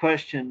a good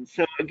question.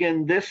 So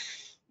again,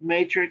 this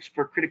matrix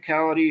for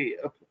criticality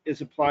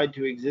is applied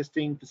to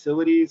existing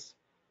facilities,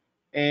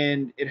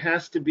 and it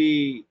has to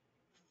be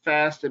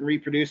fast and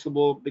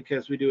reproducible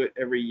because we do it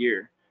every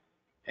year.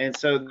 And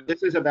so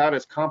this is about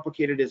as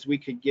complicated as we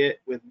could get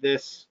with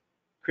this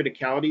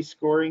criticality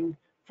scoring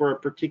for a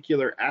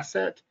particular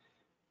asset,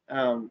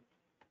 um,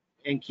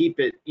 and keep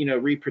it,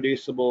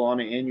 reproducible on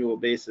an annual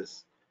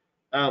basis.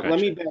 Let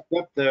Gotcha. me back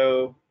up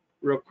though,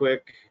 real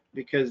quick,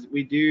 because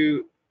we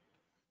do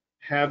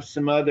have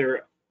some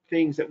other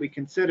things that we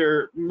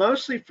consider,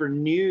 mostly for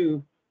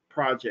new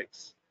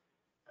projects.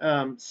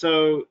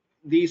 So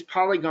these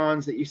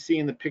polygons that you see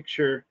in the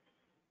picture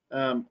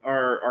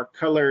are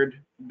colored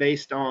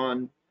based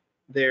on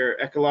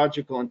their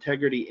ecological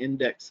integrity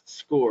index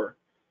score,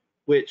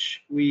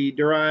 which we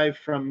derive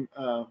from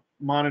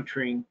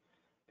monitoring.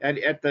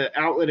 At the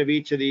outlet of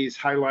each of these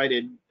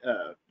highlighted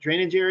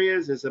drainage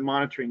areas is a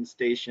monitoring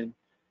station.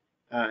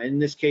 In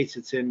this case,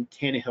 it's in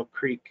Tannehill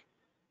Creek.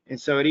 And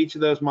so at each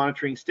of those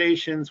monitoring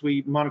stations,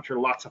 we monitor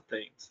lots of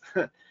things.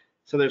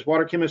 So there's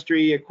water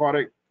chemistry,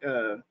 aquatic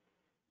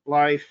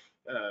life,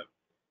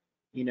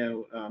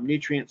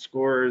 nutrient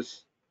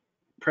scores,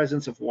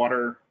 presence of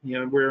water.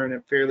 We're in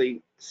a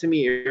fairly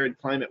semi-arid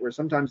climate where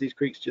sometimes these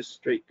creeks just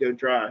straight go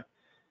dry.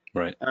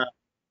 Right.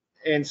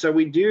 And so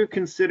we do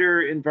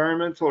consider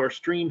environmental or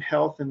stream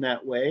health in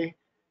that way.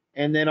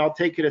 And then I'll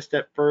take it a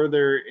step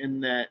further in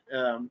that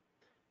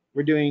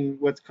we're doing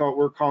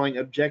we're calling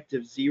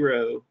objective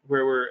zero,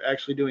 where we're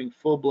actually doing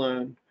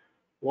full-blown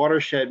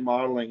watershed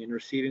modeling and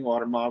receiving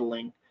water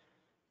modeling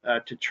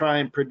to try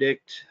and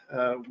predict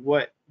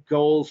what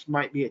goals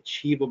might be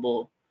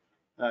achievable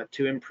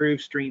to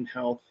improve stream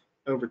health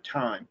over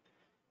time.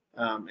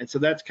 And so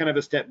that's kind of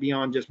a step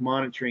beyond just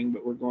monitoring,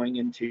 but we're going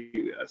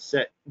into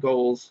set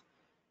goals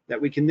that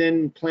we can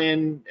then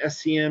plan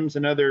SCMs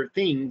and other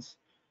things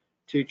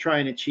to try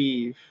and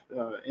achieve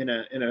in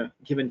a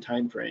given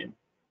time frame.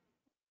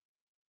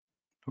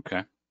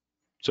 Okay.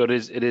 So it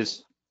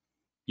is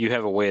you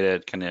have a way to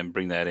kind of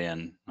bring that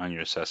in on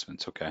your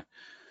assessments. Okay.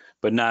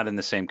 But not in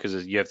the same,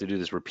 because you have to do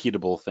this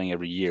repeatable thing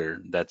every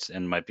year.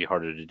 And might be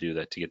harder to do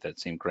that to get that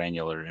same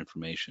granular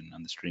information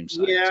on the stream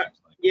side, it Yeah,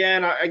 seems like. yeah,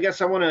 and I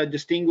guess I want to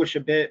distinguish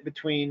a bit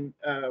between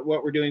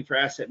what we're doing for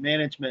asset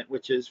management,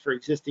 which is for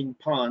existing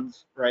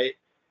ponds, right,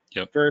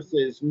 Yep.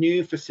 versus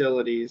new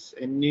facilities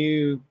and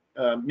new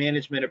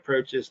management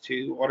approaches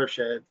to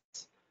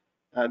watersheds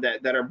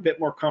that are a bit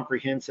more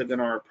comprehensive in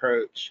our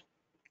approach.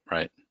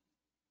 Right.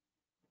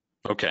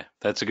 Okay.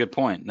 That's a good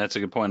point. That's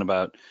a good point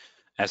about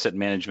asset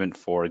management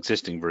for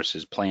existing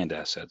versus planned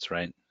assets,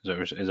 right?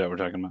 Is that what we're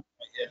talking about?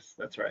 Yes,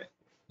 that's right.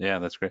 Yeah,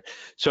 that's great.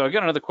 So I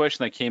got another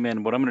question that came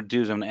in. What I'm going to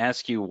do is I'm going to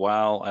ask you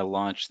while I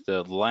launch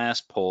the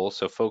last poll.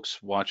 So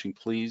folks watching,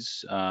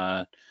 please,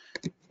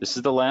 this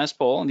is the last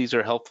poll, and these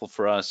are helpful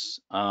for us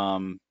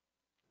to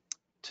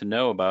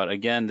know about.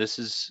 Again, this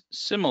is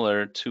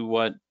similar to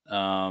what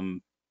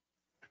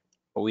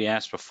we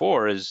asked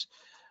before is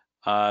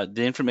the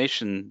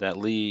information that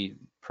Lee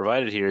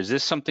provided here. Is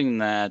this something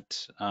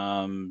that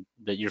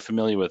that you're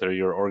familiar with, or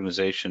your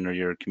organization or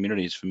your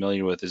community is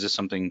familiar with? Is this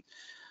something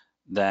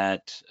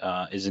that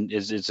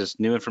is this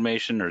new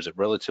information, or is it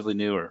relatively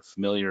new or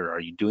familiar? Are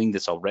you doing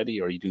this already,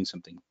 or are you doing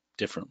something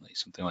differently,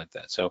 something like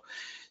that? So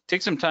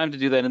take some time to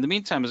do that. In the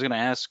meantime, I was going to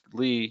ask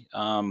Lee,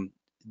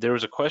 there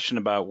was a question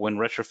about when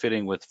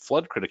retrofitting with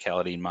flood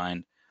criticality in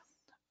mind,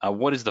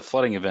 what is the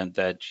flooding event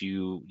that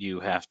you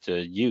have to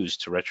use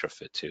to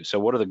retrofit to? So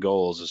what are the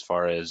goals as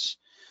far as,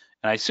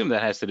 and I assume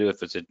that has to do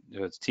if it's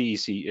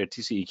TEC or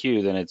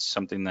TCEQ, then it's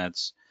something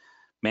that's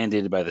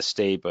mandated by the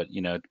state, but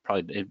it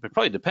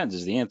probably depends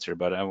is the answer,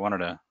 but I wanted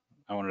to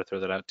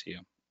throw that out to you.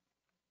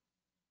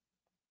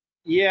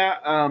 Yeah,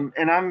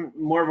 and I'm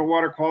more of a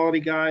water quality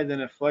guy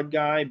than a flood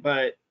guy,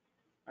 but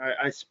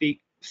I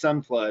speak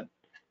some flood.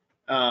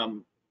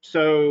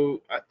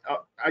 So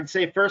I'd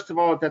say, first of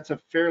all, that's a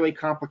fairly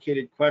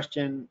complicated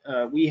question.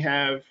 We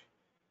have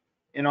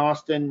in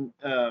Austin,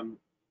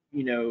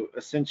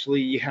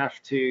 essentially you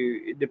have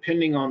to,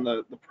 depending on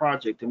the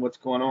project and what's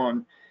going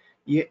on,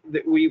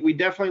 we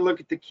definitely look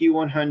at the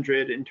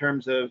Q100 in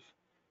terms of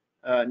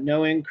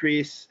no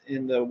increase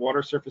in the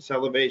water surface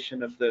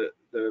elevation of the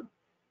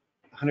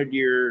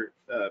 100-year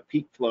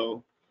peak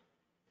flow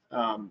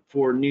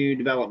for new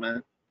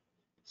development.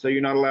 So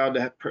you're not allowed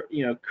to have,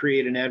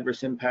 create an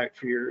adverse impact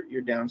for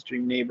your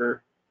downstream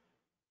neighbor.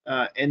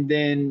 And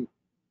then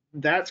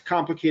that's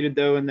complicated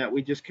though, in that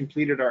we just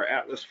completed our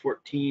Atlas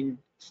 14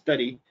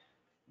 study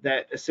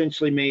that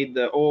essentially made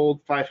the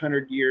old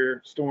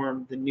 500-year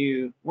storm the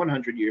new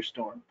 100-year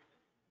storm.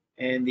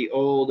 And the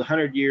old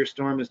 100-year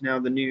storm is now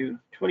the new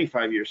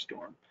 25-year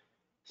storm.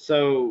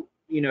 So,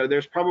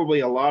 there's probably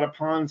a lot of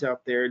ponds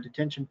out there,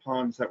 detention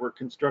ponds, that were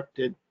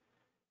constructed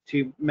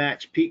to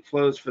match peak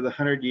flows for the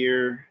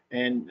 100-year.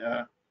 And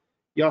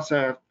you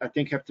also, I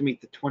think, have to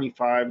meet the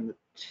 25 and the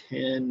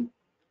 10,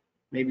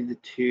 maybe the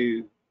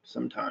 2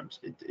 sometimes.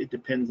 It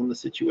depends on the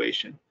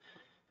situation.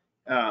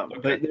 Okay.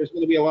 But there's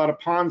going to be a lot of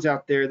ponds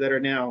out there that are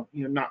now,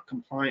 not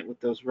compliant with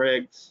those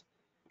regs.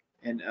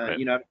 And,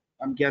 Right.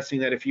 I'm guessing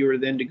that if you were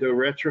then to go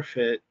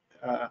retrofit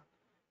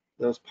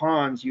those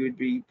ponds, you would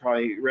be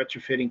probably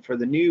retrofitting for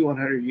the new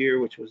 100-year,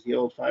 which was the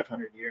old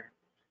 500-year.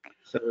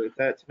 So if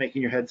that's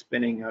making your head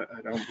spinning, I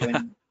don't blame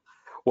you.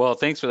 Well,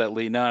 thanks for that,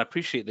 Lee. No, I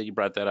appreciate that you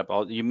brought that up.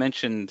 You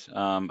mentioned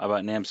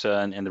about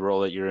NMSA and the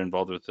role that you're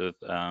involved with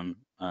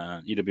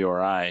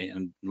EWRI,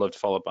 and I'd love to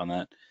follow up on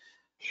that.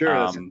 Sure,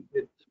 that's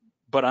good.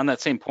 But on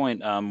that same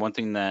point, one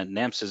thing that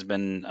NMSA has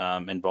been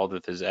involved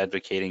with is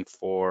advocating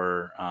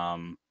for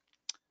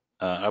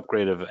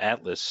upgrade of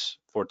Atlas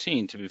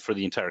 14 to be for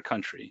the entire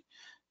country.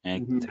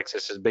 And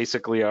Texas is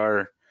basically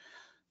the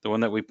one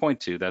that we point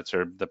to. That's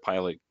the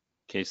pilot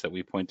case that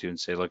we point to and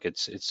say, look,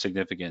 it's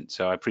significant.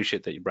 So I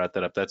appreciate that you brought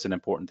that up. That's an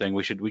important thing.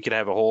 We could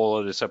have a whole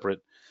other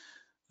separate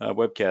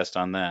webcast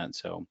on that.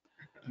 So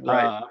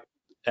Right.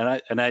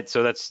 I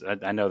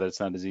know that's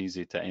not as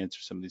easy to answer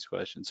some of these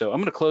questions. So I'm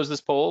going to close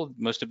this poll.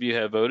 Most of you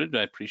have voted.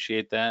 I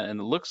appreciate that. And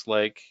it looks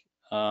like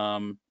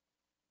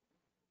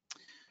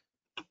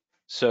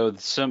so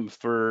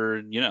for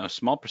a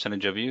small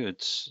percentage of you,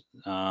 it's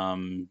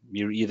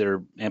you're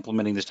either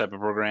implementing this type of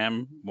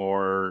program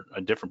or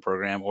a different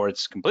program, or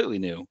it's completely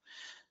new.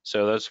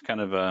 So that's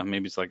kind of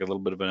maybe it's like a little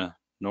bit of a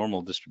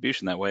normal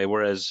distribution that way.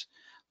 Whereas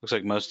looks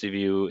like most of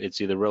you, it's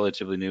either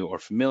relatively new or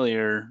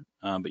familiar,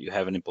 but you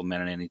haven't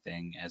implemented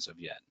anything as of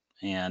yet.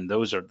 And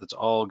that's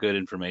all good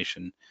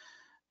information,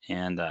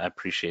 and I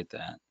appreciate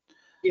that.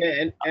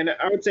 Yeah, and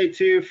I would say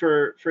too,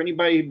 for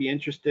anybody who'd be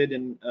interested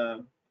in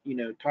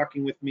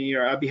talking with me,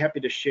 or I'd be happy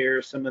to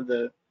share some of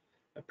the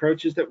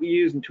approaches that we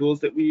use and tools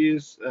that we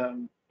use,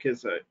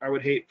 because I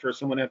would hate for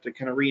someone to have to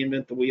kind of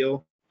reinvent the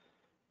wheel.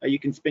 You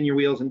can spin your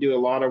wheels and do a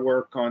lot of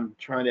work on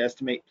trying to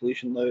estimate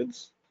pollution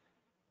loads,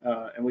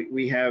 and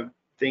we have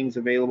things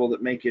available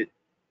that make it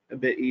a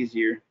bit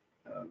easier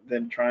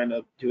than trying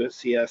to do a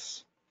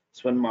CS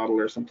swim model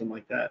or something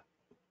like that.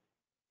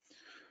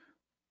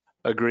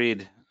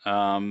 Agreed.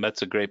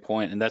 That's a great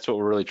point, and that's what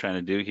we're really trying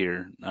to do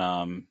here.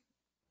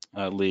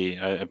 Lee,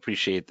 I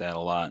appreciate that a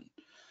lot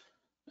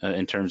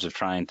in terms of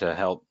trying to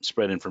help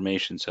spread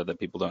information so that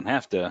people don't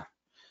have to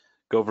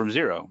go from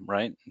zero,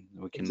 right?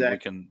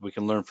 Exactly. We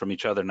can learn from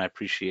each other, and I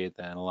appreciate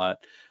that a lot.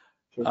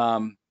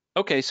 Sure.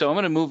 Okay, so I'm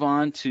going to move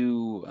on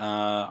to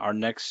our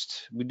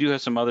next. We do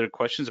have some other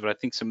questions, but I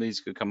think some of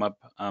these could come up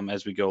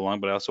as we go along.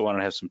 But I also want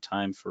to have some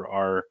time for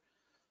our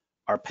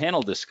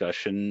panel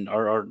discussion,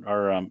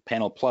 our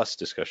panel plus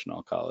discussion,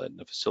 I'll call it,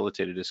 a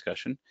facilitated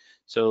discussion.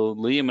 So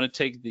Lee, I'm going to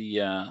take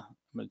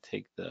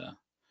the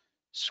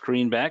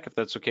screen back if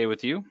that's okay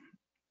with you.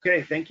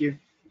 Okay, thank you.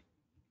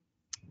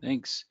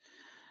 Thanks.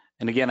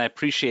 And again, I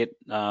appreciate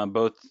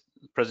both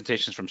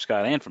presentations from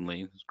Scott and from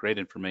Lee. It's great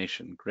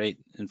information,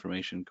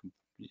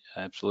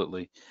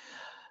 absolutely.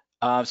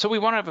 So we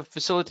want to have a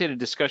facilitated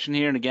discussion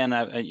here. And again,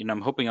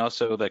 I'm hoping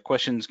also that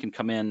questions can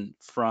come in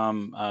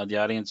from the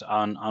audience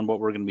on what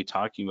we're going to be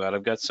talking about.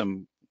 I've got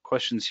some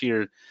questions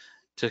here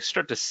to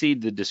start to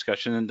seed the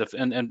discussion.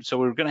 And so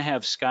we're going to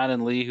have Scott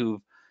and Lee,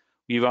 who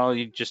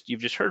you've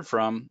just heard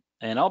from,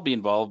 and I'll be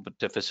involved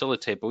to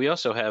facilitate. But we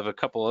also have a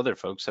couple other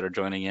folks that are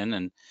joining in,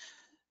 and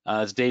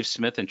it's Dave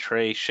Smith and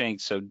Trey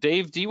Shanks. So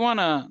Dave, do you want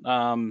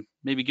to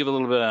maybe give a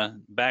little bit of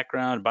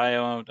background,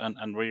 bio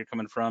on where you're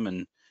coming from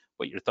and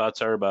what your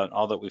thoughts are about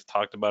all that we've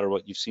talked about or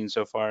what you've seen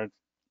so far?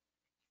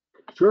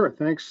 Sure,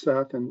 thanks,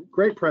 Seth, and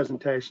great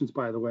presentations,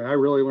 by the way. I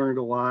really learned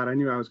a lot. I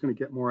knew I was going to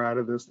get more out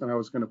of this than I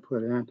was going to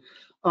put in.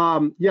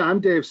 Yeah,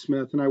 I'm Dave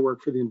Smith, and I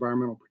work for the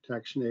Environmental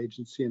Protection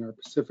Agency in our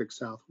Pacific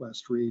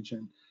Southwest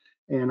region,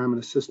 and I'm an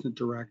assistant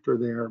director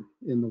there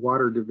in the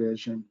Water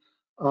Division.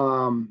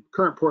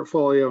 Current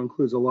portfolio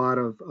includes a lot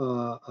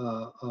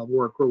of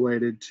work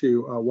related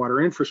to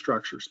water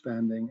infrastructure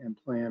spending and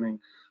planning,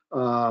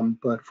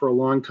 but for a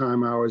long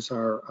time I was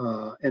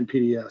our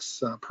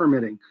NPDES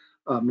permitting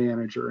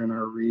manager in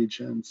our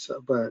regions.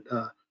 But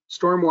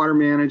stormwater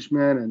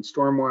management and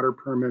stormwater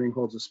permitting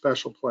holds a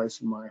special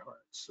place in my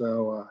heart.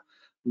 So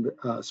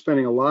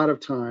spending a lot of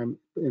time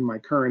in my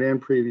current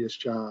and previous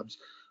jobs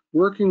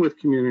working with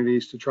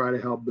communities to try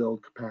to help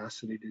build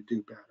capacity to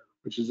do better,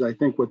 which is, I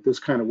think, what this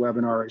kind of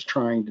webinar is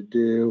trying to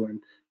do. And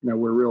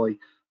we're really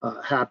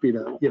happy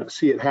to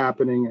see it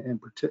happening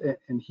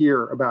and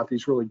hear about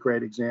these really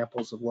great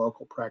examples of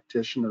local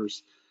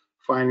practitioners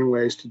finding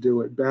ways to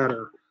do it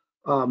better.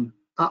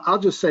 I'll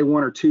just say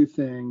one or two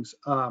things.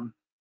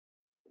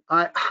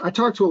 I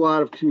talk to a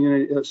lot of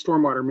community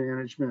stormwater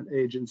management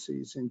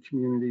agencies and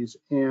communities,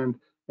 and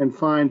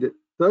find that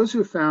those who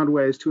have found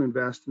ways to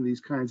invest in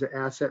these kinds of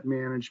asset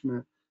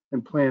management,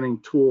 and planning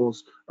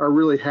tools are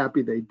really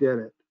happy they did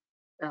it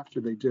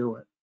after they do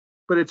it.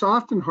 But it's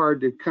often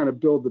hard to kind of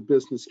build the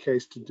business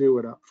case to do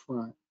it up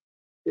front.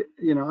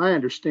 I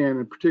understand,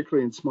 and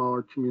particularly in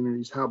smaller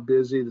communities, how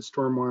busy the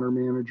stormwater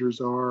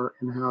managers are,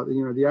 and how,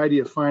 the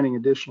idea of finding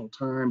additional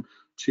time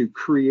to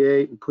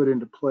create and put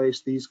into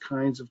place these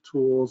kinds of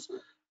tools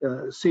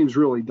seems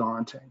really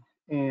daunting.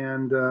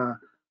 And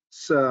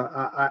so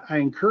I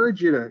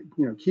encourage you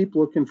to, keep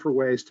looking for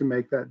ways to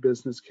make that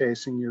business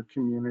case in your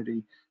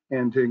community,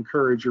 and to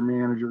encourage your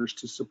managers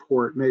to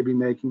support maybe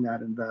making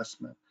that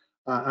investment.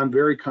 I'm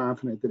very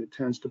confident that it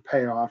tends to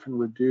pay off and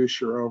reduce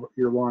your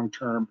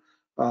long-term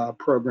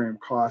program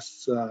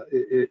costs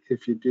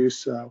if you do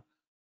so.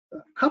 A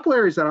couple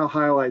areas that I'll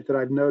highlight that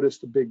I've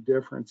noticed a big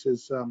difference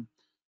is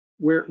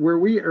where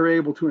we are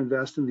able to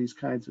invest in these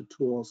kinds of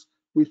tools,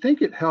 we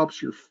think it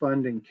helps your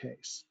funding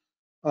case,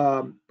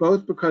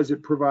 both because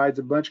it provides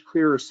a much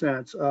clearer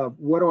sense of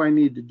what do I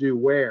need to do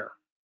where,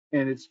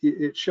 and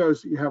it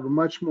shows that you have a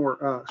much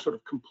more sort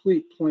of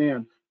complete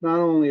plan, not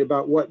only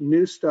about what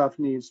new stuff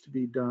needs to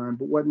be done,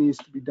 but what needs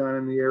to be done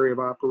in the area of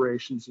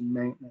operations and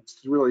maintenance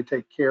to really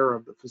take care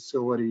of the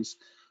facilities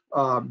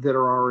that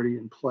are already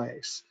in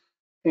place.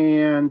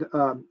 And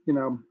I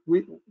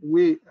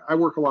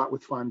work a lot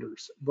with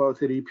funders,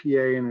 both at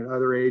EPA and at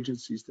other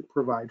agencies that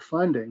provide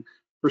funding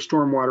for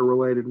stormwater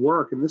related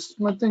work. And this is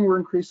one thing we're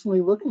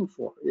increasingly looking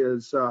for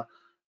is,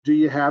 do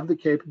you have the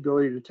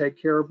capability to take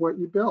care of what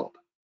you build?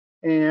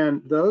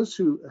 And those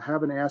who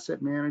have an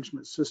asset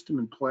management system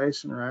in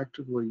place and are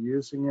actively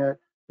using it,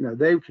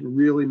 they can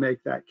really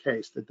make that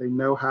case that they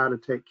know how to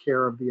take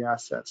care of the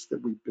assets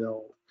that we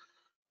build.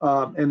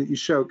 And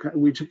that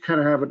we kind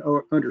of have an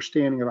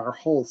understanding of our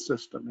whole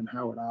system and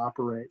how it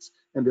operates,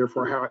 and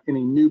therefore how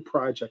any new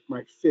project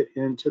might fit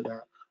into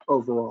that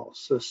overall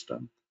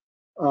system.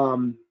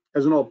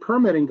 As an old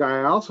permitting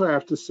guy, I also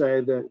have to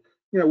say that,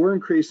 we're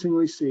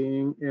increasingly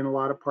seeing in a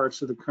lot of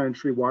parts of the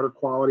country water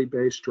quality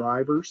based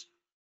drivers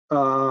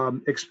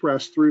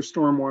expressed through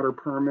stormwater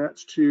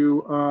permits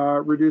to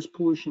reduce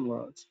pollution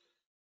loads.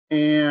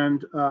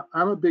 And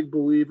I'm a big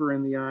believer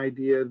in the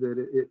idea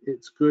that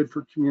it's good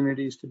for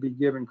communities to be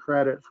given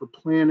credit for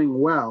planning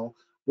well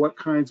what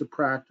kinds of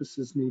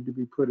practices need to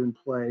be put in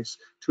place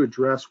to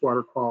address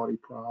water quality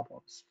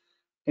problems.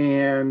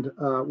 And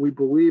we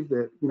believe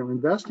that,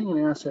 investing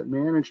in asset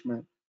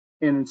management,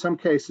 and in some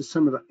cases,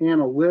 some of the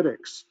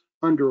analytics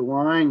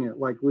underlying it,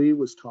 like Lee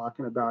was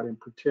talking about in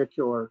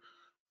particular,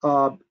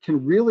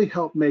 can really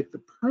help make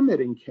the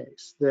permitting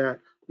case that,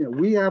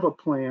 we have a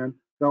plan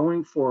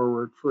going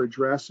forward for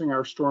addressing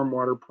our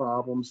stormwater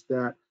problems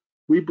that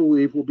we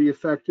believe will be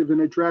effective in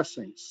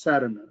addressing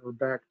sediment or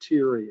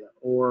bacteria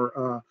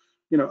or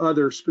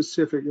other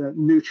specific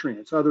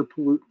nutrients, other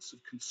pollutants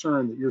of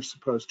concern that you're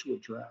supposed to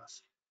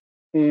address.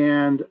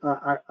 And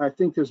I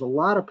think there's a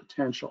lot of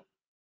potential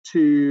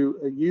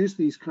to use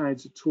these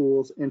kinds of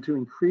tools and to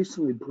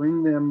increasingly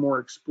bring them more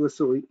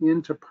explicitly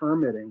into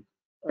permitting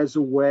as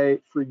a way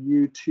for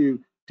you to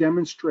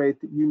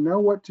demonstrate that you know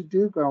what to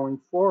do going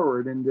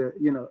forward. And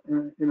in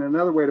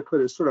another way to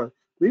put it is sort of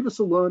leave us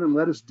alone and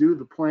let us do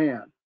the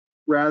plan,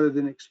 rather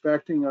than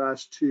expecting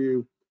us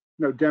to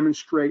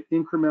demonstrate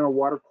incremental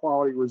water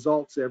quality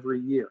results every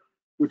year,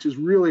 which is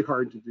really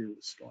hard to do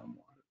with stormwater.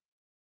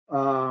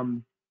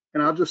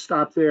 And I'll just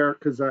stop there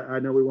because I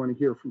know we want to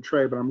hear from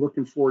Trey, but I'm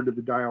looking forward to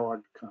the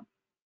dialogue to come.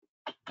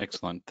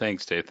 Excellent.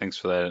 Thanks, Dave. Thanks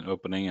for that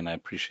opening, and I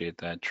appreciate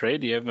that. Trey,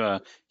 do you have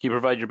can you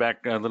provide your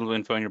a little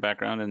info on your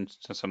background and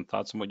some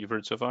thoughts on what you've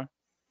heard so far?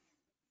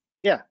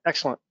 Yeah,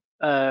 excellent.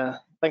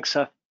 Thanks,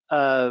 Seth.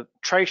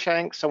 Trey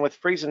Shanks. I'm with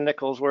Freese and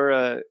Nichols.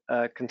 We're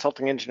a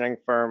consulting engineering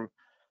firm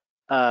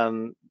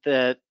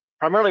that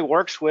primarily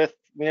works with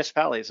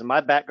municipalities, and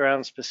my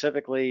background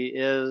specifically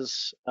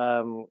is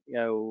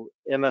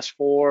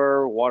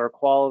MS4, water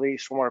quality,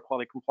 stormwater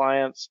quality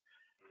compliance,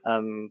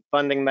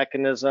 funding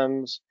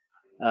mechanisms,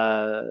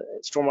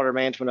 stormwater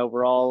management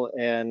overall,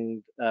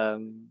 and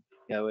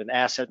and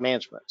asset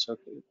management. So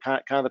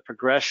kind of the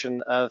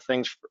progression of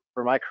things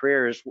for my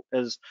career is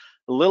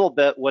a little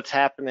bit what's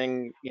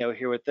happening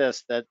here with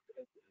this, that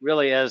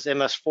really as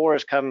MS4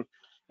 has come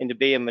into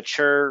being a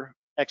mature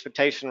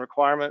expectation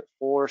requirement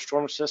for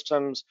storm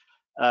systems,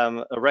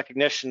 a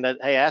recognition that,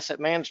 hey, asset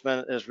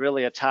management is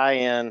really a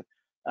tie-in,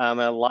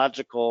 a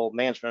logical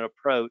management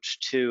approach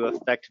to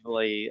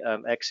effectively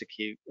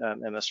execute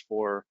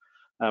MS4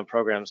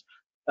 programs.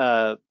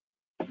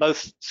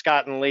 Both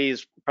Scott and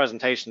Lee's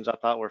presentations I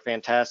thought were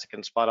fantastic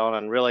and spot on,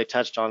 and really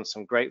touched on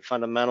some great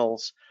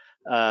fundamentals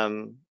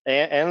and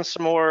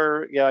some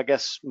more, I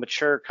guess,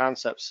 mature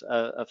concepts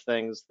of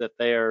things that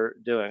they are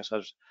doing. So I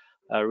was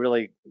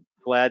really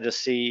glad to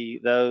see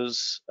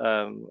those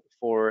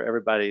for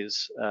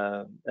everybody's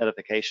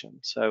edification.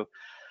 So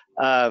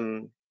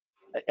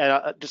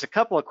just a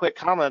couple of quick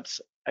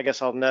comments I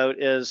guess I'll note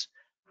is,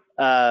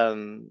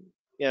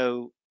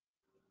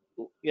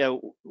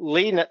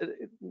 Lee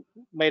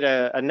made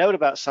a note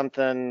about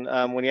something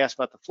when he asked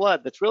about the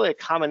flood that's really a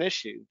common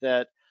issue,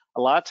 that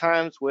a lot of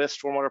times with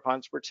stormwater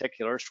ponds in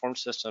particular, storm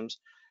systems,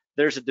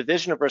 there's a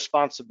division of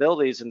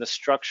responsibilities in the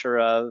structure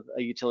of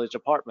a utilities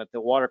department.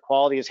 The water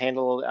quality is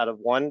handled out of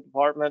one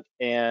department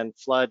and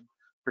flood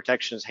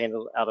protection is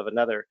handled out of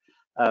another.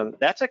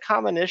 That's a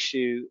common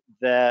issue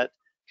that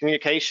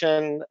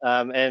communication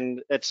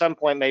and at some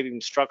point maybe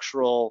even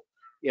structural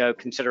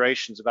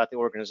considerations about the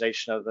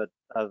organization of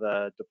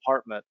the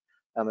department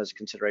as a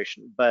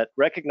consideration. But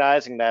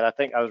recognizing that, I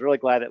think I was really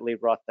glad that Lee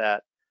brought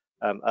that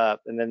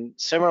up. And then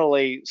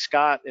similarly,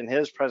 Scott in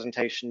his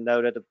presentation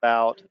noted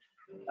about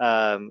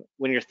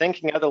when you're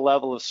thinking of the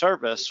level of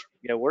service,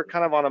 we're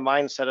kind of on a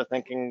mindset of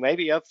thinking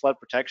maybe of flood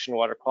protection,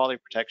 water quality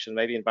protection,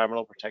 maybe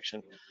environmental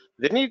protection.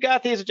 Then you've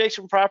got these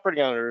adjacent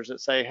property owners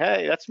that say,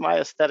 hey, that's my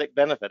aesthetic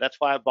benefit. That's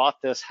why I bought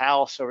this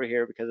house over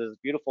here, because there's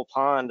a beautiful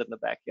pond in the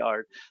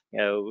backyard.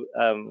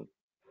 And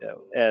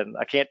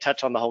I can't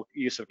touch on the whole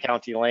use of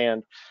county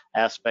land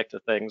aspect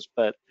of things,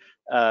 but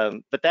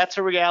that's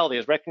a reality,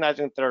 is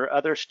recognizing that there are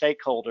other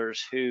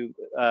stakeholders who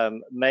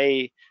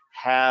may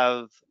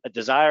have a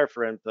desire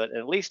for input and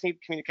at least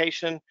need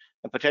communication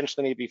and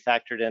potentially need to be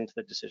factored into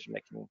the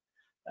decision-making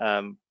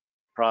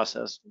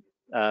process.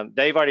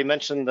 Dave already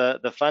mentioned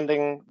the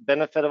funding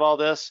benefit of all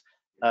this.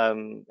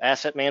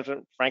 Asset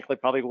management, frankly,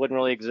 probably wouldn't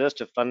really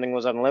exist if funding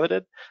was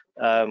unlimited.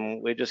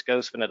 We'd just go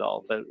spend it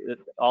all. But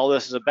all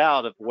this is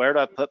about of where do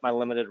I put my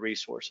limited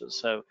resources.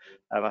 So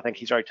I think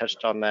he's already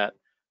touched on that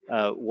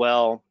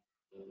well,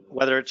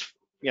 whether it's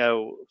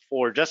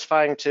for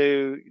justifying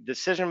to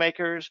decision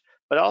makers,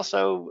 but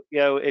also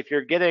if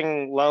you're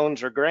getting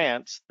loans or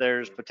grants,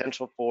 there's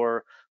potential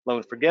for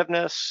loan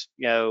forgiveness,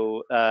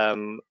 or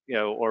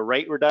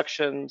rate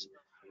reductions.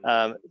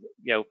 For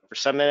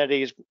some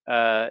entities,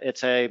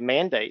 it's a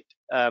mandate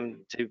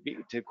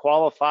to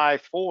qualify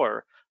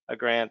for a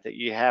grant that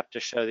you have to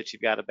show that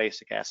you've got a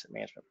basic asset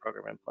management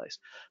program in place.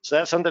 So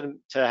that's something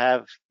to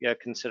have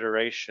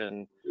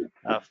consideration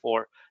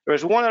for. There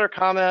was one other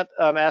comment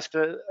asked,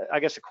 I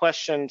guess, a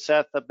question,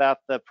 Seth, about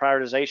the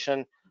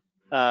prioritization,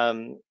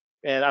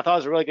 and I thought it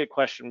was a really good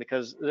question,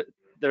 because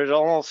there's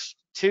almost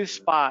two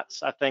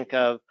spots I think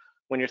of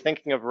when you're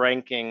thinking of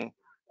ranking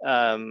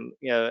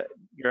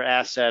your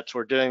assets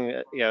or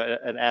doing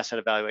an asset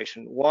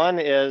evaluation. One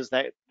is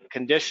that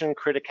condition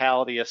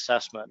criticality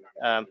assessment,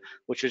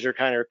 which is your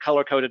kind of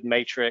color-coded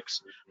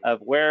matrix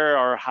of where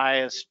are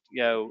highest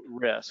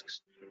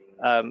risks.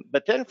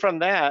 But then from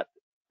that,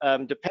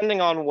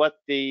 depending on what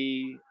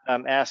the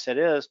asset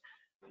is,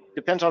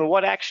 depends on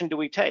what action do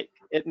we take.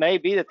 It may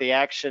be that the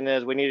action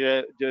is we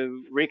need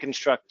to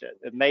reconstruct it.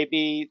 It may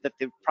be that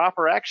the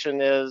proper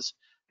action is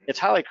it's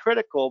highly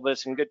critical, but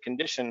it's in good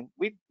condition.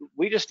 We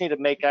just need to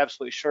make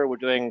absolutely sure we're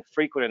doing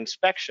frequent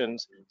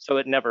inspections so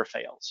it never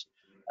fails.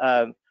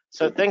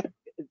 So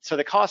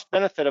the cost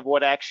benefit of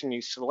what action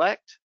you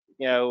select,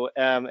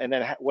 and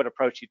then what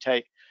approach you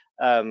take.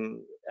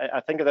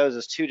 I think of those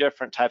as two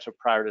different types of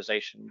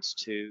prioritizations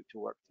to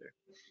work through.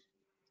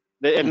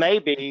 It may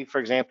be, for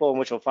example, and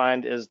which you'll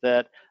find is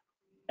that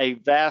a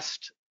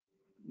vast,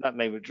 not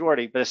maybe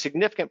majority, but a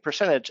significant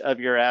percentage of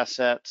your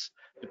assets,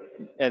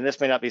 and this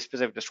may not be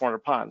specific to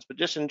Stormwater Ponds, but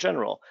just in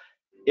general,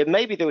 it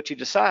may be that what you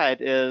decide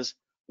is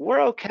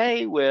we're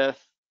okay with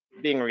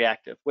being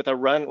reactive, with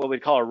what we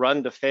call a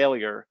run to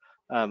failure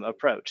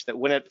approach, that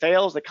when it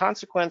fails, the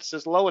consequence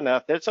is low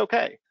enough that it's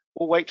okay.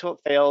 We'll wait till it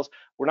fails.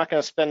 We're not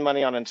going to spend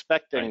money on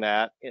inspecting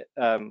that,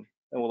 and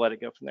we'll let it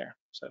go from there.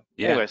 So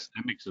yeah, anyways.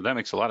 that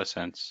makes a lot of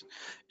sense.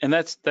 And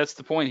that's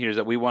the point here, is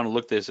that we want to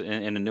look this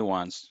in a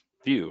nuanced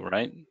view,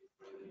 right?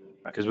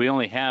 Because we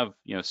only have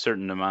a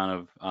certain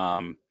amount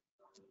of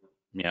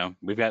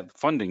we've got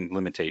funding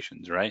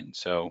limitations, right?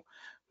 So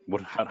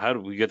how do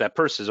we get that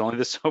purse is only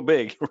this so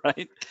big,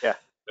 right? Yeah.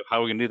 So how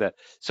are we gonna do that?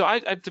 So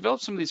I've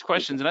developed some of these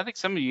questions, and I think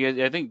some of you guys,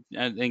 I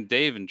think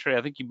Dave and Trey,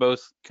 I think you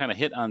both kind of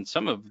hit on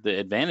some of the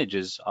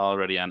advantages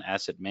already on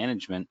asset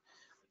management.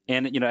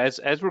 And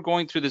as we're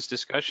going through this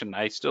discussion,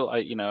 I still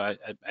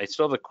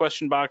have a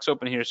question box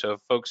open here. So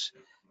if folks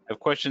have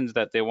questions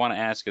that they want to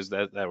ask us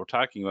that we're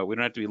talking about, we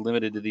don't have to be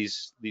limited to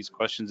these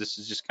questions. This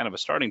is just kind of a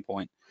starting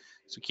point.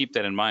 So keep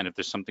that in mind if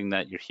there's something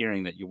that you're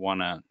hearing that you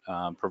want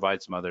to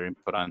provide some other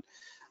input on.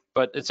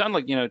 But it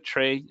sounded like,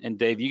 Trey and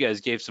Dave, you guys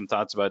gave some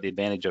thoughts about the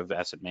advantage of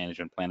asset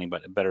management planning,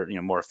 but better,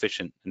 more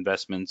efficient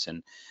investments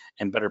and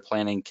better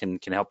planning can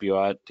help you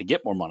out to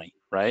get more money,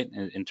 right?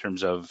 In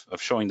terms of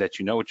showing that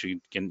what you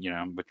can,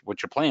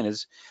 what your plan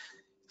is.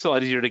 It's a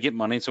lot easier to get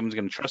money. Someone's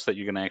going to trust that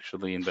you're going to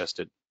actually invest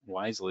it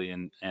wisely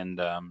and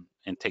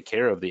take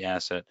care of the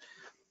asset.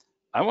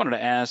 I wanted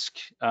to ask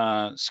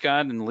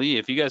Scott and Lee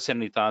if you guys had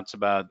any thoughts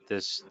about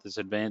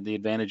the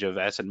advantage of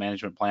asset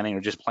management planning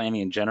or just planning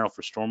in general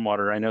for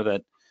stormwater. I know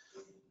that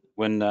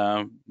when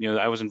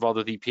I was involved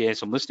with EPA,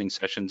 some listening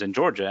sessions in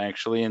Georgia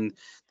actually, and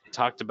they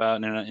talked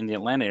about in the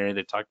Atlanta area,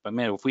 they talked about,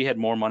 man, if we had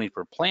more money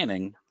for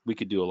planning, we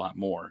could do a lot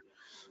more.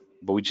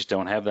 But we just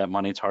don't have that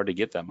money. It's hard to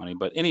get that money.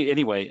 But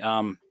anyway,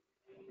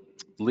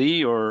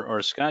 Lee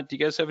or Scott, do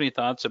you guys have any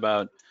thoughts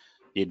about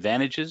the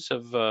advantages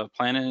of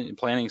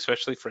planning,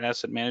 especially for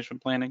asset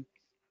management planning?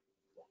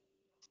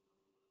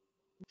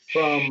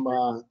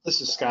 This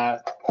is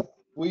Scott.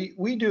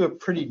 We do a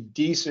pretty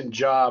decent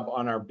job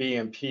on our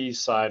BMP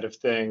side of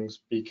things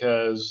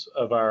because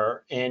of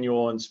our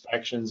annual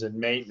inspections and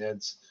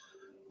maintenance.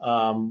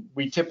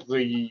 We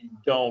typically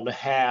don't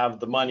have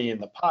the money in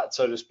the pot,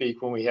 so to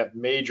speak, when we have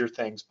major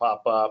things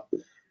pop up,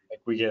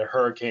 like we get a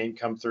hurricane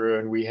come through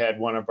and we had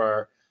one of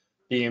our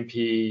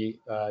BMP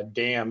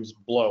dams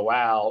blow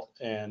out.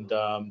 And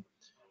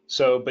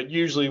but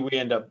usually we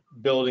end up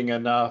building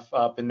enough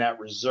up in that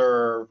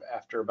reserve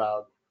after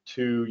about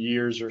 2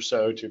 years or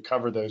so to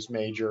cover those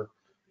major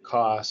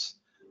costs.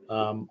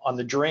 On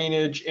the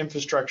drainage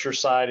infrastructure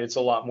side, it's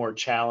a lot more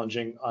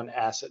challenging on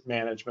asset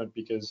management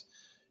because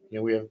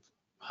we have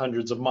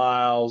hundreds of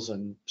miles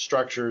and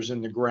structures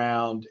in the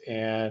ground,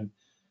 and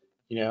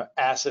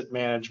asset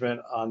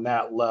management on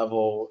that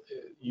level,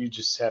 you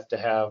just have to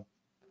have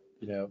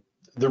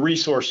the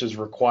resources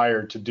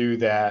required to do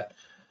that.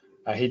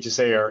 I hate to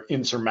say are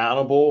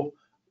insurmountable,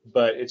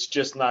 but it's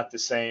just not the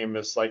same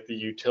as like the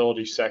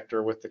utility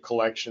sector with the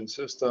collection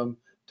system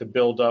to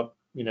build up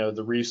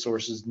the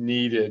resources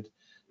needed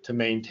to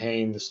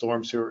maintain the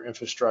storm sewer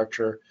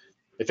infrastructure.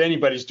 If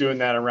anybody's doing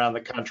that around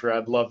the country,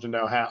 I'd love to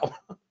know how.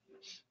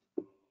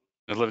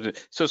 I'd love to.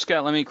 So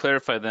Scott, let me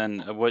clarify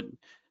then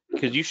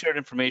because you shared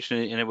information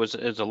and it was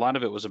a lot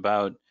of it was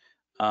about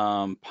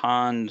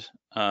pond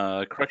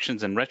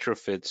corrections and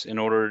retrofits in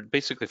order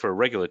basically for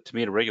to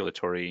meet a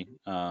regulatory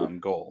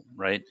goal,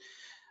 right?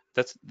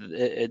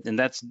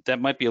 That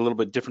might be a little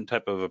bit different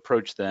type of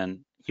approach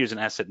than here's an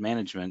asset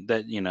management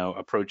that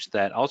approach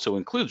that also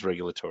includes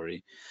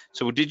regulatory.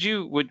 So did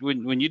you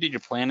when you did your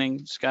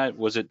planning, Scott,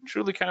 was it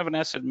truly kind of an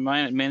asset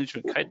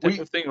management type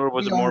of thing, or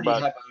was it more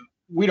about?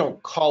 We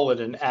don't call it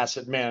an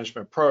asset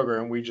management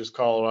program. We just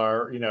call it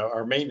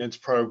our maintenance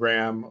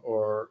program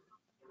or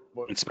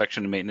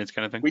inspection and maintenance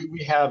kind of thing.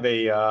 We have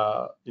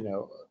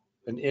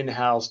an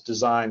in-house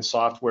design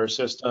software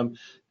system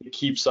that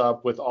keeps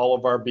up with all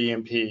of our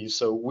BMPs.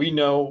 So we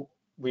know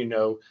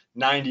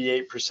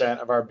 98%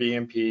 of our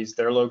BMPs,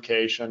 their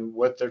location,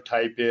 what their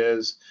type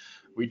is.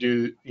 We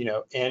do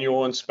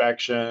annual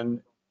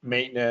inspection,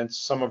 maintenance.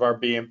 Some of our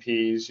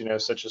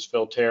BMPs, such as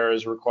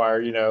Filterras,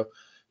 require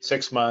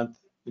 6-month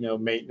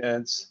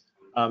maintenance.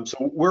 So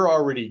we're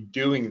already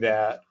doing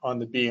that on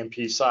the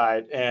BMP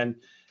side, and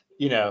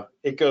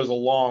it goes a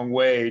long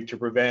way to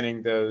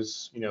preventing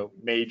those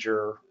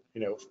major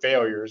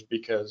failures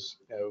because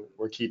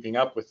we're keeping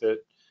up with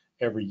it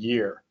every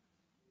year.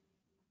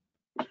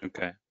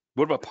 Okay.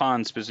 What about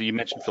ponds specifically? You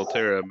mentioned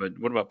Filterra, but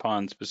what about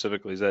ponds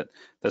specifically?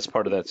 That's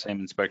part of that same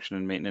inspection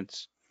and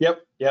maintenance?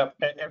 Yep.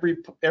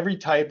 Every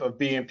type of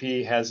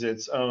BMP has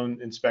its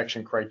own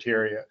inspection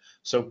criteria.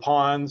 So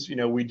ponds,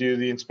 we do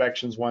the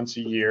inspections once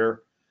a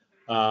year.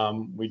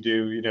 We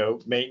do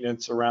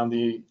maintenance around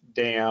the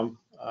dam,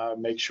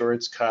 make sure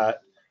it's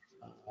cut,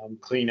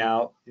 clean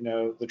out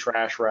the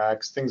trash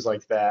racks, things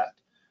like that.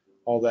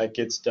 All that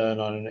gets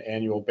done on an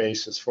annual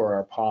basis for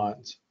our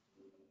ponds.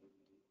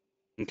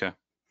 Okay.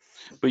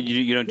 But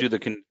you don't do the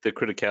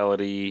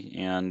criticality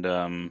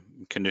and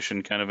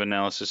condition kind of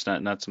analysis,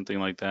 not something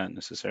like that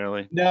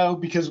necessarily? No,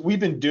 because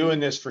we've been doing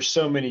this for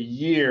so many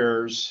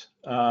years.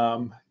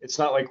 It's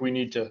not like we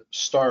need to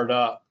start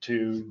up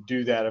to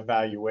do that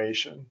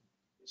evaluation.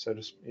 So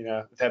just,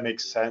 if that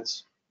makes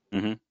sense.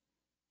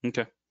 Mm-hmm.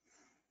 Okay.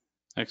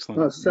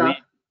 Excellent.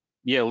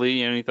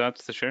 Lee, any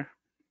thoughts to share?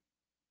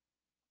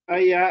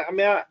 Yeah, I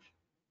mean,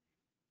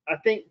 I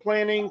think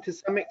planning to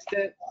some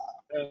extent,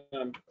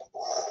 I'm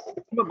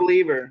a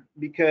believer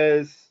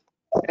because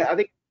I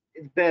think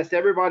it's best.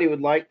 Everybody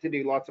would like to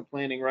do lots of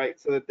planning, right?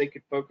 So that they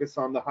could focus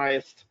on the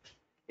highest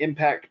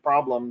impact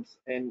problems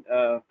and,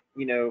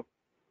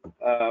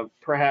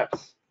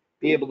 perhaps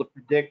be able to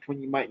predict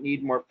when you might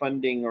need more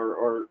funding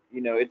or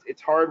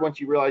it's hard once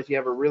you realize you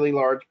have a really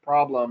large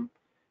problem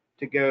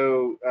to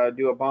go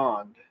do a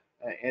bond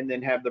and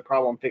then have the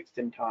problem fixed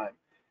in time.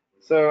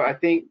 So I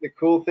think the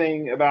cool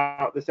thing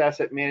about this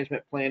asset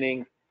management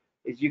planning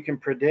is you can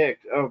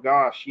predict, oh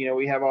gosh,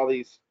 we have all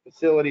these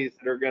facilities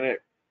that are going to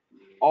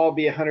all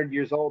be 100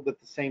 years old at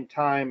the same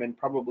time and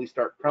probably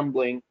start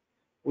crumbling.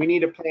 We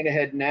need to plan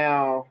ahead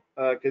now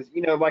because,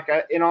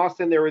 in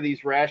Austin, there were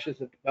these rashes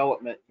of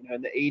development.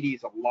 In the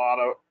 80s, a lot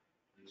of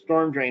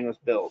storm drain was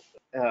built.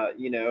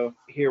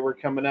 Here we're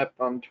coming up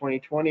on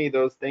 2020.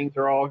 Those things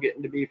are all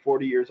getting to be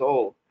 40 years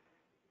old.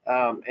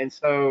 And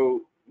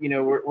so,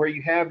 where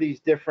you have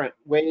these different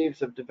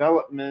waves of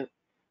development,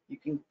 you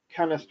can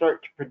kind of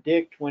start to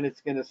predict when it's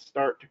going to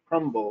start to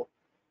crumble.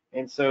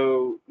 And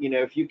so,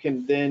 if you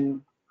can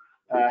then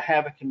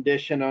have a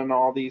condition on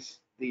all these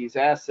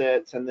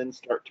assets and then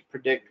start to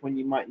predict when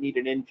you might need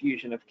an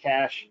infusion of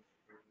cash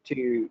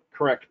to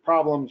correct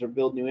problems or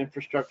build new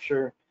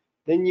infrastructure,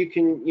 then you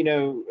can,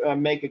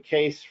 make a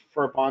case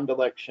for a bond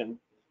election,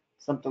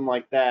 something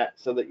like that,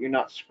 so that you're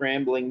not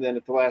scrambling then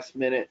at the last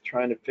minute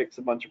trying to fix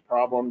a bunch of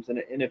problems in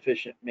an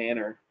inefficient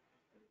manner.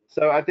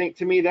 So I think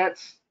to me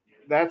that's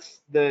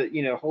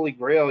the holy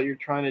grail. You're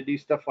trying to do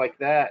stuff like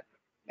that.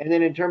 And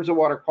then in terms of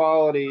water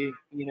quality,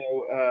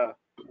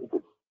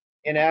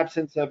 in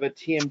absence of a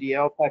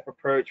TMDL type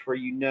approach where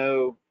you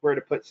know where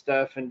to put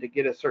stuff and to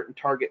get a certain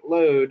target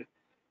load,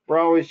 we're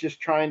always just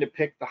trying to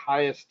pick the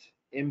highest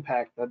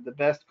impact, the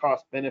best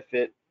cost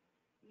benefit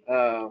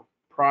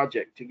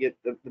project to get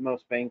the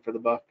most bang for the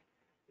buck.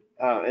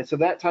 And so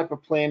that type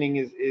of planning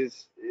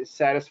is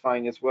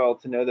satisfying as well,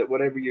 to know that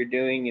whatever you're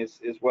doing is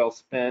well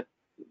spent.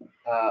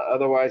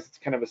 Otherwise, it's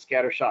kind of a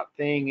scattershot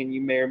thing, and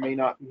you may or may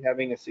not be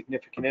having a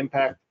significant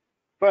impact.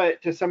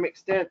 But to some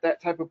extent,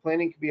 that type of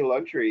planning can be a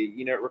luxury.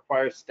 You know, it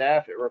requires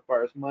staff, it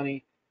requires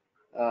money,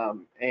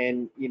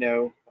 and you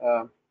know,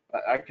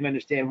 I can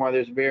understand why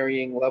there's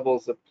varying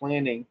levels of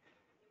planning.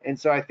 And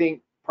so I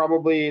think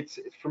probably it's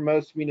for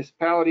most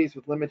municipalities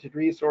with limited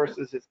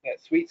resources, it's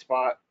that sweet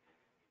spot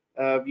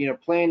of, you know,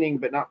 planning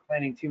but not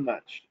planning too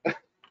much.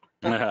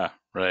 Yeah,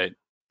 right.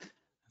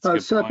 That's a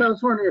good Seth, point. I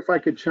was wondering if I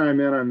could chime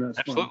in on this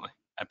Absolutely,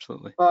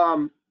 absolutely.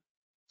 one.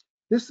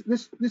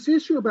 This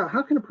issue about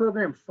how can a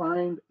program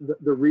find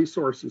the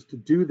resources to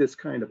do this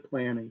kind of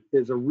planning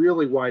is a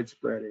really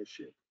widespread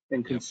issue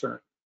and concern.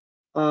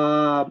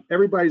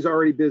 Everybody's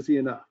already busy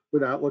enough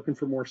without looking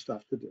for more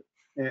stuff to do,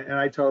 and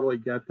I totally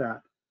get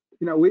that.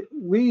 You know,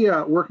 we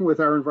working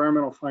with our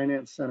environmental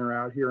finance center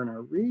out here in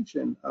our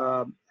region,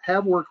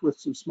 have worked with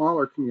some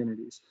smaller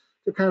communities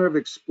to kind of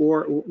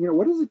explore, you know,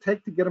 what does it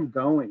take to get them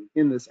going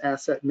in this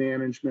asset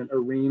management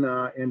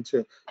arena, and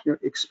to, you know,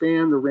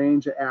 expand the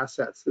range of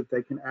assets that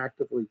they can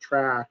actively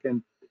track.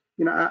 And,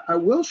 you know, I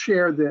will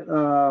share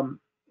that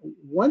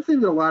one thing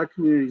that a lot of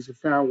communities have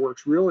found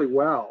works really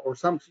well, or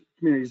some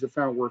communities have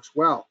found works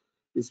well,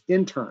 is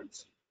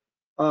interns.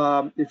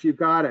 If you've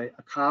got a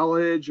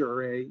college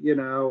or a, you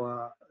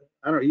know,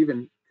 I don't know,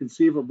 even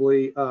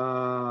conceivably,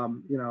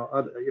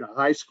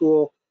 high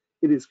school,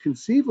 it is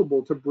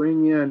conceivable to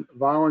bring in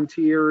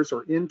volunteers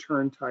or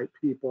intern type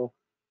people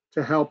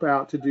to help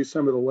out to do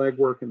some of the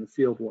legwork and the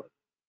field work.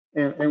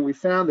 And we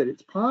found that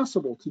it's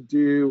possible to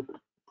do a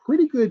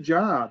pretty good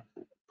job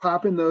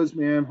popping those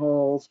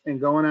manholes and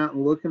going out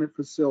and looking at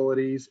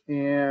facilities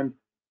and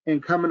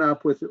coming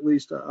up with at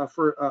least a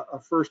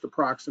first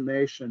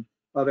approximation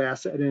of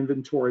asset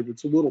inventory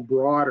that's a little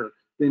broader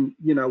than,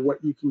 you know,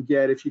 what you can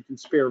get if you can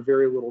spare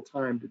very little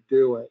time to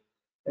do it.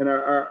 And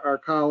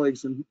our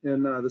colleagues in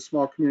the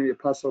small community of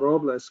Paso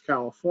Robles,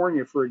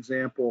 California, for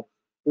example,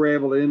 were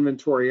able to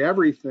inventory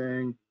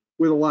everything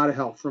with a lot of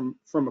help from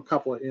a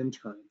couple of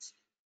interns.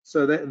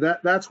 So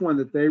that's one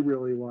that they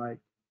really like.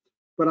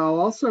 But I'll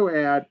also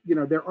add, you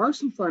know, there are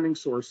some funding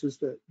sources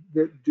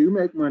that do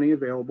make money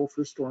available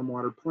for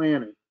stormwater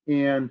planning.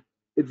 And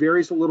it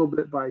varies a little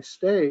bit by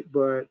state,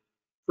 but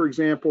for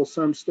example,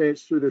 some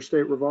states through their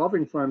state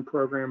revolving fund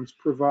programs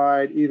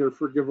provide either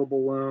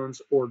forgivable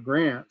loans or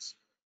grants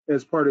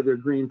as part of their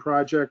green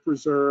project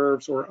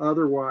reserves, or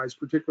otherwise,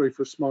 particularly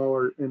for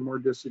smaller and more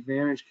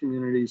disadvantaged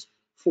communities,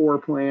 for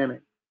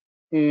planning.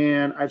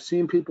 And I've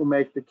seen people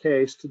make the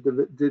case to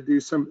do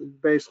some,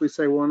 basically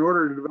say, well, in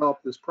order to develop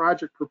this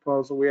project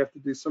proposal, we have to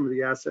do some of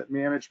the asset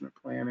management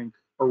planning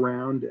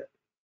around it.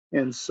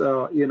 And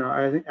so, you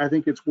know, I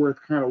think it's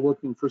worth kind of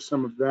looking for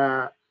some of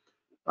that.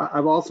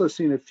 I've also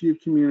seen a few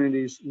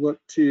communities look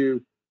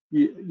to,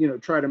 you know,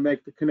 try to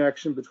make the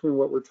connection between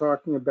what we're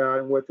talking about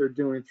and what they're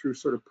doing through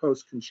sort of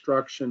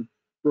post-construction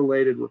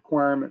related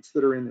requirements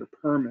that are in their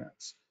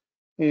permits,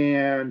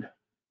 and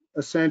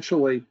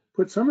essentially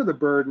put some of the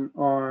burden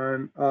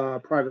on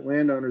private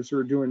landowners who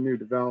are doing new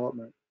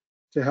development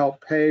to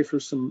help pay for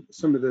some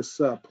of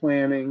this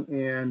planning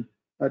and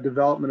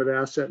development of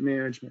asset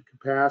management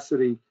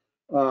capacity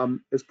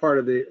as part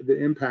of the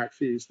impact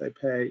fees they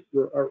pay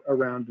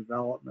around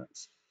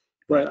developments.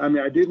 But I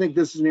mean, I do think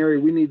this is an area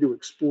we need to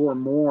explore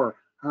more.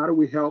 How do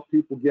we help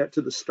people get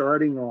to the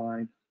starting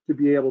line to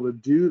be able to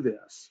do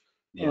this,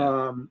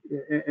 and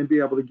be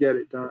able to get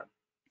it done?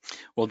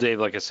 Well, Dave,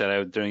 like I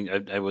said,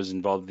 I was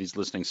involved in these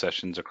listening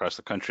sessions across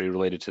the country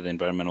related to the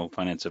Environmental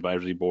Finance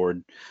Advisory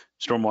Board,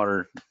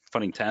 Stormwater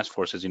Funding Task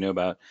Force, as you know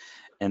about,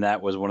 and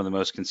that was one of the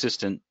most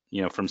consistent,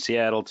 you know, from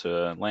Seattle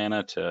to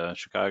Atlanta to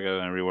Chicago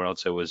and everywhere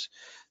else. It was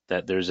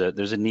that there's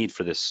a need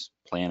for this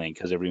planning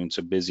because everyone's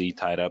so busy,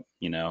 tied up,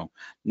 you know,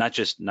 not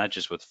just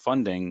with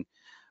funding,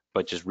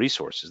 but just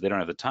resources. They don't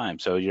have the time.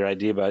 So your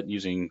idea about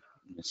using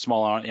a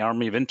small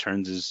army of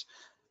interns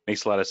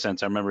makes a lot of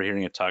sense. I remember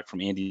hearing a talk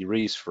from Andy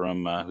Reese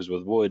from who's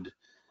with Wood.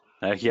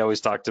 He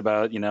always talked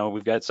about, you know,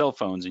 we've got cell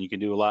phones and you can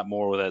do a lot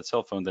more with that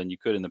cell phone than you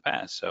could in the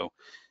past. So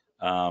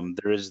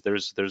there's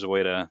a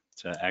way to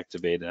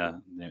activate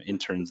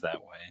interns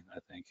that way, I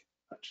think.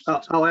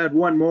 I'll add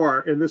one more,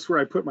 and this is where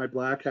I put my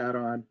black hat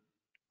on.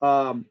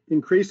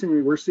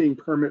 Increasingly, we're seeing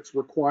permits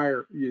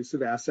require use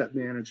of asset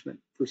management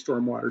for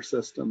stormwater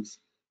systems.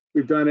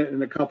 We've done it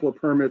in a couple of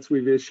permits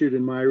we've issued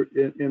in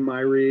my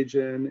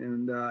region,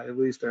 and at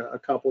least a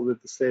couple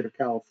that the state of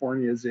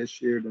California has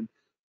issued. And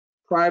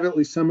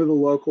privately, some of the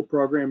local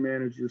program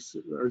managers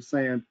are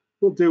saying,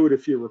 we'll do it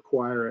if you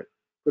require it,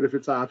 but if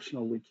it's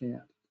optional, we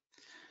can't.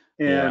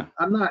 And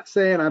I'm not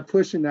saying I'm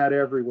pushing that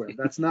everywhere.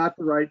 That's not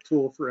the right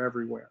tool for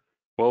everywhere.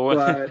 Well,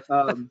 but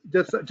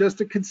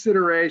just a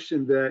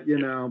consideration that, you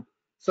know,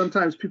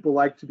 sometimes people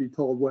like to be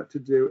told what to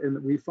do, and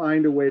that we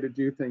find a way to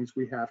do things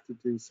we have to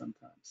do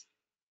sometimes.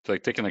 It's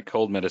like taking a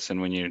cold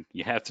medicine when you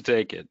have to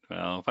take it.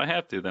 Well, if I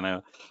have to, then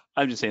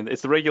I'm just saying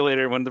it's the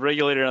regulator. When the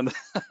regulator on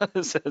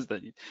the says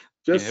that you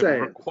Just have say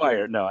it.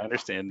 required. No, I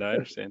understand. No, I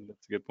understand.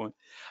 That's a good point.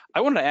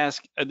 I wanted to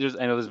ask. I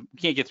know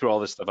we can't get through all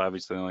this stuff.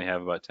 Obviously, we only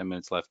have about 10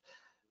 minutes left.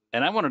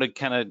 And I wanted to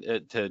kind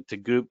of to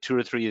group 2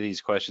 or 3 of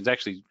these questions,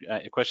 actually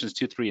questions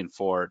 2, 3, and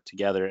 4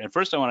 together. And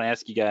first, I want to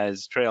ask you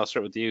guys, Trey, I'll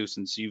start with you,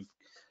 since you've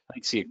I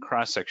think see a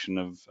cross section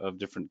of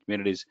different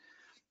communities.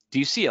 Do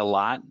you see a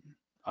lot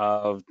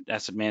of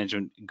asset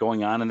management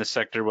going on in the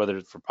sector, whether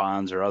it's for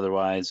ponds or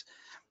otherwise?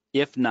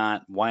 If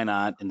not, why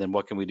not? And then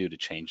what can we do to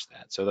change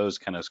that? So those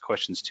kind of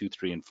questions 2,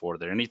 3, and 4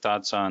 there. Any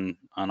thoughts on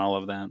all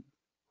of that?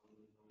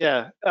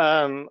 Yeah.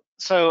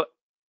 So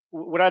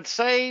what I'd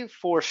say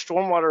for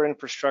stormwater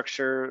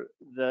infrastructure,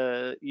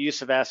 the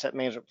use of asset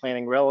management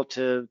planning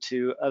relative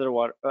to other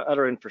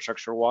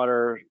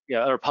infrastruccer,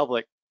 other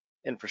public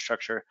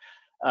infrastructure,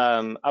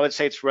 I would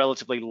say it's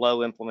relatively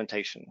low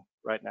implementation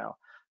right now.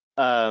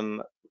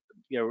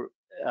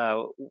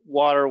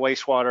 Water,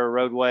 wastewater,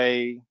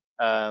 roadway,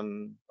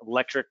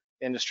 electric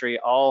industry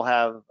all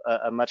have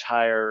a much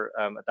higher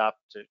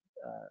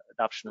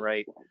adoption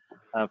rate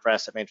for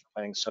asset management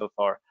planning so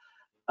far.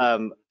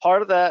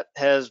 Part of that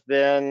has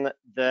been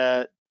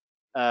that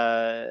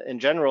in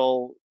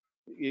general,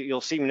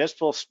 you'll see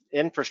municipal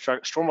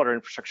stormwater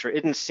infrastructure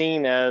isn't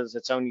seen as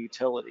its own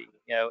utility,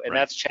 and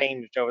that's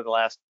changed over the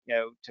last 10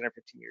 or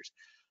 15 years.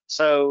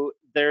 So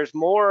there's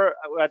more,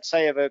 I'd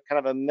say, of a kind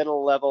of a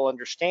middle level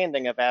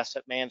understanding of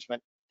asset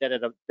management that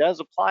it does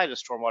apply to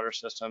stormwater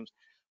systems.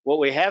 What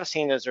we have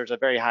seen is there's a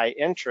very high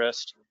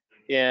interest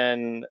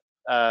in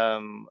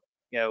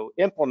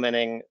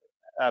implementing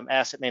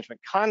asset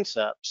management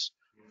concepts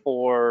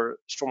for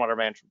stormwater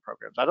management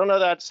programs. I don't know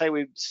that I'd say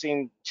we've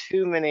seen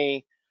too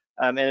many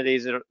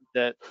entities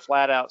that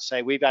flat out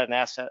say we've got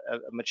a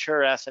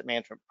mature asset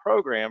management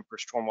program for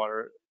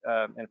stormwater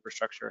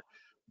infrastructure,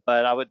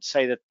 but I would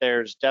say that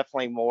there's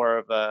definitely more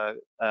of a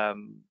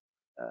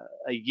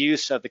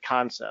use of the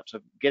concepts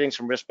of getting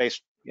some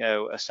risk-based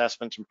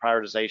assessments and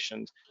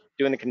prioritizations,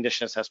 doing the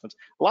condition assessments.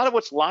 A lot of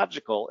what's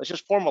logical is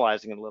just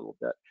formalizing it a little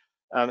bit.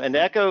 And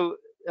to echo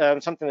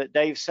something that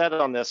Dave said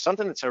on this,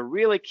 something that's a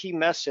really key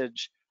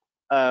message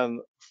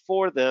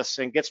for this,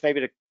 and gets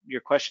maybe to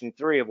your question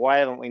 3 of why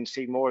haven't we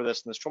seen more of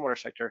this in the stormwater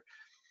sector.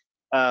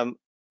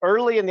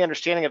 Early in the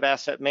understanding of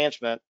asset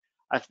management,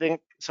 I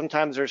think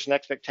sometimes there's an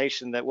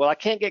expectation that, well, I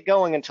can't get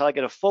going until I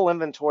get a full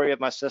inventory of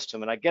my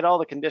system and I get all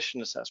the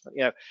condition assessment,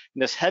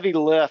 this heavy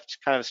lift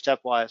kind of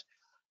stepwise.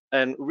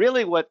 And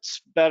really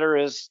what's better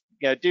is,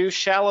 do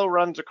shallow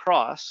runs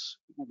across,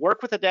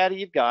 work with the data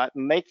you've got,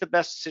 make the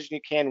best decision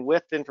you can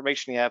with the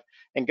information you have,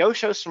 and go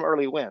show some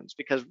early wins,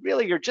 because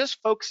really you're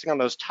just focusing on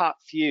those top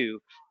few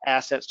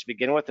assets to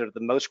begin with that are the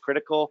most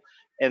critical.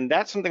 And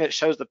that's something that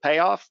shows the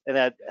payoff and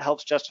that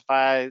helps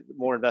justify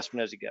more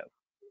investment as you go.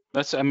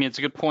 It's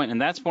a good point,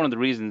 and that's one of the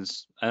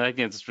reasons. And I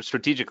think it's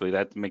strategically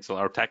that makes a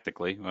lot, or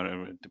tactically,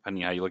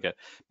 depending on how you look at it,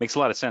 makes a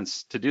lot of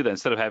sense to do that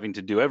instead of having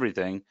to do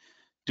everything.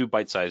 Do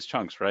bite-sized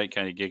chunks, right?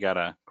 Kind of, you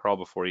gotta crawl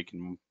before you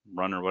can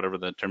run, or whatever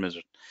the term is.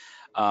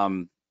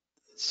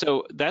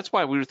 So that's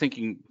why we were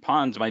thinking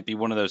ponds might be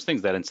one of those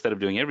things that instead of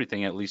doing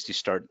everything, at least you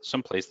start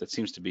someplace that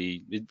seems to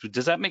be.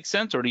 Does that make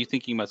sense, or are you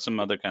thinking about some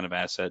other kind of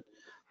asset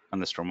on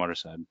the stormwater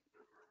side?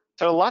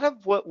 So a lot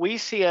of what we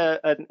see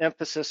an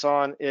emphasis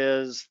on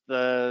is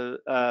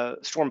the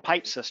storm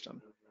pipe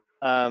system,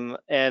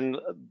 and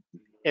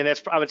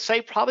that's, I would say,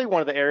 probably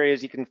one of the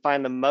areas you can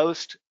find the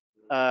most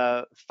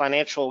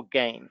financial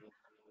gain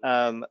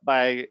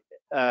by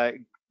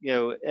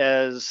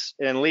as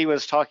and Lee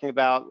was talking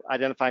about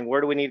identifying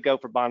where do we need to go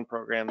for bond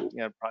program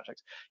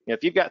projects.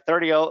 If you've got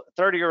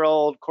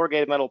 30-year-old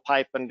corrugated metal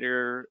pipe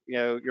under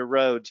your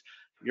roads,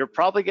 you're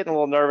probably getting a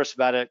little nervous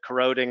about it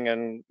corroding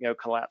and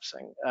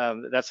collapsing.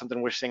 That's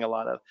something we're seeing a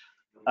lot of.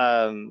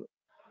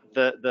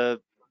 The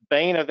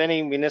bane of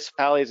any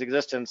municipality's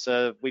existence.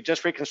 We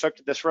just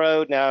reconstructed this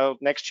road. Now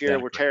next year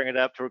we're tearing it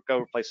up to go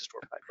replace the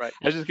storm pipe. Right.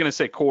 I was just going to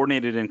say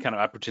coordinated and kind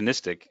of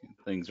opportunistic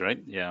things, right?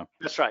 Yeah.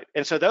 That's right.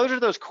 And so those are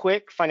those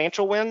quick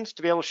financial wins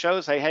to be able to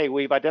show, say, hey,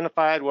 we've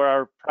identified where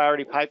our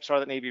priority pipes are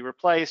that need to be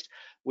replaced.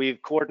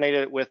 We've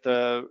coordinated it with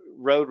the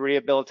road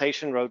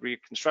rehabilitation, road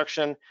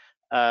reconstruction.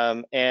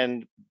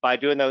 And by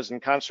doing those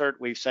in concert,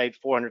 we've saved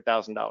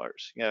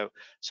 $400,000.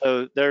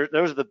 So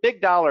those are the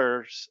big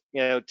dollars,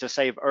 to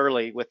save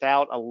early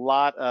without a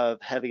lot of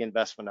heavy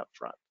investment up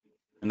front.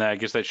 And I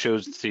guess that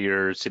shows to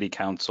your city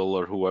council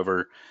or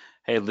whoever,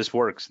 hey, this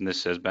works and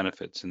this has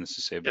benefits and this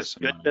has saved us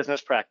some good money.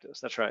 Business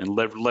practice. That's right. And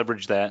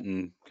leverage that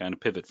and kind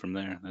of pivot from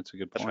there. That's a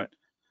good point.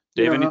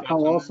 That's right. Dave,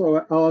 I'll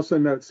also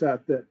note,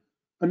 Seth, that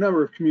a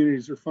number of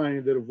communities are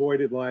finding that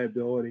avoided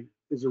liability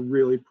is a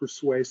really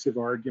persuasive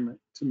argument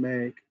to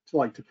make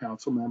to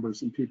council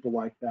members and people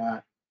like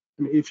that.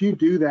 I mean, if you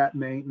do that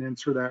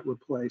maintenance or that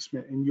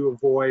replacement and you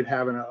avoid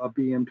having a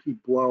BMP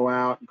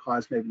blowout and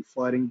cause maybe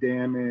flooding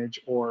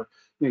damage, or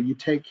you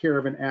take care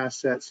of an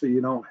asset so you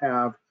don't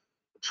have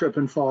trip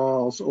and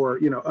falls or,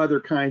 other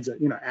kinds of,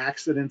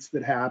 accidents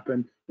that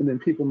happen, and then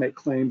people make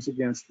claims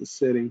against the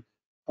city.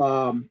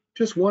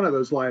 Just one of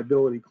those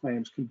liability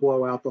claims can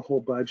blow out the whole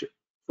budget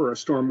for a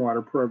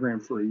stormwater program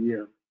for a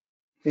year,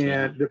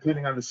 and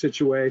depending on the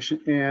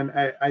situation. And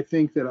I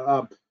think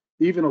that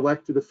even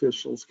elected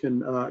officials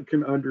can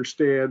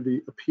understand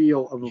the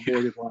appeal of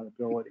avoided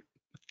liability.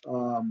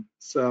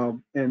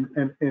 So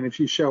if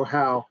you show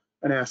how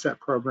an asset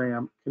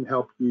program can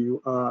help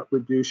you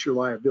reduce your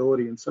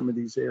liability in some of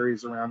these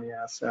areas around the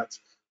assets,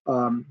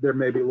 they're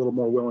maybe a little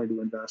more willing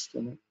to invest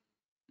in it.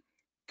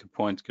 Good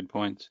points. Good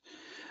points.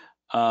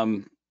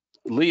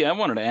 Lee, I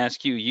wanted to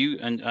ask you,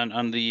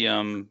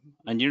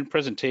 on your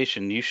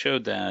presentation, you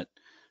showed that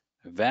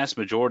a vast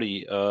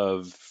majority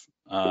of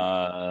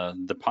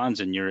the ponds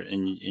in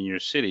your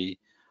city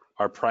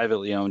are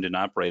privately owned and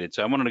operated.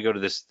 So I wanted to go to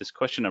this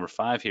question number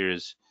 5 here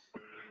is,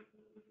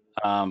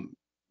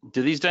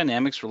 do these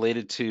dynamics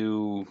related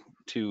to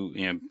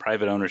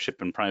private ownership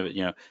and private,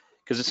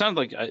 because it sounds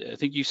like, I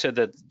think you said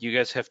that you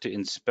guys have to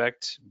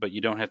inspect, but you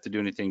don't have to do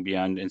anything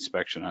beyond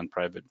inspection on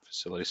private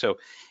facilities. So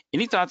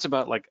any thoughts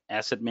about like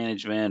asset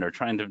management or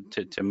trying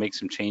to make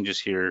some changes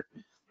here,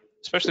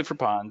 especially for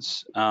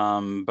ponds,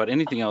 but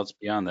anything else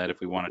beyond that, if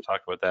we want to talk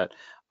about that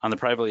on the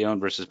privately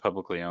owned versus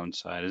publicly owned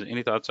side?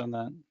 Any thoughts on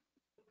that?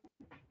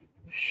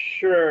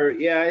 Sure.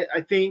 Yeah,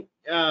 I think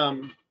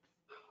the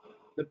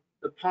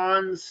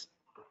ponds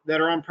that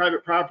are on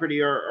private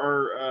property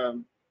are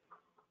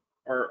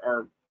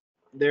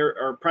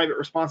private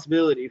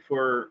responsibility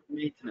for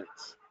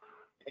maintenance,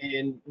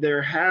 and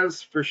there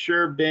has for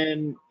sure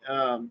been,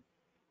 I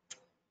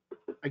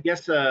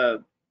guess,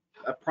 a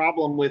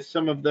problem with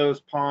some of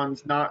those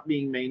ponds not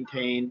being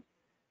maintained,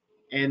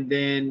 and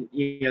then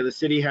the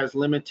city has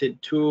limited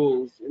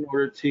tools in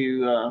order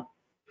to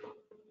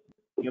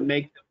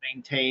make them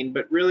maintained.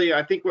 But really,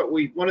 I think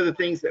one of the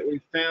things that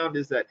we've found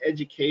is that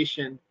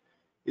education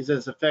is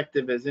as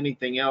effective as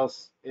anything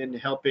else in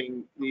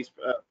helping these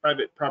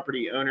private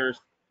property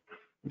owners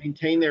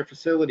maintain their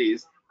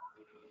facilities.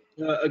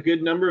 A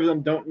good number of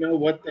them don't know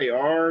what they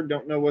are,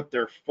 don't know what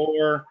they're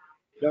for,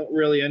 don't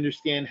really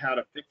understand how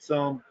to fix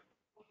them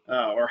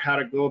or how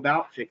to go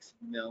about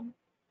fixing them.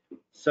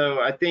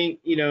 So I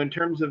think, in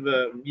terms of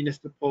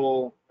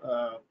municipal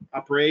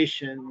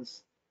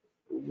operations,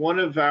 one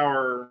of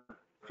our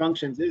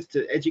functions is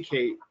to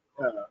educate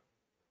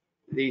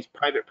these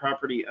private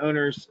property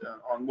owners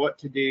on what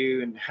to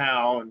do and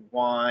how and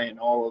why and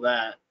all of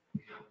that,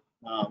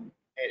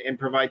 and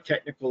provide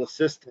technical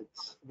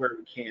assistance where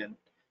we can.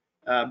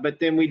 But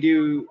then we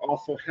do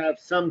also have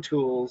some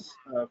tools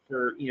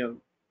for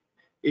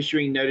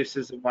issuing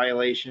notices of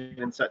violation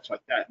and such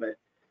like that. But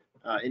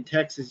in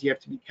Texas, you have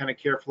to be kind of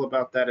careful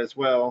about that as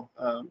well,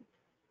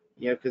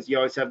 because you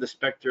always have the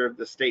specter of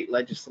the state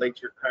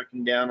legislature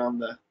cracking down on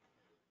the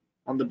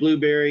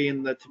blueberry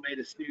and the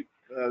tomato soup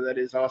that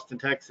is Austin,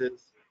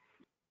 Texas.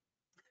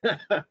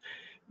 But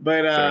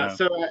but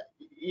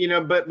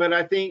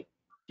I think,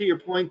 to your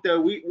point though,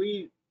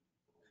 we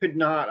could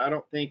not, I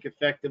don't think,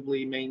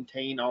 effectively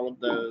maintain all of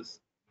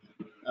those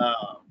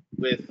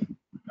with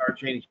our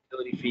drainage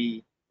utility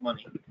fee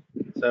money.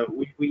 So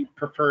we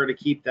prefer to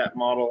keep that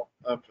model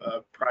of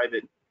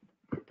private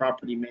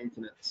property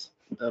maintenance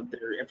of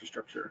their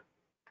infrastructure.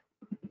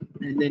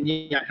 And then,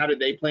 how do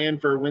they plan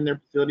for when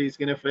their facility is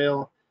going to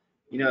fail?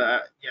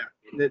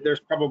 There's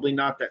probably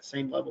not that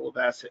same level of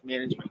asset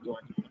management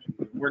going on.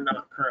 We're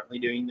not currently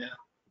doing that.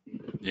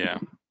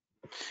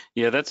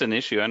 Yeah, that's an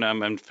issue. And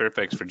I'm in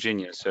Fairfax,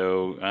 Virginia,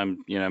 so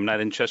I'm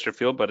not in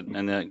Chesterfield, but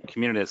in a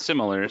community that's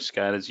similar,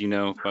 Scott, as you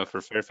know,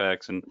 for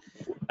Fairfax. And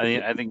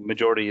I think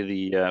majority of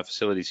the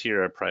facilities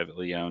here are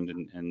privately owned,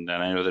 and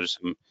I know there's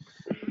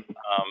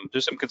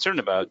some concern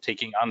about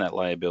taking on that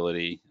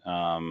liability.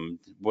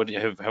 What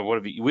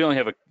have you? We only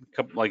have a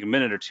couple, like a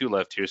minute or two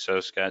left here. So,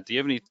 Scott, do you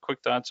have any quick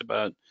thoughts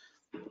about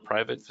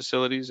private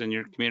facilities in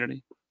your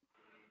community?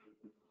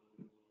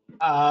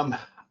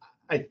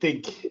 I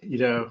think,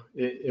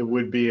 it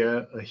would be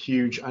a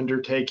huge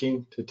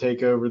undertaking to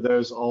take over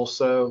those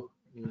also.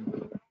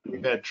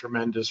 We've had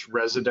tremendous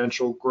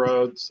residential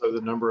growth, so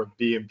the number of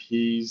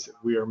BMPs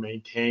that we are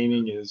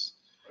maintaining is,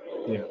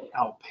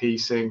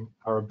 outpacing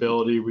our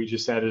ability. We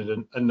just added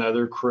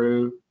another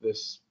crew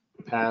this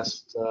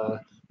past,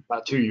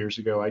 about 2 years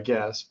ago, I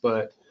guess.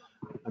 But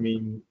I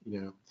mean,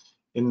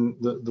 in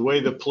the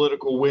way the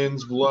political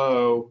winds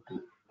blow,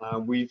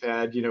 we've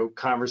had,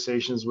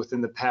 conversations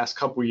within the past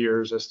couple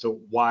years as to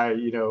why,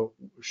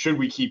 should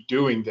we keep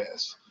doing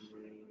this?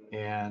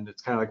 And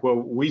it's kind of like, well,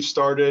 we've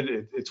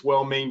started, it's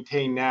well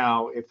maintained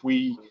now. If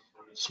we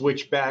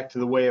switch back to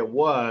the way it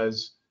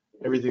was,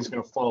 everything's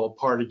going to fall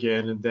apart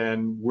again. And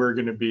then we're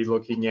going to be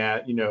looking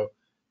at,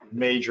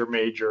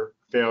 major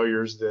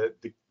failures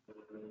that the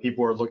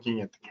people are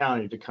looking at the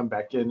county to come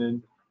back in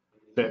and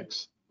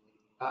fix.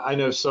 I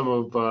know some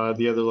of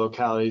the other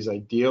localities I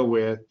deal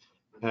with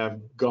have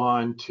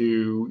gone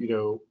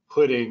to,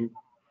 putting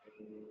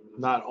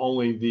not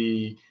only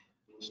the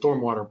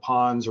stormwater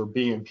ponds or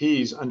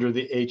BMPs under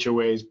the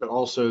HOAs, but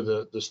also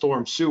the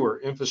storm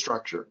sewer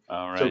infrastructure.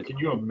 All So right. can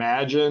you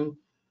imagine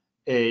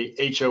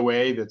a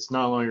HOA that's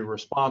not only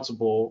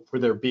responsible for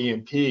their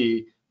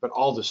BMP, but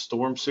all the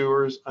storm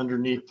sewers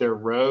underneath their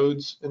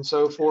roads and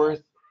so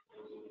forth?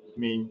 I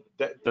mean,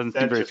 Doesn't seem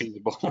that very just,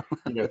 feasible.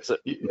 you know, So,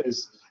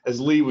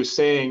 as Lee was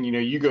saying,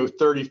 you go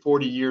 30,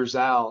 40 years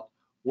out,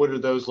 what are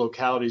those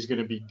localities going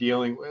to be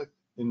dealing with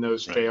in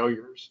those right.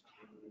 failures?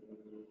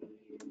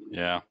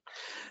 Yeah.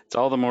 It's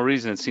all the more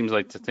reason it seems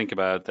like to think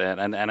about that.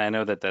 And I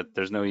know that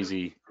there's no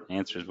easy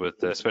answers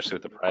with, especially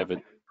with the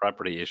private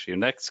property issue.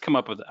 And that's come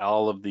up with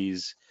all of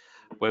these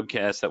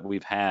webcasts that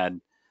we've had.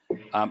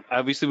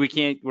 Obviously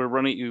we've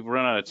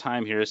run out of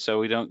time here, so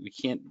we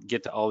can't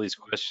get to all these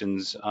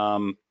questions.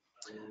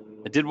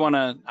 I did want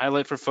to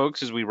highlight for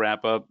folks as we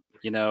wrap up,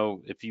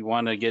 if you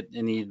want to get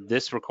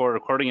this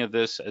recording of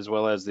this as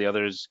well as the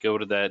others, go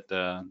to that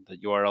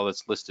URL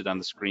that's listed on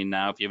the screen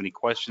now. If you have any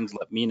questions,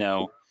 let me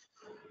know.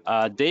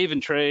 Dave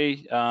and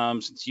Trey,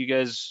 since you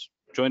guys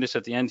joined us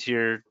at the end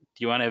here, do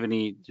you want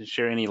to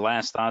share any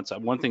last thoughts?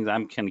 One thing that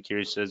I'm kind of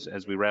curious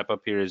as we wrap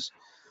up here is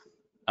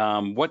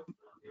what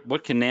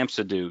can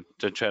NMSA do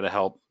to try to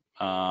help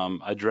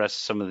address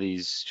some of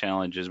these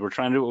challenges? We're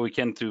trying to do what we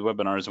can through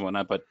webinars and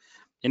whatnot, but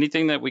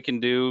anything that we can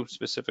do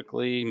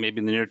specifically, maybe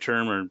in the near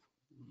term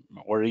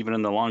or even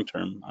in the long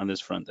term on this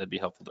front, that'd be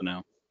helpful to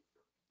know.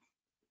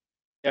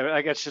 Yeah,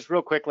 I guess just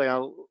real quickly,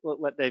 I'll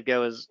let Dave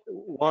go.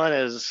 One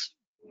is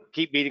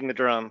keep beating the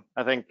drum.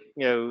 I think,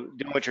 doing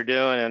what you're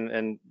doing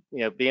and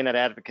being an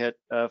advocate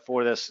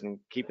for this and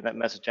keeping that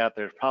message out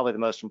there is probably the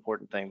most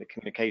important thing, the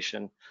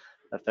communication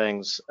of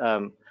things.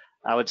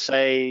 I would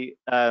say,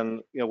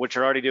 what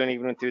you're already doing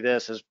even through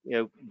this is,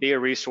 be a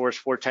resource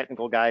for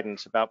technical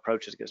guidance about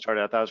approaches to get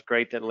started. I thought it was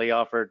great that Lee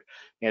offered,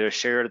 to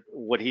share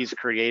what he's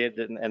created,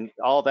 and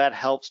all that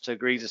helps to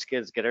grease the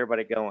skids, get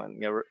everybody going.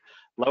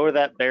 Lower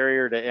that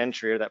barrier to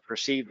entry, or that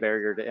perceived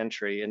barrier to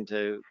entry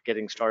into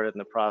getting started in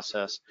the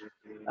process.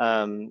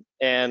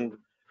 And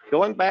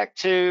going back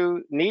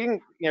to needing,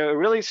 it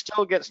really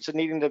still gets to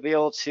needing to be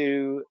able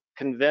to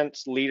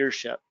convince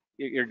leadership,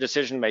 your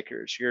decision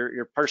makers,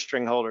 your purse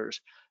string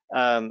holders.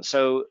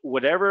 So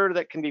whatever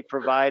that can be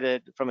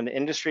provided from an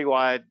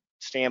industry-wide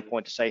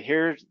standpoint to say,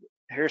 here's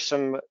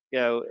some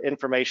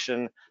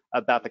information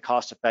about the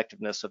cost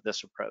effectiveness of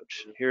this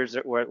approach. Here's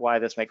why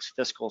this makes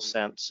fiscal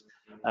sense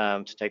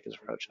to take this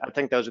approach. I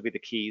think those would be the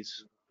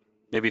keys.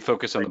 Maybe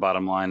focus on the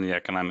bottom line, the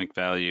economic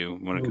value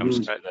when it comes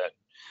to that.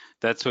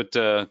 That's what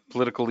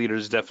political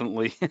leaders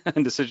definitely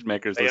and decision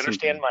makers They listen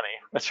understand to. money.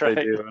 That's right.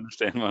 They do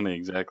understand money,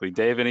 exactly.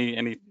 Dave,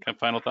 any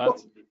final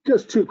thoughts? Well,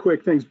 just two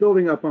quick things,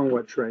 building up on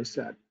what Trey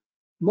said.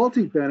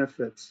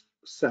 Multi-benefits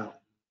sell.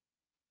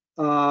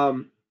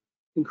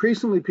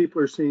 Increasingly,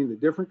 people are seeing the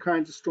different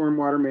kinds of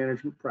stormwater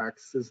management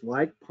practices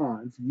like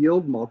ponds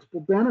yield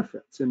multiple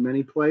benefits in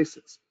many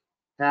places.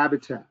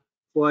 Habitat,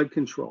 flood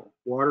control,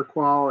 water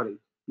quality,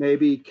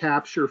 maybe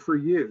capture for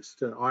use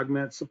to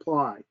augment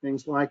supply,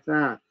 things like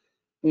that.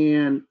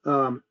 And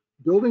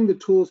building the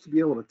tools to be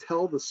able to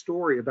tell the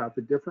story about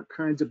the different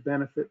kinds of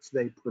benefits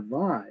they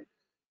provide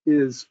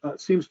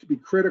seems to be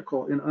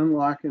critical in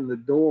unlocking the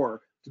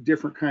door to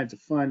different kinds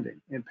of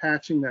funding and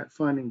patching that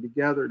funding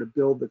together to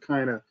build the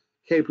kind of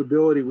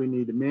capability we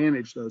need to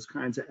manage those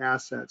kinds of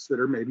assets that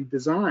are maybe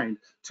designed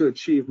to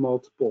achieve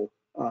multiple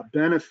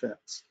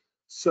benefits.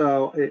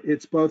 So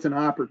it's both an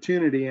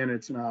opportunity and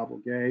it's an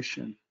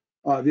obligation.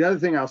 The other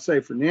thing I'll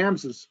say for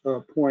NAMS's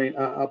point,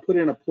 I'll put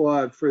in a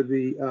plug for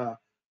the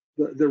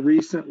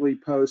recently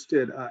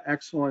posted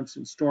Excellence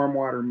in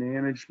Stormwater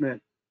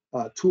Management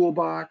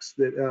toolbox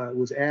that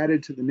was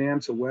added to the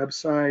NMSA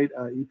website.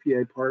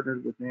 EPA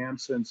partnered with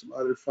NMSA and some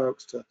other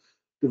folks to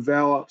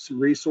develop some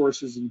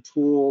resources and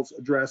tools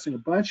addressing a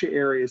bunch of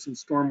areas in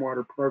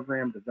stormwater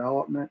program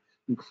development,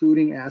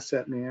 including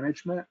asset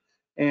management.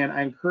 And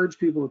I encourage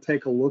people to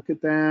take a look at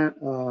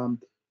that.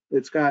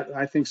 It's got,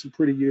 I think, some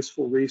pretty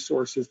useful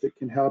resources that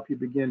can help you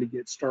begin to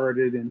get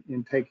started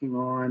in taking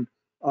on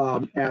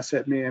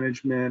asset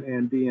management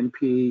and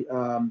BMP,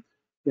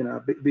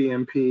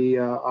 BMP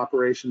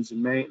operations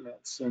and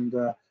maintenance. And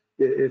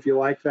if you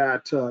like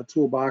that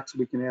toolbox,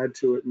 we can add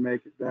to it and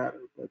make it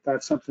better. But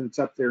that's something that's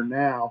up there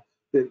now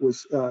that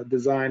was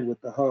designed with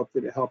the hope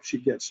that it helps you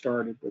get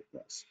started with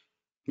this.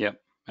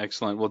 Yep,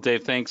 excellent. Well,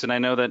 Dave, thanks. And I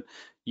know that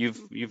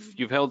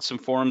you've held some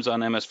forums on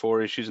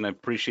MS4 issues, and I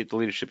appreciate the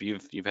leadership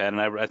you've had. And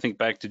I think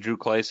back to Drew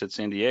Kleiss at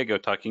San Diego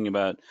talking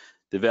about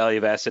the value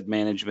of asset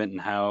management and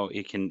how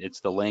it's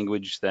the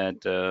language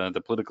that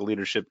the political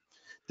leadership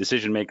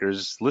decision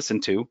makers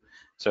listen to.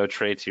 So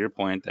Trey, to your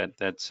point, I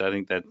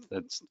think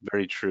that's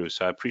very true.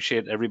 So I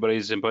appreciate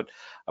everybody's input.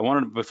 I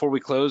wanted, before we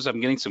close,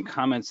 I'm getting some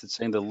comments that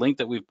saying the link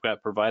that we've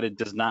got provided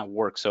does not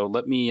work. So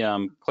let me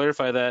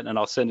clarify that, and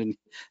I'll send in.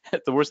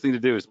 The worst thing to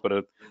do is put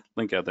a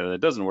link out there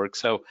that doesn't work.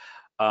 So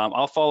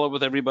I'll follow up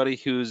with everybody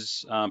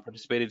who's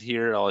participated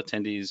here, all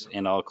attendees,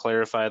 and I'll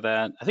clarify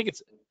that. I think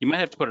you might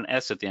have to put an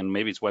S at the end.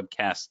 Maybe it's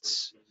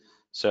webcasts.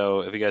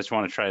 So if you guys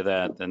want to try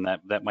that, then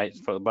that might,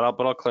 but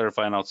I'll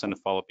clarify and I'll send a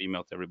follow-up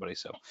email to everybody.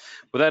 So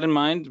with that in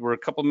mind, we're a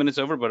couple minutes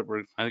over, but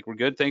I think we're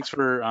good. Thanks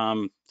for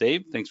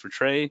Dave, thanks for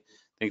Trey,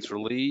 thanks for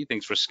Lee,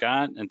 thanks for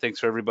Scott, and thanks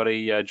for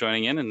everybody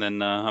joining in. And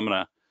then I'm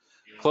gonna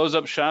close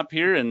up shop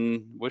here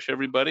and wish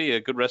everybody a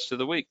good rest of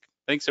the week.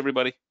 Thanks,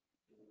 everybody.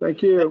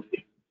 Thank you.